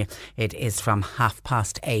seeing you. It is from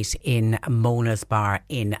 8:30 in Mona's Bar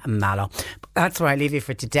in Mallow. That's where I leave you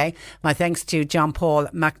for today. My thanks to John Paul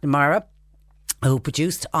McNamara, who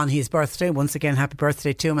produced on his birthday. Once again, happy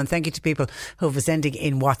birthday to him, and thank you to people who are sending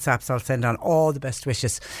in WhatsApps. I'll send on all the best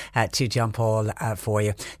wishes to John Paul for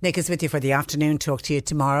you. Nick is with you for the afternoon. Talk to you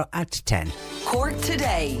tomorrow at 10. Cork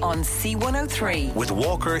Today on C103 with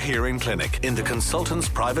Walker Hearing Clinic in the Consultants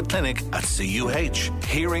Private Clinic at CUH.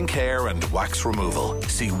 Hearing care and wax removal.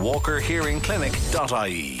 See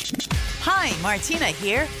walkerhearingclinic.ie. Hi, Martina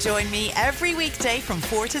here. Join me every weekday from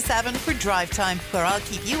 4 to 7 for Drive Time, where I'll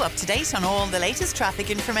keep you up to date on all the latest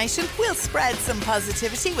traffic information. We'll spread some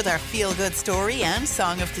positivity with our feel-good story and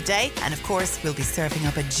song of the day. And of course, we'll be serving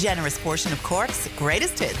up a generous portion of Cork's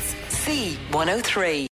greatest hits. C103.